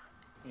out.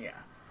 Yeah.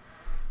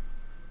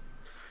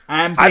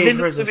 I think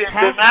this would be a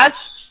good match.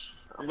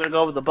 I'm gonna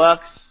go with the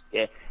Bucks.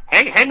 Yeah,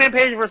 Hangman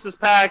Page versus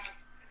Pac.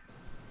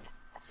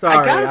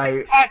 Sorry,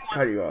 I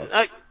cut you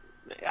off.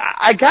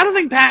 I gotta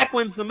think Pac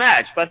wins the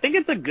match, but I think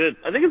it's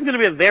gonna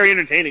be a very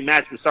entertaining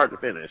match from start to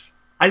finish.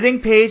 I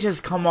think Page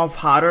has come off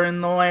hotter in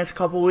the last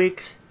couple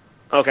weeks.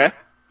 Okay.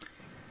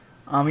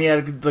 He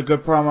had the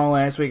good promo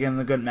last week and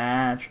the good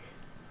match.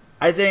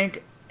 I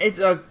think it's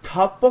a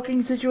tough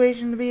booking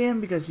situation to be in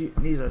because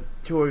these are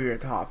two of your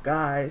top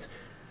guys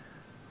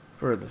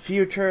for the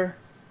future.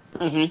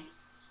 Mm-hmm.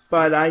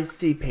 But I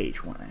see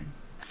Page winning.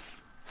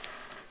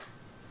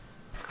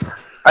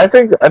 I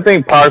think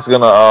Pac's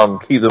gonna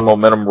keep the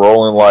momentum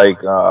rolling,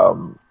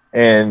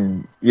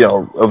 and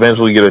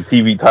eventually get a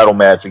TV title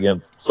match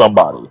against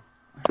somebody.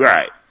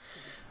 Right.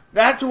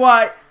 That's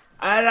why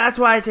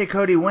I say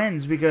Cody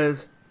wins,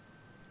 because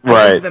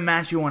I think the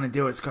match you want to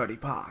do is Cody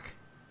Pac.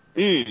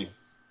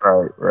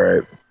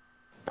 Right.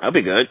 That'll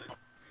be good.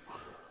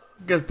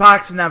 Because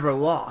Pac's never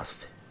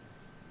lost.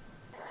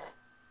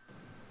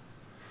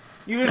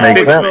 You can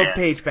always build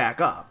Page back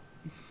up.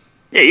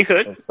 Yeah, you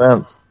could. Makes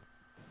sense.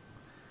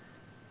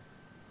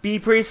 B.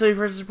 Priestley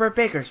versus Britt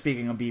Baker.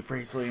 Speaking of B.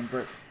 Priestley and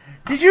Britt,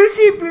 did you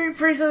see B.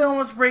 Priestley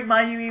almost break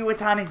Mayumi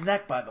Watani's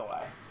neck, by the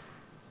way?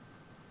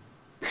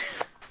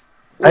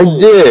 I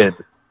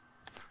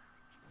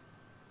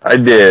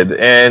did,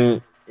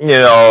 and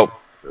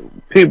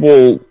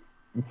people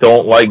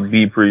don't like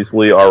B.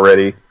 Priestley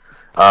already,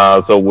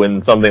 so when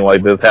something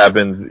like this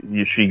happens,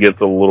 she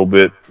gets a little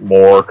bit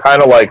more,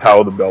 kind of like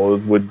how the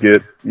Bellas would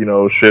get,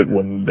 shit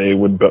when they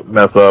would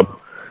mess up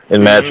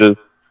in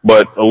matches,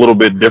 but a little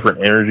bit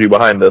different energy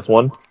behind this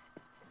one.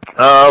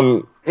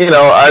 I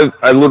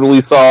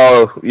literally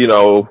saw,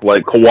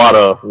 like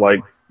Kawada,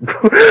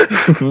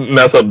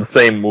 mess up the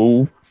same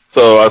move.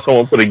 So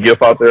someone put a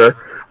GIF out there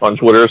on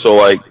Twitter. So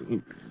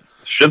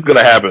shit's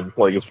gonna happen.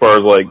 Like as far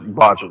as like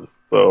botches,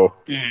 so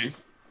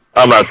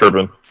I'm not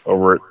tripping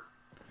over it.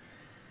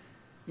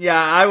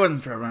 Yeah, I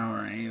wasn't tripping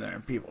over it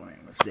either. People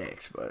make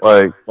mistakes, but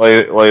like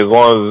as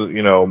long as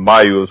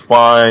Mayu is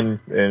fine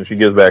and she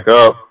gets back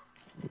up,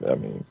 I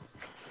mean,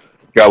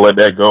 gotta let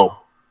that go.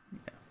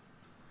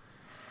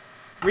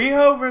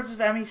 Riho versus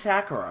Emi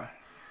Sakura.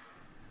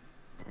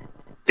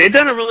 They've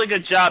done a really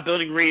good job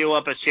building Riho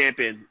up as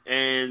champion,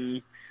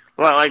 and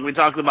like we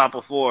talked about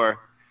before,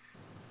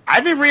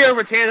 I think Riho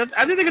retains.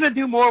 I think they're gonna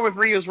do more with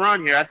Rio's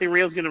run here. I think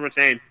Rio's gonna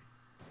retain.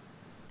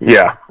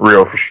 Yeah,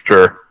 Rio for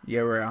sure.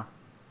 Yeah, Rio.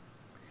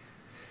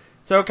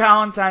 So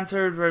Cal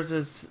Uncensored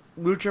versus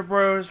Lucha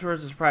Bros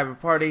versus Private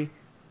Party.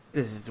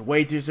 This is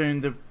way too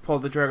soon to pull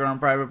the trigger on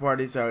Private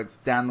Party, so it's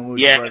down to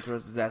Lucha Bros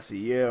versus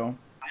SCU.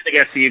 I think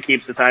SCU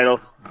keeps the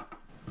titles.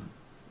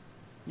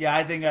 Yeah,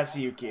 I think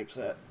SCU keeps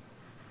it.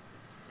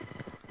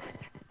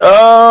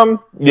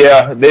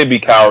 Yeah, they'd be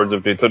cowards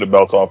if they took the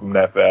belts off them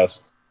that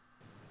fast.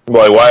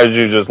 Like, why did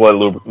you just let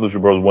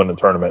Lucha Bros win the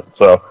tournament?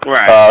 So,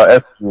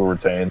 SCU will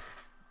retain.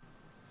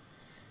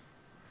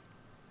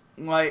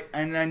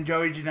 And then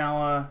Joey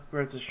Janela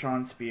versus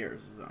Shawn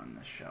Spears is on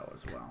this show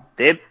as well.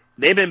 They've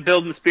been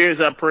building Spears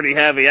up pretty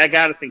heavy. I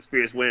gotta think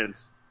Spears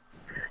wins.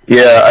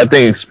 Yeah, I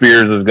think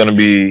Spears is gonna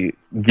be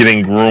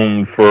getting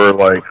groomed for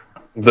like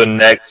the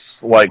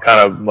next kind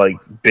of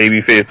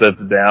babyface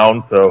that's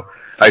down. So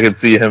I could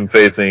see him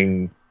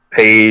facing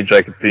Paige.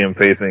 I could see him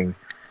facing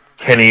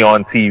Kenny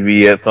on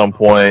TV at some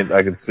point.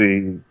 I could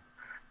see,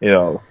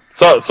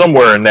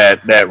 somewhere in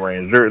that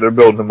range. They're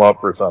building him up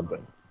for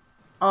something.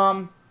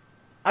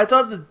 I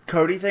thought the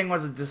Cody thing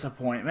was a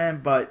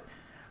disappointment, but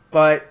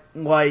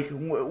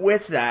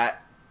with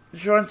that,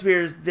 Shawn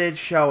Spears did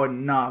show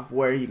enough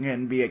where he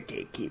can be a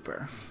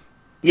gatekeeper.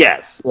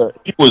 Yes. Yeah,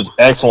 he was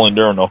excellent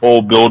during the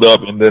whole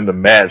build-up, and then the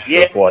match.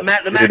 Yeah,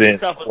 the match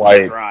itself was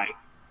quite dry.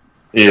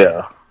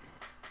 Yeah.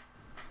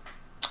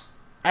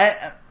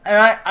 I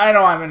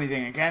don't have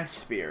anything against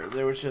Spears.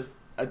 It was just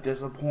a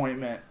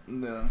disappointment,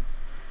 the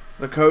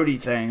Cody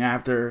thing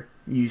after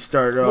you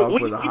started off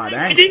with a hot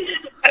angle.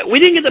 We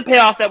didn't get the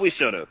payoff that we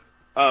should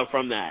have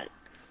from that.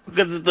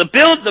 Because the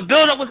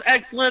build-up was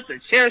excellent, the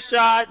chair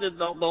shot,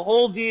 the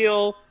whole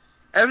deal.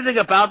 Everything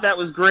about that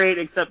was great,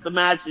 except the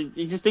match.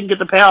 You just didn't get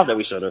the payoff that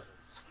we should have.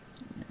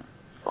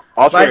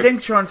 But I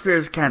think Shawn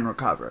Spears can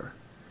recover.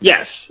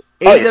 Yes.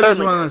 AEW is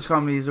one of those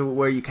companies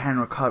where you can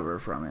recover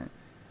from it.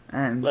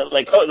 And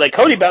like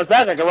Cody bounced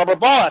back like a rubber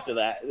ball after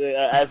that,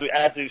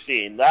 as we've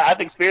seen. I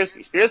think Spears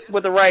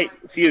with the right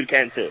feud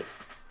can too.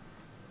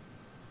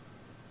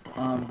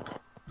 And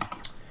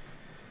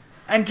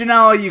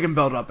Janela you can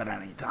build up at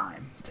any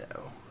time too.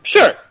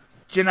 Sure.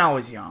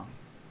 Janela's young.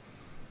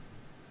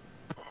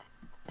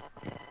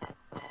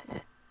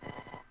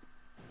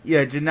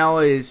 Yeah,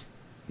 Janela is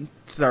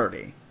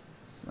 30,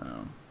 so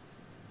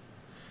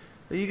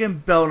you can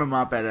build him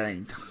up at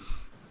any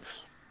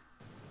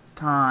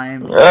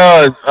time.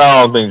 I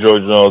don't think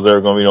Joey Janela is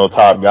ever going to be no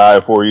top guy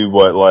for you,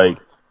 but I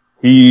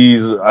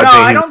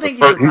don't think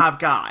he's a top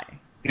guy.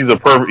 He's a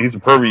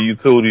perfect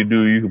utility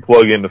dude you can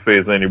plug in to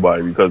face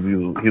anybody because he's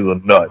a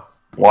nut.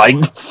 I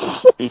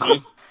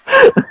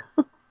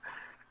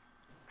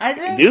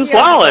think he has a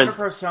better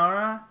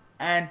persona,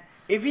 and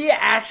if he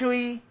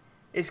actually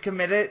is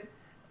committed,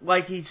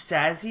 like he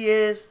says he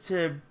is,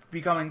 to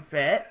becoming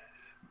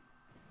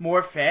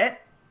more fit,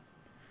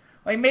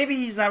 like maybe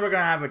he's never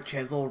gonna have a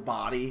chiseled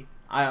body.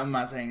 I'm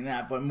not saying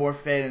that, but more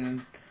fit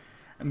and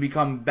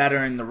become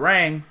better in the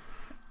ring.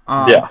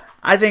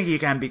 I think he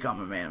can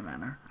become a main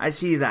eventer. I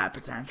see that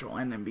potential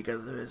in him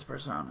because of his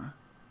persona.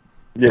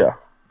 Yeah.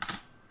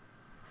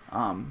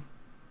 I'm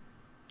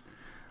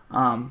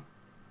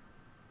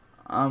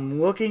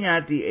looking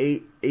at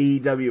the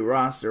AEW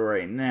roster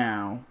right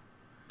now,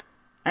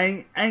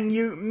 and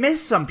you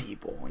miss some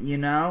people,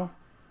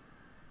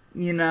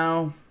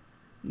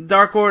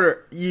 Dark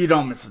Order. You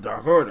don't miss the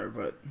Dark Order,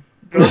 but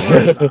Dark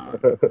Order's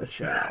on the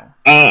show.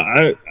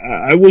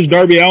 I wish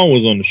Darby Allin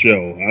was on the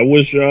show. I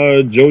wish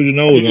Joe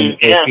Janela was on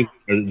the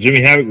show.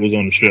 Jimmy Havoc was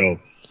on the show.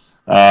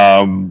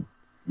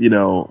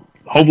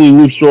 Hopefully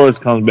Luchasaurus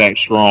comes back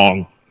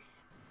strong.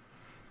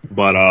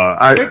 But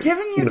they're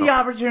giving you the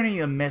opportunity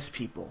to miss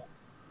people.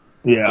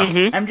 Yeah.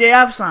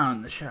 MJF's not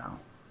on the show.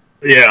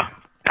 Yeah.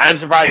 I'm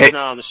surprised he's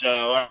not on the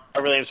show. I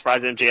really am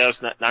surprised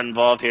MJF's not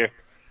involved here.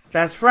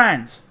 That's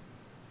friends.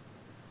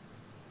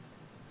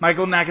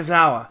 Michael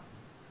Nakazawa.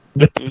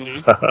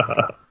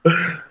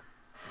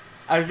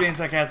 I was being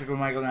sarcastic with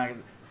Michael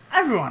Nakazawa.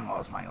 Everyone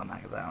loves Michael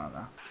Nakazawa,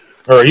 though.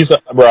 I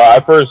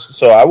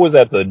was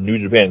at the New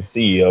Japan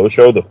CEO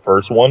show, the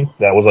first one.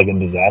 That was like a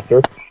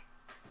disaster.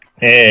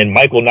 And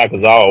Michael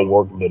Nakazawa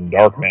worked the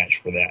dark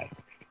match for that.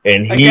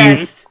 And he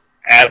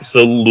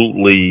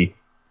absolutely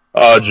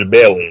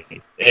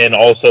Jabali. And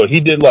also he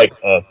did like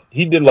a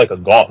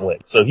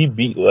gauntlet. So he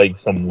beat like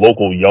some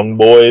local young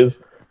boys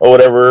or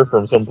whatever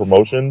from some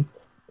promotions.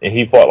 And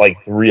he fought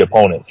like 3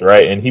 opponents,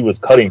 right? And he was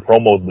cutting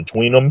promos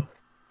between them.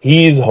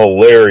 He's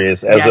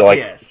hilarious as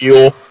a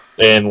heel.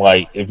 And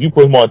like, if you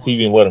put him on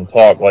TV and let him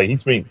talk, like he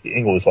speaks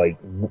English like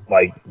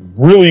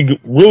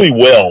really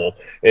well,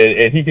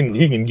 and he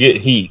can get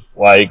heat.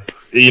 Like,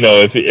 you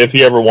know, if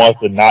he ever wants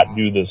to not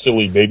do the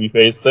silly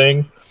babyface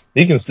thing,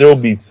 he can still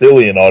be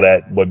silly and all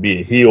that, but be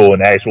a heel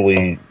and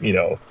actually, you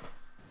know,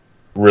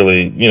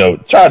 really, you know,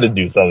 try to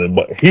do something.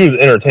 But he was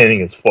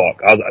entertaining as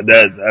fuck.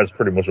 That's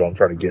pretty much what I'm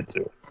trying to get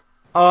to.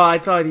 Oh, I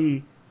thought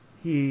he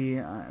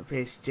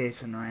faced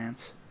Jason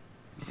Rance.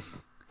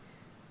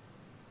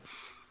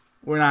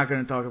 We're not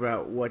going to talk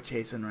about what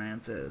Jason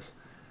Rance is.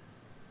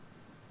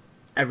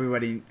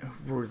 Everybody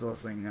who's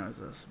listening knows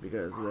this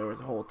because there was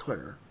a whole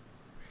Twitter.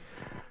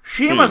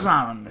 Shima's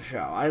not on the show.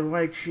 I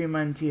like Shima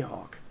and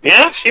T-Hawk.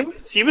 Yeah,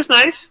 she was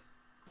nice.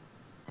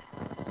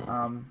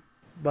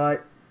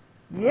 But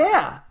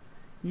yeah,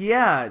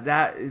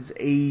 that is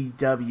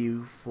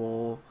AEW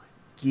Full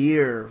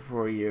Gear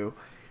for you.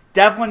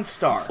 Devlin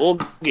Starr.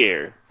 Full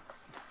Gear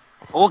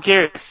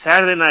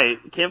Saturday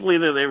night. Can't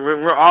believe that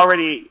we're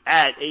already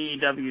at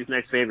AEW's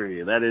next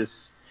pay-per-view. That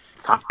is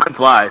time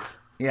flies.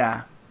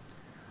 Yeah.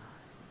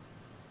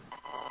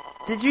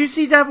 Did you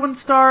see Devlin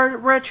Starr,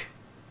 Rich?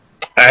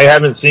 I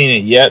haven't seen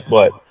it yet,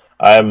 but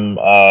I'm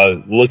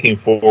looking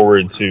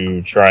forward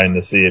to trying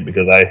to see it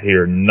because I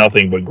hear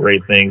nothing but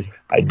great things.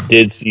 I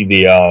did see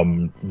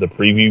the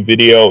preview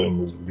video and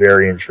was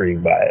very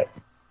intrigued by it.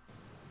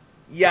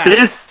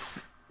 Yeah.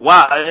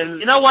 Wow, and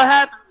you know what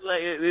happened?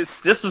 Like,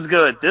 this was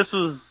good. This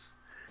was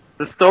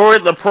the story.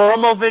 The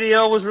promo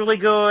video was really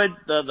good.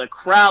 The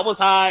crowd was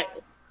high.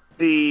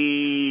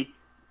 The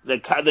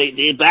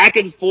back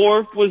and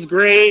forth was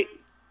great.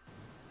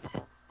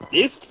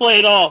 This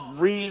played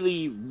off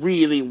really,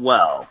 really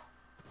well.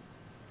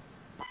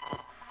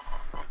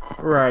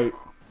 Right.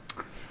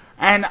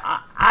 And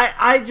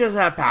I just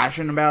have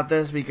passion about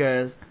this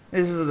because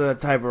this is the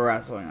type of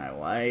wrestling I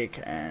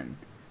like and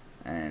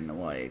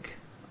like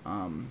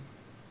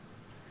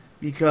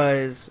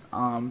because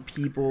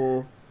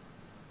people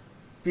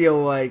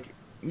feel like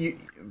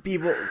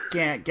people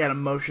can't get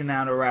emotion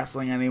out of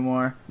wrestling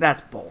anymore.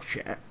 That's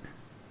bullshit.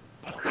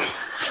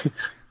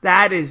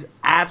 That is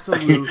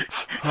absolute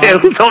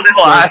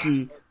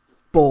hunky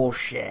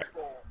bullshit.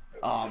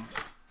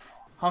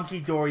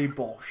 Hunky dory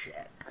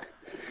bullshit.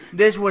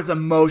 This was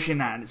emotion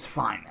at its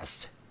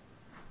finest.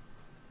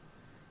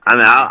 I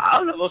mean, I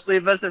was emotionally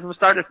invested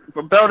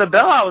from bell to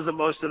bell. I was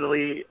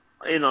emotionally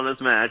in on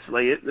this match.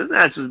 Like, this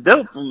match was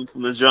dope from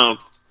the jump.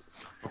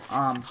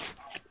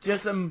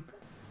 Just some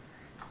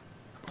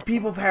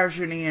people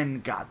parachuting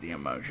in got the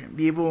emotion.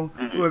 People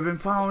who have been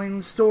following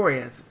the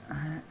story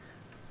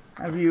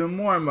have even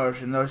more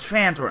emotion. Those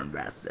fans were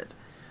invested.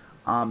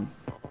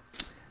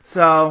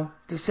 So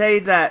to say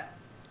that,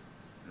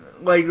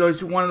 like,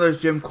 one of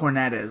those Jim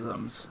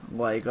Cornette-isms,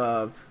 like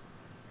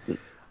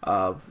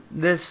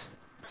this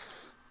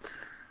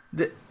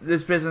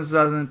business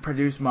doesn't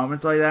produce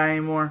moments like that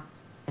anymore.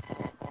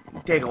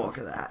 Take a look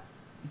at that.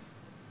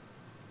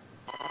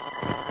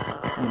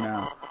 You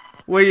know,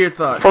 what are your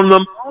thoughts? On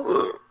what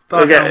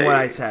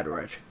I said,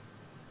 Rich?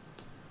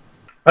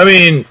 I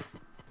mean,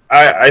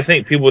 I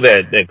think people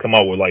that come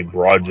out with like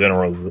broad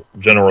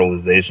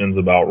generalizations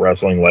about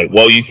wrestling, like,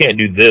 well, you can't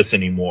do this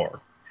anymore,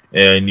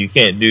 and you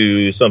can't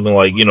do something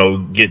like, you know,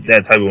 get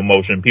that type of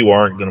emotion. People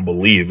aren't going to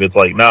believe. It's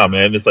like, nah,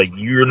 man. It's like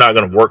you're not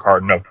going to work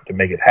hard enough to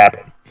make it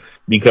happen,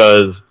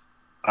 because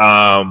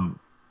I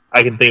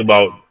can think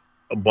about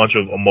a bunch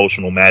of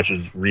emotional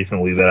matches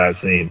recently that I've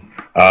seen.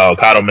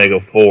 Okada Omega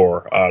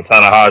 4,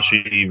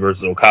 Tanahashi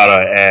versus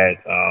Okada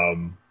at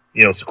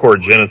Sakura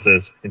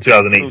Genesis in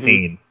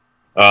 2018.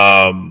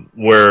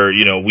 Where,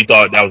 you know, we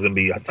thought that was going to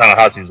be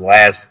Tanahashi's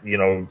last, you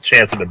know,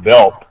 chance at the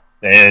belt,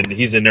 and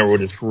he's in there with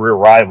his career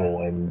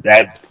rival, and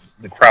that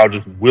the crowd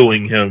just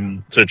willing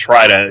him to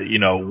try to, you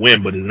know,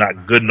 win, but is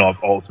not good enough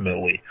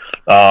ultimately.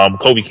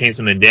 Kofi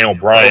Kingston and Daniel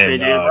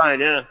Bryan,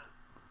 yeah.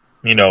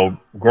 You know,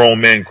 grown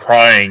men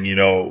crying, you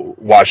know,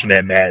 watching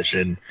that match,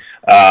 and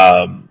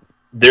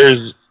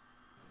it's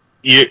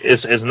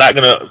not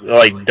gonna,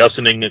 like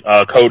Dustin and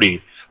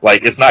Cody.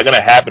 Like, it's not going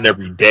to happen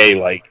every day.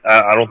 Like,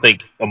 I don't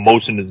think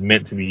emotion is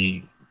meant to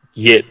be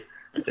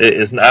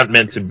it's not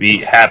meant to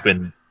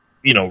happen,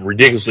 you know,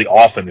 ridiculously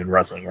often in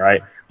wrestling,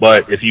 right?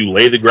 But if you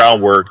lay the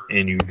groundwork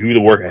and you do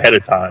the work ahead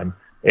of time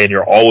and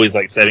you're always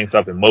like setting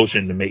stuff in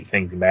motion to make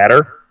things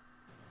matter,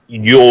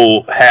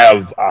 you'll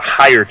have a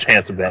higher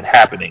chance of that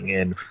happening.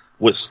 And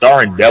what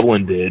Starr and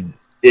Devlin did,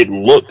 it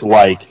looked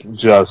like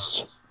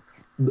just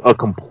a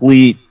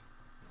complete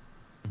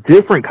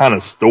different kind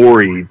of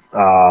story.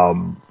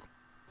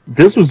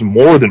 This was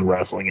more than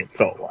wrestling, it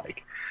felt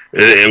like.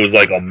 It was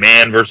like a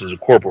man versus a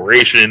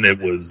corporation. It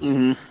was,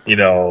 you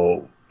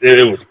know,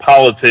 it was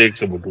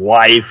politics. It was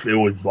life. It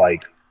was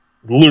like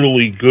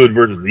literally good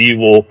versus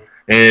evil.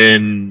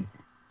 And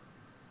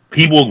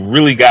people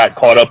really got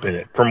caught up in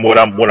it from what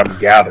I'm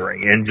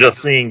gathering. And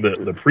just seeing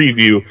the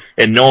preview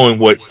and knowing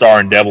what Starr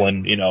and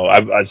Devlin, you know,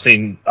 I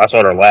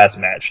saw their last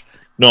match.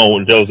 Knowing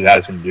what those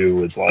guys can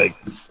do is like,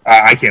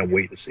 I can't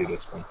wait to see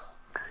this one.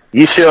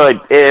 You should.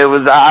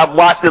 I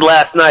watched it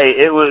last night.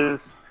 It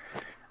was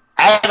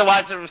I had to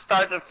watch it from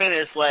start to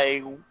finish.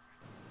 Like,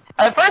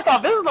 first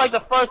off, this is like the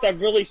first I've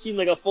really seen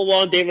like a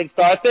full-on David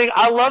Starr thing.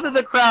 I love that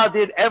the crowd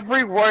did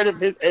every word of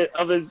his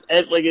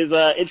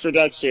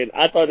introduction.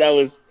 I thought that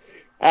was,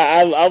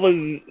 I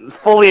was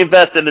fully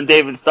invested in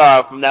David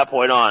Starr from that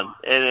point on.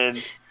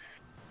 And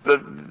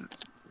then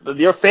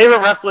your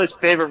favorite wrestler's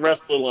favorite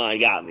wrestler line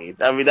got me.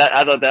 I mean,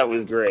 I thought that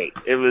was great.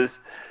 It was.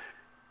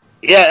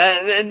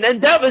 Yeah, and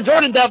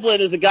Jordan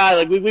Devlin is a guy,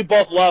 like, we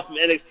both love from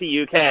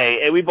NXT UK,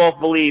 and we both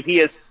believe he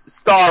has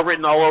Star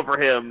written all over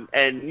him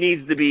and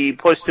needs to be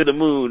pushed to the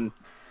moon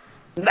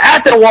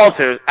after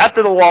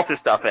the Walter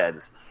stuff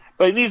ends.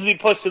 But he needs to be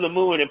pushed to the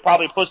moon and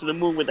probably pushed to the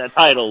moon with that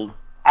title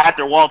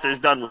after Walter's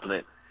done with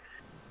it.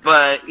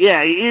 But,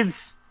 yeah,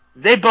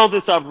 they built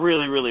this up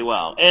really, really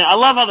well. And I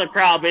love how the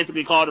crowd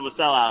basically called him a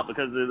sellout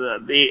because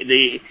of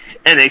the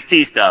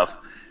NXT stuff.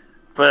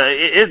 But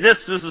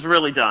this is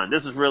really done.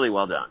 This is really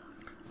well done.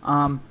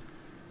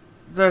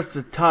 Just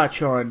to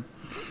touch on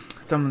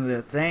some of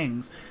the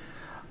things,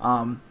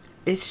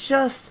 it's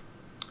just,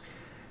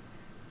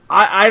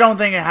 I don't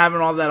think it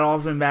happened all that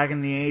often back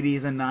in the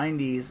 80s and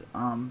 90s,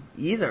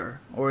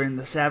 either, or in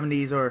the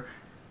 70s, or,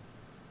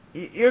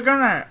 you're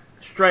gonna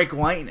strike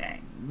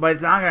lightning, but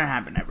it's not gonna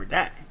happen every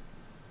day.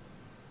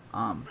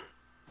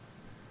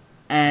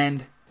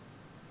 And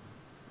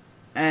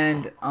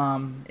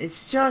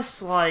it's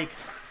just like,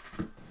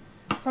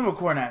 some of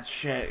Cornette's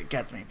shit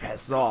gets me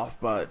pissed off,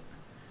 but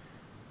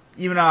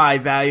even though I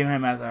value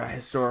him as a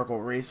historical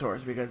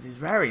resource because he's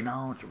very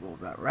knowledgeable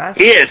about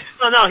wrestling. He is.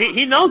 No,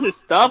 he knows his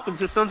stuff,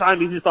 it's just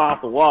sometimes he's just off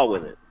the wall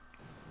with it.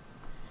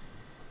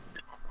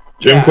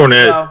 Jim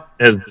Cornette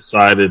has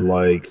decided,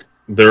 like,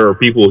 there are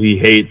people he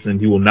hates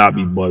and he will not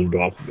be budged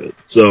off of it.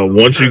 So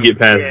once you get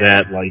past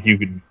that, like, you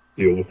can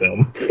deal with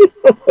him.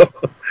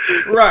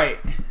 Right.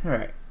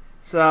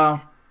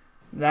 So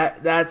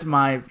that's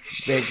my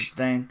big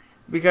thing.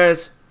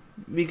 Because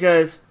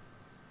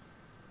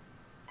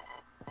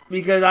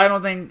I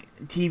don't think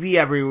TV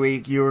every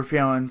week you were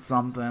feeling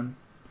something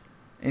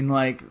in,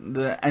 like,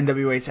 the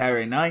NWA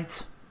Saturday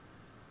nights.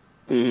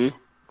 Mm-hmm.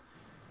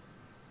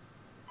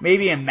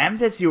 Maybe in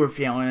Memphis you were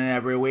feeling it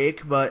every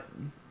week, but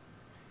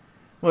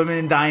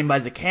Women Dying by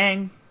the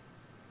King.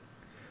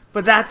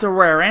 But that's a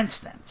rare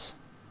instance.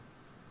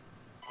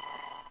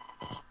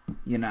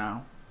 You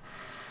know.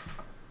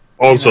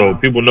 Also,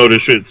 people know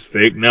this shit's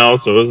fake now,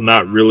 so it's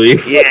not really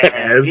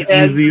as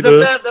easy to...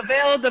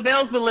 The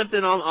veil's been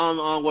lifted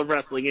on what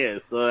wrestling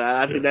is, so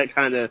I think that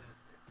kind of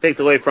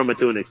takes away from it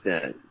to an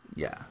extent.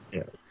 Yeah.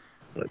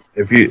 But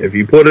if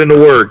you put in the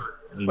work...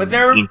 But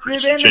there have been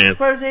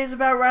exposés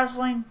about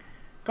wrestling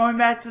going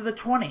back to the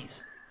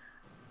 20s.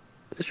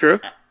 It's true.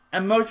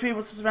 And most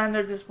people suspend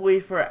their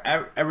disbelief for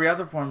every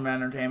other form of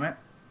entertainment.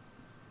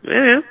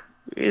 Yeah,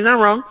 he's not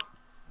wrong.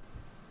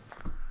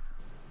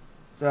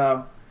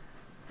 So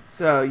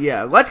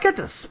yeah, let's get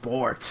to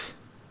sports.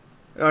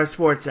 Our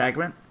sports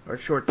segment, or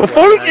short.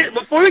 Before we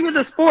get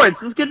to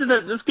sports, let's get the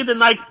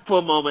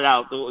NyQuil moment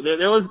out.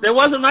 There was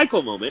a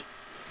NyQuil moment.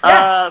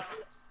 Yes.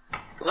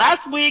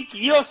 Last week,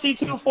 UFC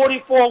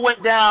 244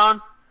 went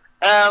down,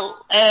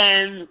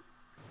 and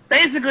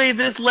basically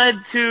this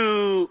led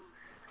to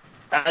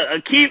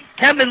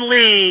Kevin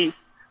Lee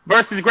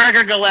versus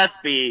Gregor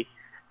Gillespie,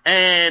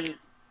 and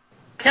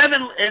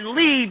Kevin and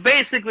Lee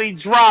basically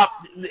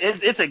dropped.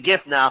 It's a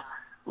gift now.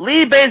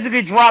 Lee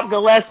basically dropped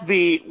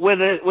Gillespie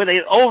with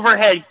an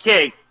overhead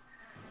kick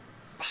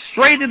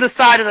straight to the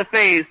side of the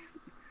face.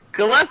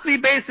 Gillespie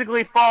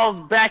basically falls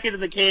back into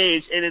the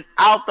cage and is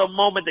out the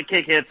moment the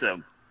kick hits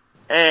him.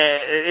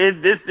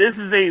 And this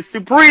is a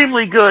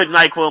supremely good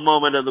NyQuil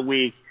moment of the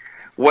week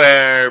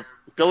where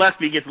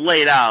Gillespie gets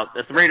laid out.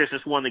 The Raiders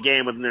just won the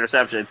game with an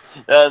interception.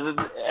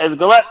 As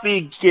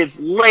Gillespie gets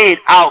laid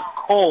out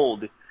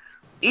cold,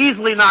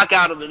 easily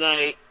knockout of the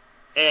night,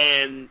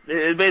 and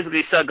it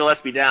basically shut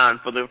Gillespie down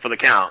for the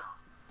count.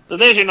 So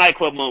there's your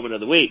NyQuil moment of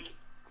the week.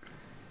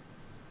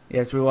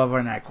 Yes, we love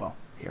our NyQuil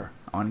here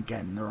on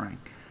Get in the Ring.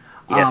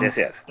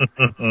 Yes.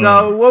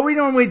 So what we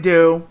normally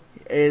do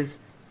is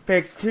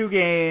pick two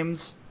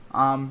games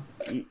from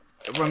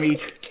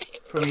each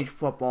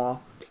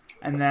football,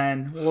 and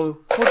then we'll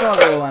talk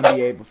a little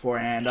NBA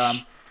beforehand.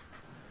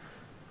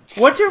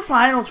 What's your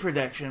finals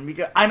prediction?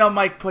 Because I know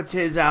Mike puts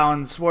his out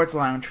on the Sports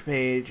Lounge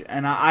page,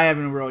 and I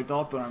haven't really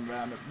thought to him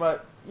about it.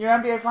 But your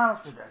NBA finals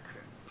prediction,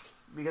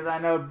 because I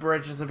know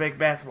Bridge is a big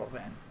basketball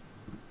fan.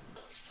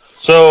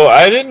 So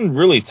I didn't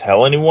really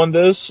tell anyone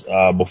this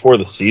before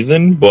the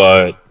season,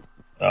 but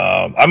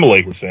I'm a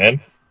Lakers fan.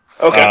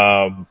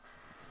 Okay.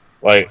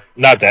 Like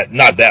not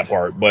that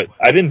part, but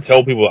I didn't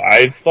tell people.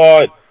 I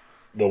thought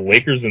the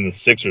Lakers and the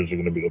Sixers are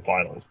going to be the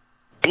finals.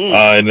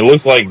 And it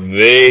looks like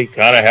they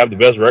kind of have the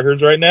best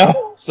records right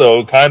now,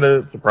 so kind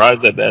of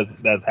surprised that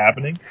that's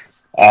happening.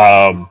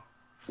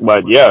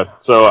 But yeah,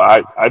 so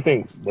I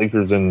think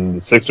Lakers and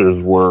the Sixers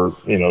were,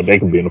 they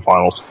can be in the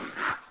finals.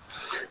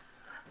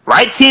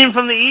 Right team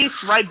from the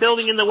East, right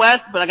building in the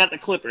West, but I got the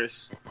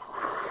Clippers.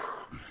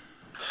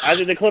 I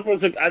think the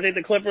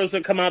Clippers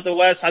will come out the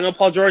West. I know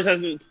Paul George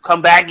hasn't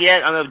come back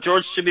yet. I know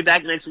George should be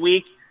back next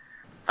week.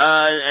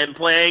 and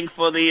playing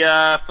for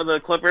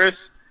the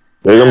Clippers.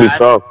 They're gonna be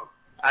tough.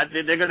 I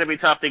think they're gonna be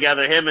tough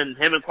together. Him and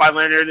Kawhi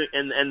Leonard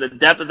and the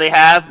depth that they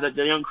have,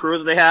 the young crew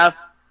that they have,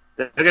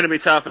 they're gonna be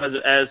tough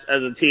as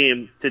a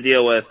team to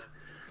deal with.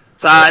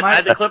 So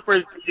I think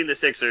Clippers beating the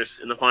Sixers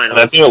in the finals. And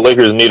I think the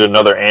Lakers need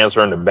another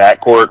answer in the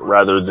backcourt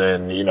rather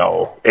than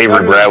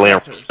Avery Bradley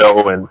and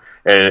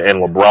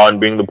LeBron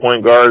being the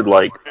point guard.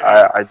 Like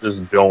I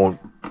just don't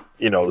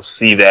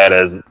see that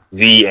as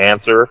the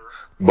answer.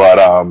 But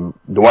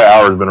Dwight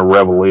Howard's been a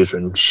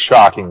revelation.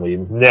 Shockingly,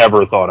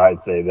 never thought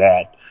I'd say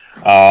that.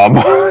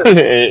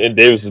 And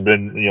Davis has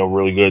been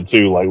really good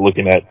too. Like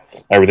looking at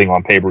everything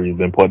on paper he's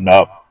been putting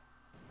up.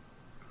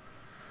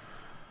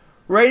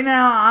 Right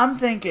now, I'm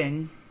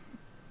thinking.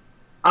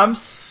 I'm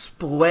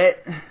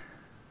split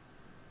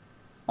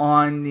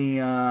on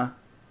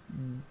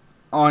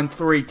on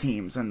 3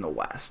 teams in the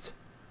West.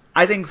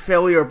 I think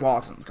Philly or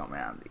Boston's coming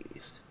out of the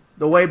East.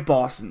 The way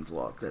Boston's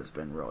looked has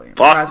been really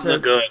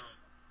impressive. Boston's good.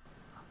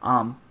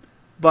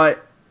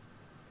 But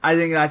I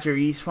think that's your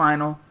East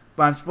final.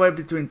 But I'm split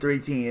between 3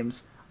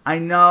 teams. I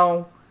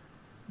know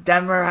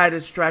Denver had a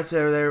stretch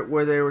there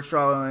where they were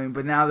struggling,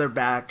 but now they're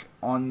back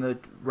on the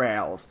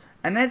rails.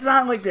 And it's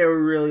not like they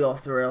were really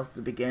off the rails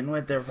to begin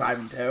with. They're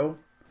 5-2.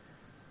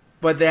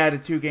 But they had a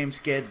 2-game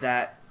skid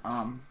that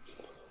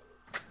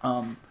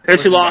Their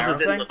 2 losses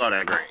didn't look all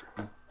that great.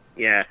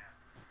 Yeah.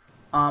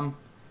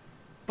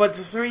 But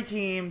the 3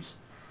 teams,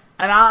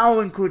 and I'll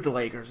include the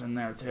Lakers in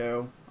there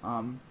too.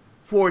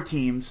 4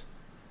 teams,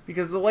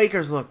 because the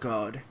Lakers look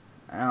good.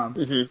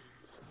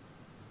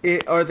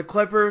 It are the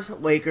Clippers,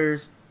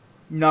 Lakers,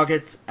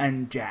 Nuggets,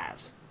 and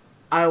Jazz.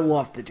 I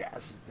love the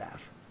Jazz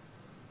staff.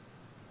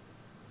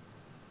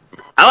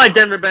 I like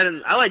Denver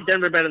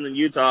better than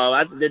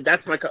Utah.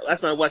 That's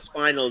my West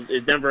Finals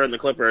is Denver and the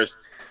Clippers.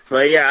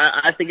 But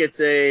yeah, I think it's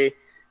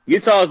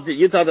Utah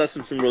does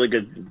some really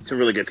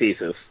good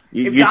pieces.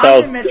 If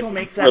Donovan Mitchell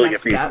makes that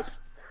next step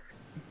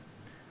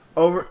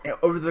over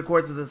the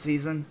course of the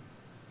season,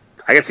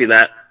 I can see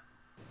that.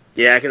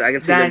 Yeah, I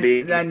can see them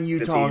being. Then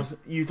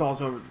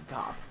Utah's over the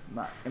top,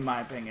 in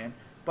my opinion.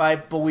 But I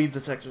believe the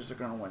Sixers are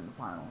going to win the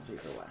finals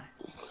either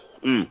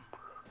way.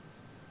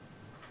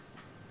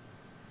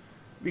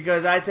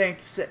 Because I think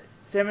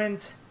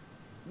Simmons,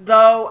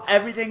 though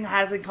everything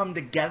hasn't come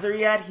together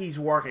yet, he's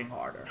working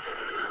harder.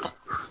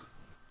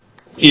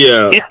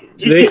 Yeah,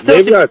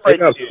 they've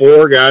got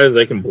 4 guys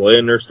they can play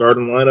in their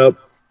starting lineup,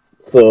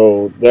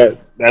 so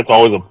that's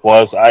always a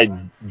plus. I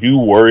do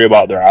worry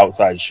about their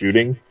outside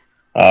shooting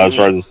as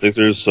far as the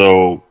Sixers,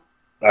 so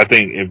I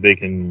think if they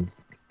can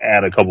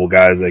add a couple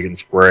guys they can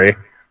spray,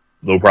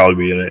 they'll probably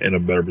be in a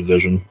better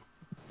position.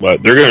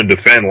 But they're going to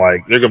defend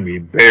like they're going to be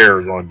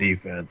bears on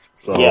defense.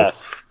 So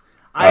yes,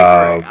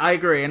 I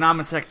agree, and I'm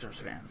a Sixers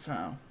fan,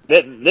 so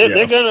they're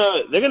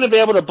gonna be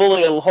able to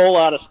bully a whole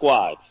lot of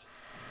squads.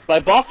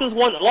 Like Boston's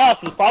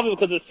loss is probably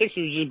because the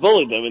Sixers just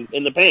bullied them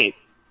in the paint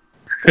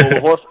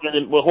with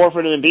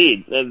Horford and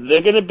Embiid.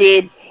 They're going to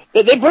be.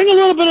 They bring a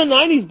little bit of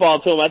 '90s ball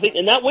to them, I think,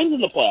 and that wins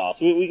in the playoffs.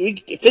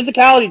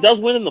 Physicality does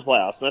win in the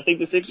playoffs, and I think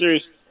the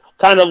Sixers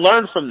kind of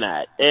learned from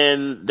that,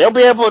 and they'll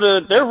be able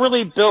to. They're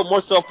really built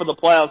more so for the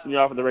playoffs than they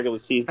are for the regular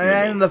season. And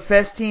then the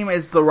 5th team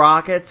is the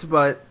Rockets,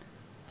 but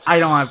I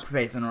don't have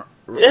faith in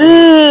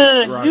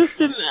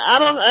Houston.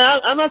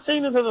 I'm not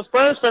saying this as a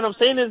Spurs fan. I'm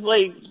saying it's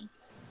like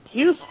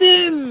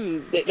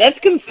Houston. That's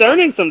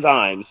concerning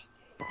sometimes.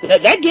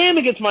 That game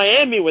against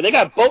Miami, where they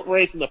got boat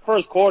raced in the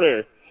first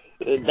quarter,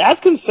 that's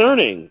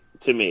concerning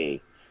to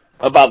me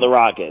about the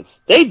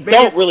Rockets. They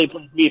don't really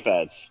play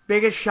defense.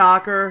 Biggest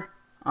shocker.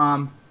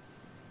 Coming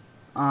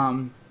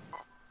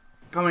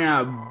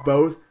out of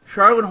both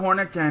Charlotte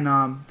Hornets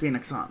and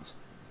Phoenix Suns.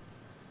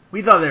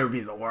 We thought they would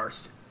be the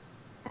worst.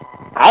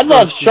 I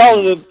thought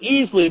Charlotte would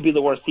easily be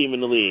the worst team in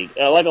the league,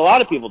 like a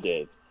lot of people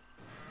did.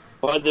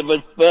 But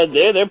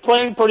they're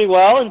playing pretty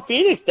well. And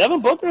Phoenix,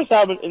 Devin Booker's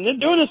having, and they're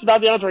doing this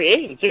without DeAndre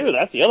Ayton too.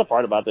 That's the other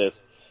part about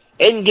this.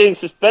 Ayton getting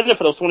suspended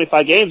for those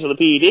 25 games of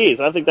the PEDs.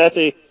 I think the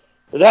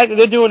fact that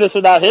they're doing this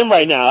without him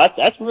right now.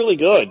 That's really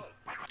good.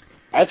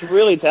 That's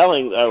really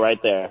telling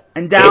right there.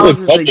 And Dallas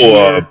is a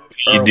year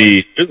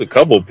PD. There's a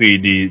couple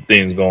PD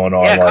things going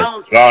on,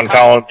 like John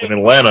Collins in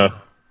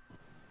Atlanta.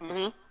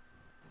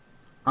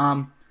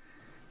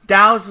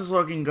 Dallas is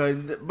looking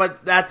good,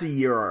 but that's a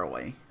year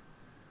early.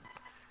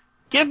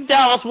 Give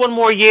Dallas one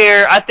more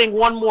year. I think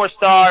one more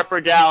star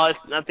for Dallas.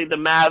 And I think the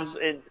Mavs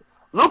and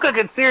Luka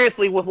could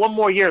seriously, with one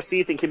more year of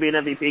season, can be an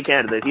MVP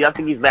candidate. I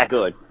think he's that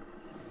good.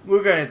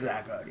 Luka is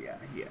that good, yeah,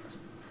 he is.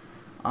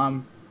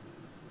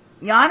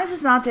 Giannis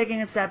is not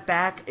taking a step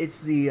back. It's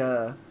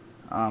the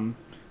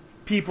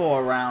people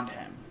around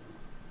him.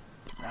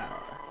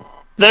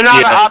 They're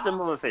not at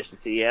optimum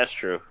efficiency. Yeah, that's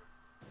true.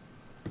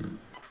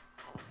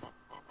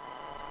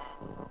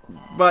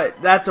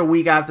 But that's a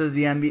week after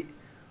the NBA.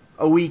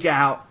 A week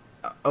out.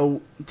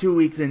 2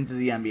 weeks into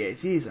the NBA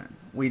season.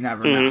 We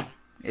never know.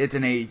 It's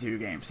an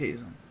 82-game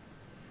season.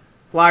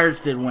 Flyers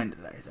did win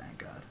today, thank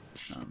God.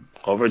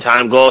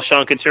 Overtime goal,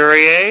 Sean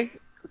Couturier.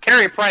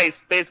 Carey Price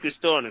basically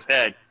still in his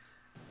head.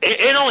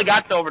 It only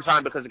got to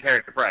overtime because of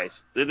Carey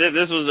Price.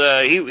 This was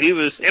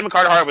him and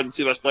Carter Hart were the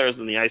two best players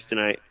on the ice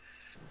tonight.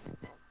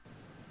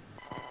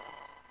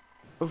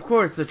 Of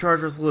course, the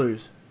Chargers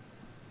lose.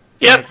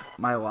 Yep.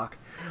 My luck.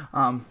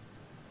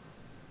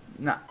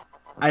 No,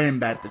 I didn't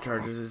bet the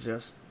Chargers. It's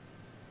just.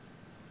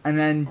 And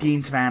then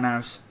Dean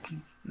Spanos,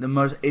 the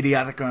most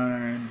idiotic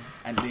owner in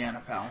the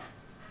NFL.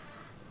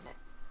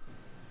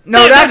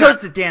 No, that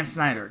goes to Dan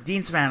Snyder.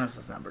 Dean Spanos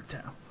is number 2.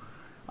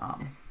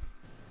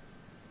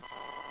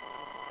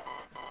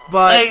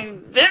 But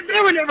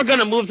they were never going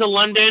to move to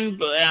London,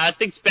 but I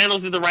think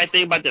Spanos did the right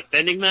thing by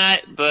defending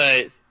that.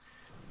 But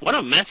what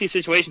a messy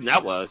situation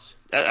that was.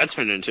 That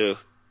turned into.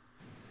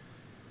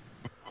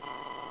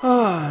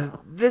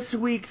 This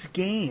week's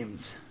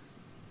games.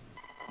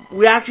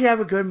 We actually have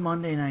a good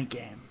Monday night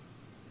game.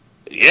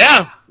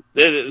 Yeah,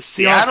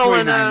 Seattle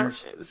and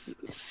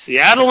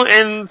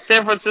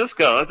San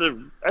Francisco.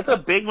 That's a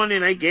big Monday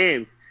night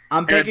game.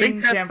 I'm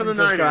picking San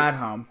Francisco at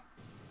home.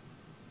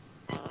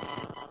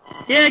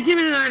 Yeah, give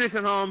me the Niners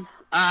at home.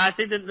 I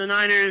think that the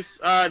Niners,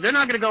 they're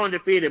not going to go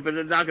undefeated, but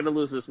they're not going to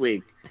lose this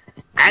week.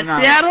 At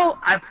Seattle,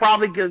 I'd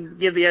probably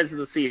give the edge to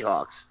the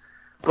Seahawks.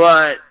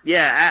 But,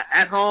 yeah,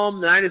 at home,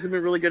 the Niners have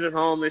been really good at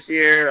home this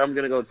year. I'm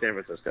going to go with San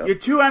Francisco. Your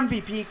 2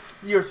 MVP,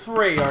 your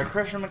 3 are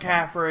Christian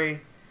McCaffrey,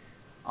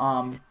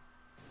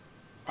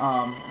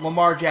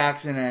 Lamar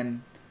Jackson,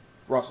 and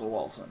Russell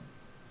Wilson.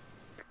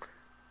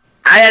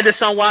 I had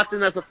Deshaun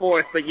Watson as a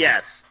 4th, but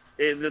yes.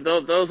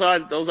 Those are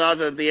the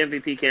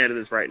MVP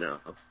candidates right now.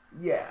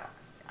 Yeah,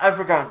 I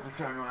forgot to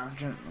turn around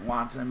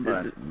Watson,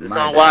 but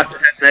Deshaun Watson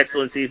had an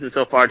excellent season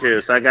so far too,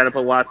 so I got to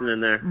put Watson in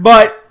there.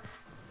 But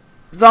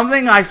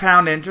something I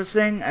found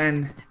interesting,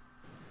 and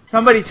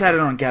somebody said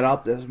it on Get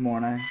Up this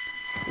morning,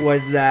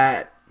 was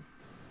that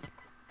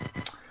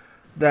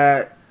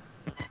the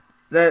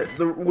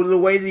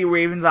way the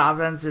Ravens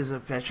offense is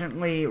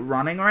efficiently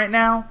running right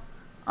now,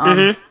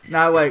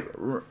 not like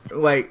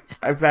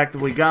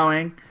effectively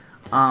going.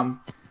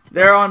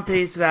 They're on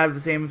pace to have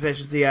the same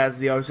efficiency as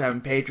the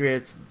 2007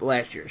 Patriots,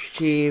 last year's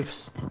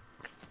Chiefs,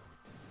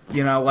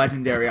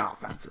 legendary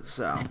offenses.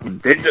 So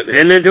and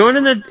they're doing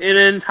it in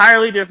an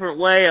entirely different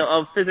way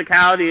of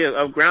physicality,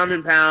 of ground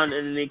and pound,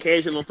 and the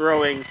occasional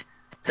throwing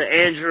to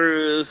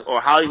Andrews or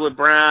Hollywood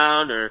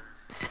Brown,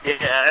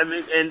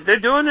 and they're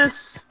doing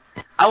this.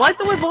 I like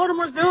the way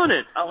Baltimore's doing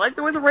it. I like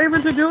the way the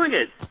Ravens are doing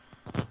it.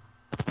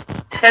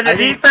 Can the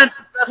defense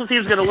and special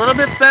teams get a little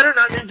bit better?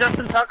 Not named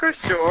Justin Tucker,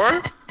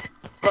 sure.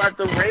 But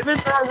the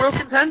Ravens are a real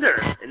contender,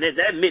 and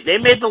they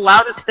made the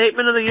loudest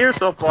statement of the year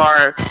so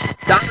far,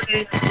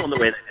 dominating on the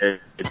way they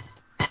did.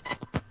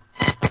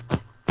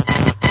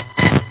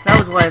 That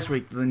was last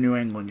week, the New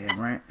England game,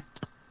 right?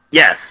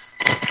 Yes.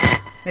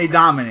 They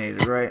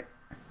dominated, right?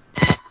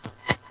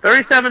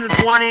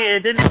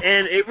 37-20,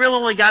 and it really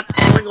only got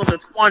to New England to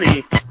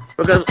 20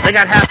 because they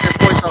got half their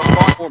points off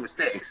Baltimore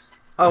mistakes.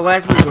 Oh,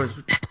 last week was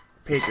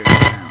Patriots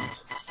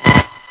Browns.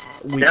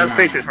 That was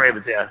Patriots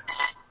Ravens, yeah.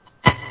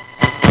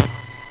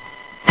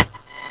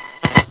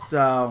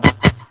 So,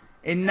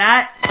 in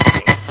that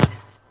case,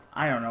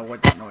 I don't know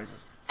what that noise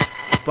is,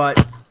 but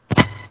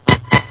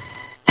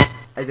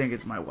I think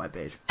it's my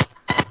webpage.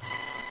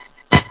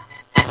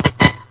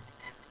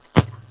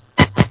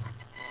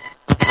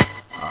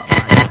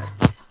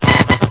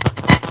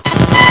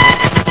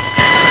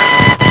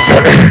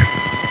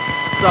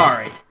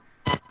 Sorry.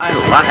 A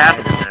lot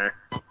happened in there.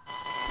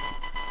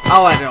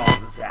 I'll edit all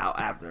this out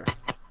after.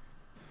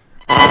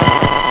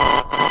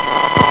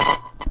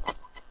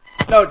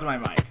 No, it's my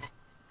mic.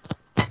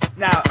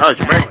 Now, it's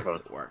your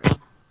microphone. Working.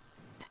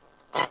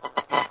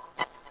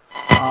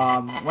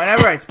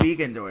 Whenever I speak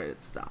into it,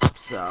 it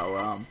stops. So,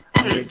 I'm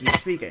gonna keep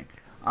speaking.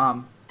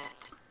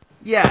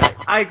 Yeah,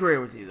 I agree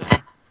with you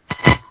there.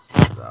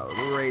 So,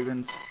 the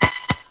Ravens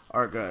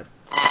are good.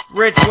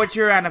 Rich, what's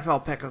your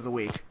NFL pick of the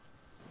week?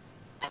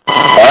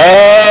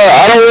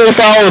 I don't really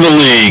follow the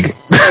league.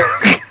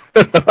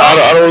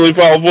 I don't really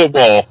follow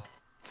football.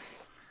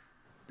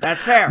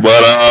 That's fair.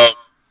 But,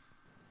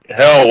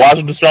 hell,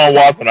 watching Deshaun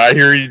Watson, I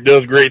hear he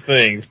does great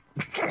things.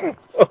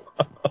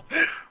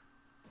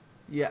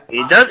 Yeah,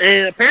 he does,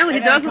 and apparently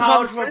he does. In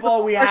college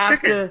football, we have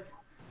to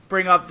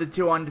bring up the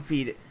two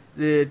undefeated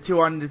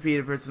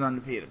versus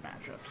undefeated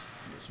matchups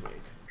this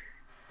week.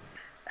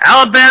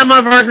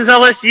 Alabama versus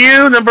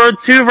LSU, number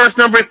 2 versus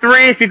number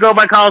 3. If you go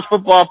by college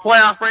football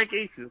playoff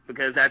rankings,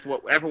 because that's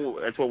what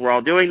we're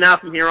all doing now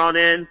from here on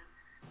in.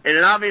 And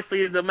then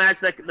obviously the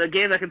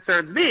game that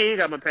concerns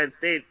me. I'm a Penn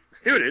State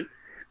student.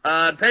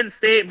 Penn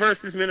State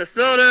versus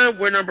Minnesota.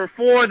 We're number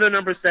 4. They're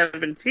number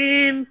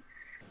 17.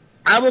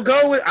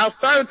 I'll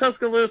start with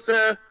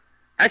Tuscaloosa.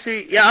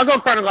 Actually, yeah, I'll go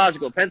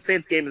chronological. Penn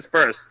State's game is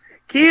first.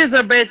 Keys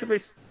are basically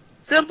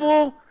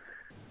simple.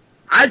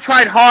 I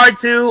tried hard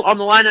to on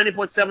the line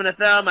 90.7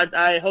 FM.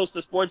 I host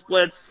the Sports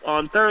Blitz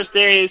on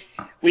Thursdays.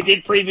 We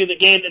did preview the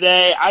game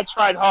today. I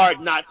tried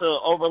hard not to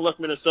overlook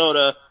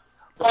Minnesota.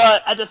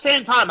 But at the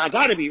same time, I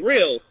got to be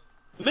real.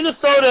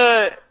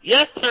 Minnesota,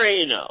 yes, they're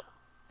 8-0.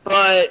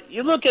 But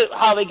you look at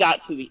how they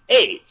got to the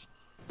 8th.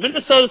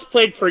 Minnesota's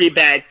played pretty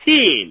bad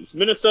teams.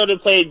 Minnesota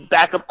played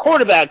backup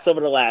quarterbacks over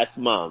the last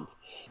month.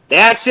 They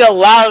actually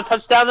allowed a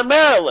touchdown to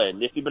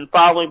Maryland. If you've been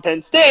following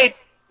Penn State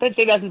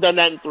hasn't done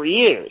that in 3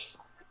 years.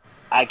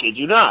 I kid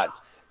you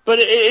not. But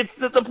it's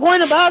the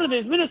point about it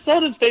is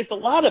Minnesota's faced a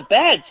lot of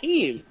bad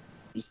teams.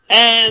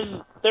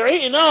 And they're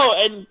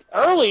 8-0, and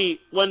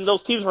early, when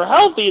those teams were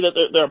healthy,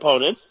 their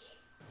opponents,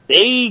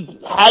 they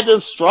had to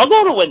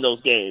struggle to win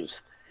those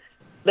games.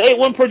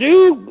 When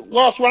Purdue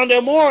lost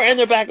Rondale Moore and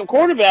their backup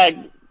quarterback,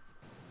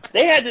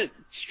 they had to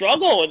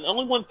struggle and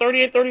only won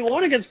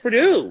 38-31 against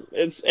Purdue.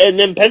 And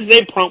then Penn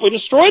State promptly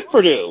destroyed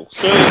Purdue.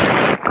 So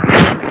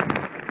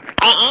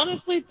I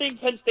honestly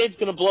think Penn State's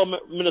going to blow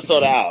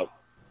Minnesota out.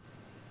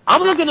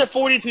 I'm looking at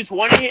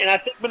 42-20, and I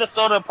think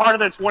Minnesota, part of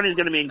their 20 is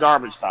going to be in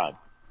garbage time.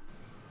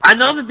 I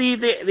know that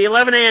the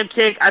 11 a.m.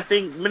 kick, I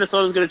think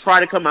Minnesota's going to try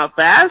to come out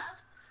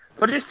fast,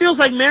 but it feels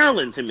like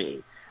Maryland to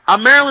me.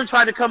 Maryland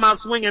tried to come out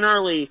swinging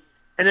early,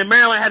 and then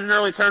Maryland had an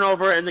early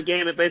turnover, and the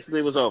game, it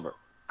basically was over.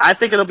 I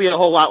think it'll be a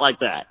whole lot like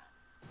that.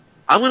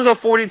 I'm going to go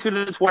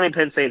 42-20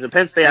 Penn State. And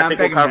Penn State, I think,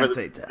 will cover the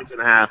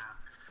 6.5.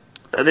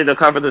 I think they'll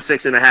cover the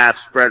 6.5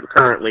 spread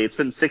currently. It's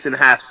been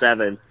 6.5,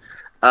 7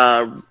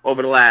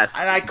 over the last.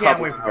 And I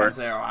can't wait for Penn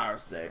State, Ohio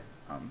State.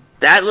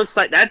 That looks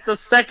like that's the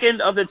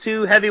second of the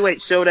two heavyweight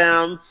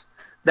showdowns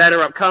that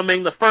are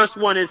upcoming. The first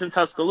one is in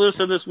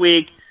Tuscaloosa this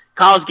week.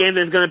 College Game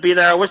Day is going to be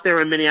there. I wish they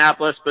were in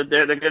Minneapolis, but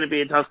they're going to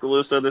be in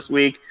Tuscaloosa this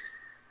week.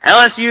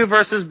 LSU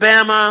versus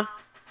Bama.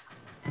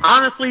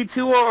 Honestly,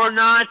 Tua or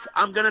not,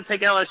 I'm going to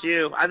take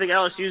LSU. I think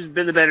LSU's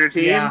been the better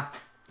team. Yeah,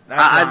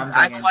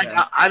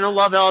 I don't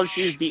love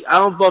LSU's. I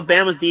don't love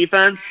Bama's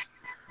defense,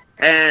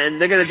 and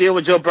they're going to deal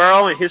with Joe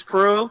Burrow and his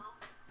crew.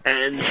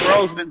 And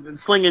Burrow's been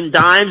slinging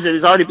dimes, and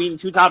he's already beaten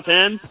 2 top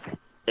 10s.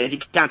 And if you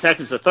count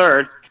Texas a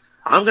third,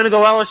 I'm going to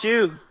go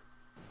LSU.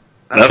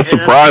 That's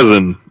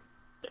surprising.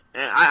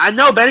 I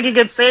know betting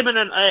against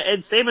Saban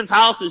and Saban's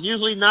house is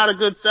usually not a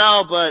good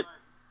sell, but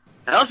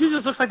LSU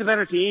just looks like the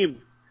better team.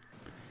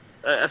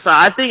 So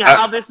I think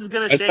how this is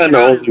going to shake out. I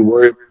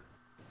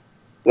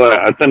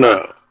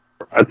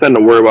tend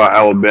to worry about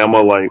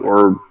Alabama,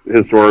 or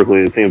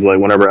historically, it seems like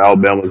whenever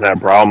Alabama's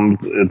had problems,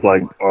 it's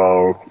like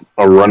a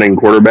running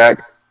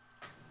quarterback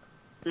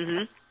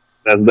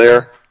that's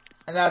there.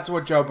 And that's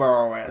what Joe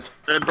Burrow is.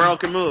 And Burrow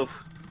can move.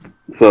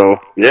 So,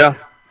 yeah,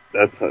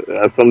 that's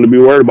something to be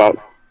worried about.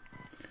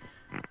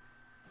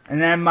 And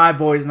then my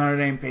boys Notre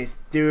Dame face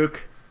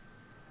Duke.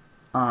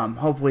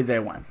 Hopefully they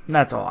win.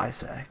 That's all I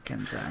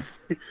can say.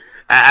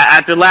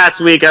 After last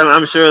week,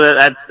 I'm sure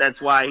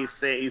that's why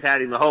he's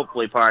adding the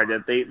hopefully part,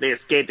 that they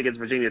escaped against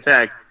Virginia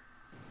Tech.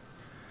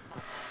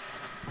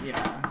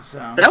 Yeah, so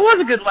that was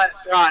a good last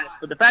drive,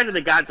 but the fact that they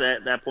got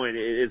to that point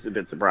is a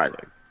bit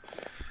surprising.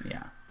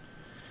 Yeah.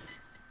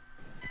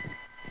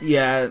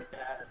 Yeah,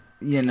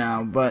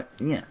 but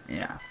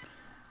yeah.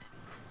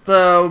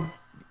 So,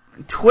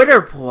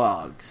 Twitter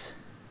plugs.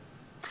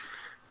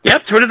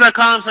 Yep,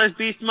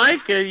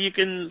 twitter.com/BeastMike. You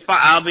can.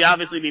 I'll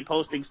obviously be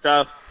posting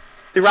stuff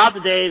throughout the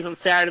days on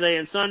Saturday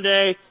and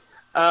Sunday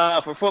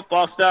for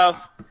football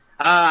stuff.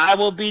 I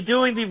will be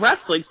doing the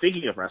wrestling.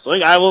 Speaking of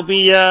wrestling, I will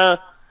be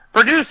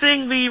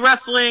producing the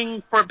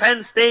wrestling for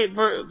Penn State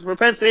for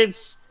Penn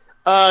State's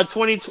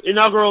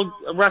inaugural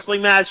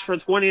wrestling match for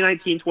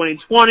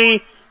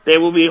 2019-2020. They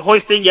will be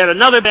hoisting yet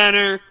another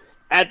banner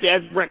at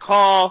Rec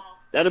Hall.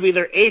 That'll be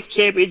their 8th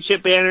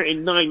championship banner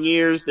in 9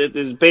 years. That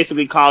is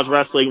basically college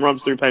wrestling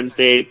runs through Penn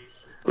State.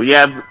 You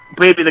have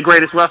maybe the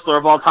greatest wrestler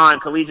of all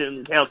time,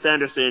 Collegiate Cael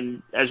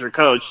Sanderson, as your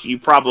coach. You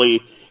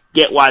probably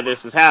get why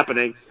this is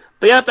happening.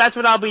 But yeah, that's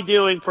what I'll be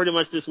doing pretty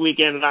much this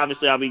weekend, and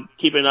obviously I'll be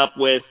keeping up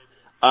with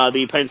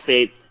the Penn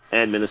State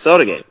and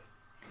Minnesota game.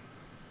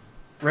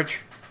 Rich?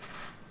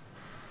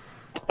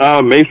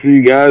 Make sure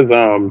you guys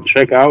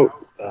check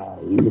out.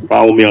 You can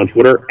follow me on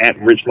Twitter at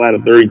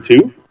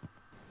RichLatta32.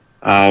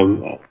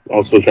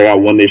 Also check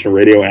out One Nation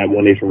Radio at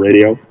One Nation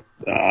Radio.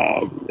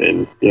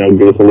 And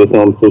give us a listen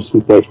on the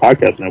Social Suplex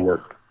Podcast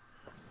Network.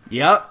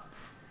 Yep,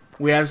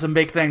 we have some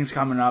big things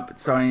coming up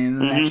starting in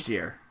the next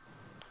year.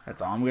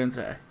 That's all I'm gonna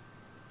say.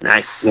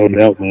 Nice, no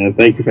doubt, man.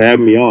 Thank you for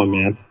having me on,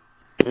 man.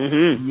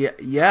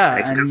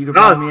 Yeah, and you can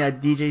follow me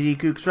at DJD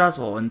Kooks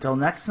Russell. Until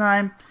next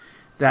time,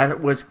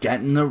 that was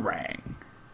Get in the Ring.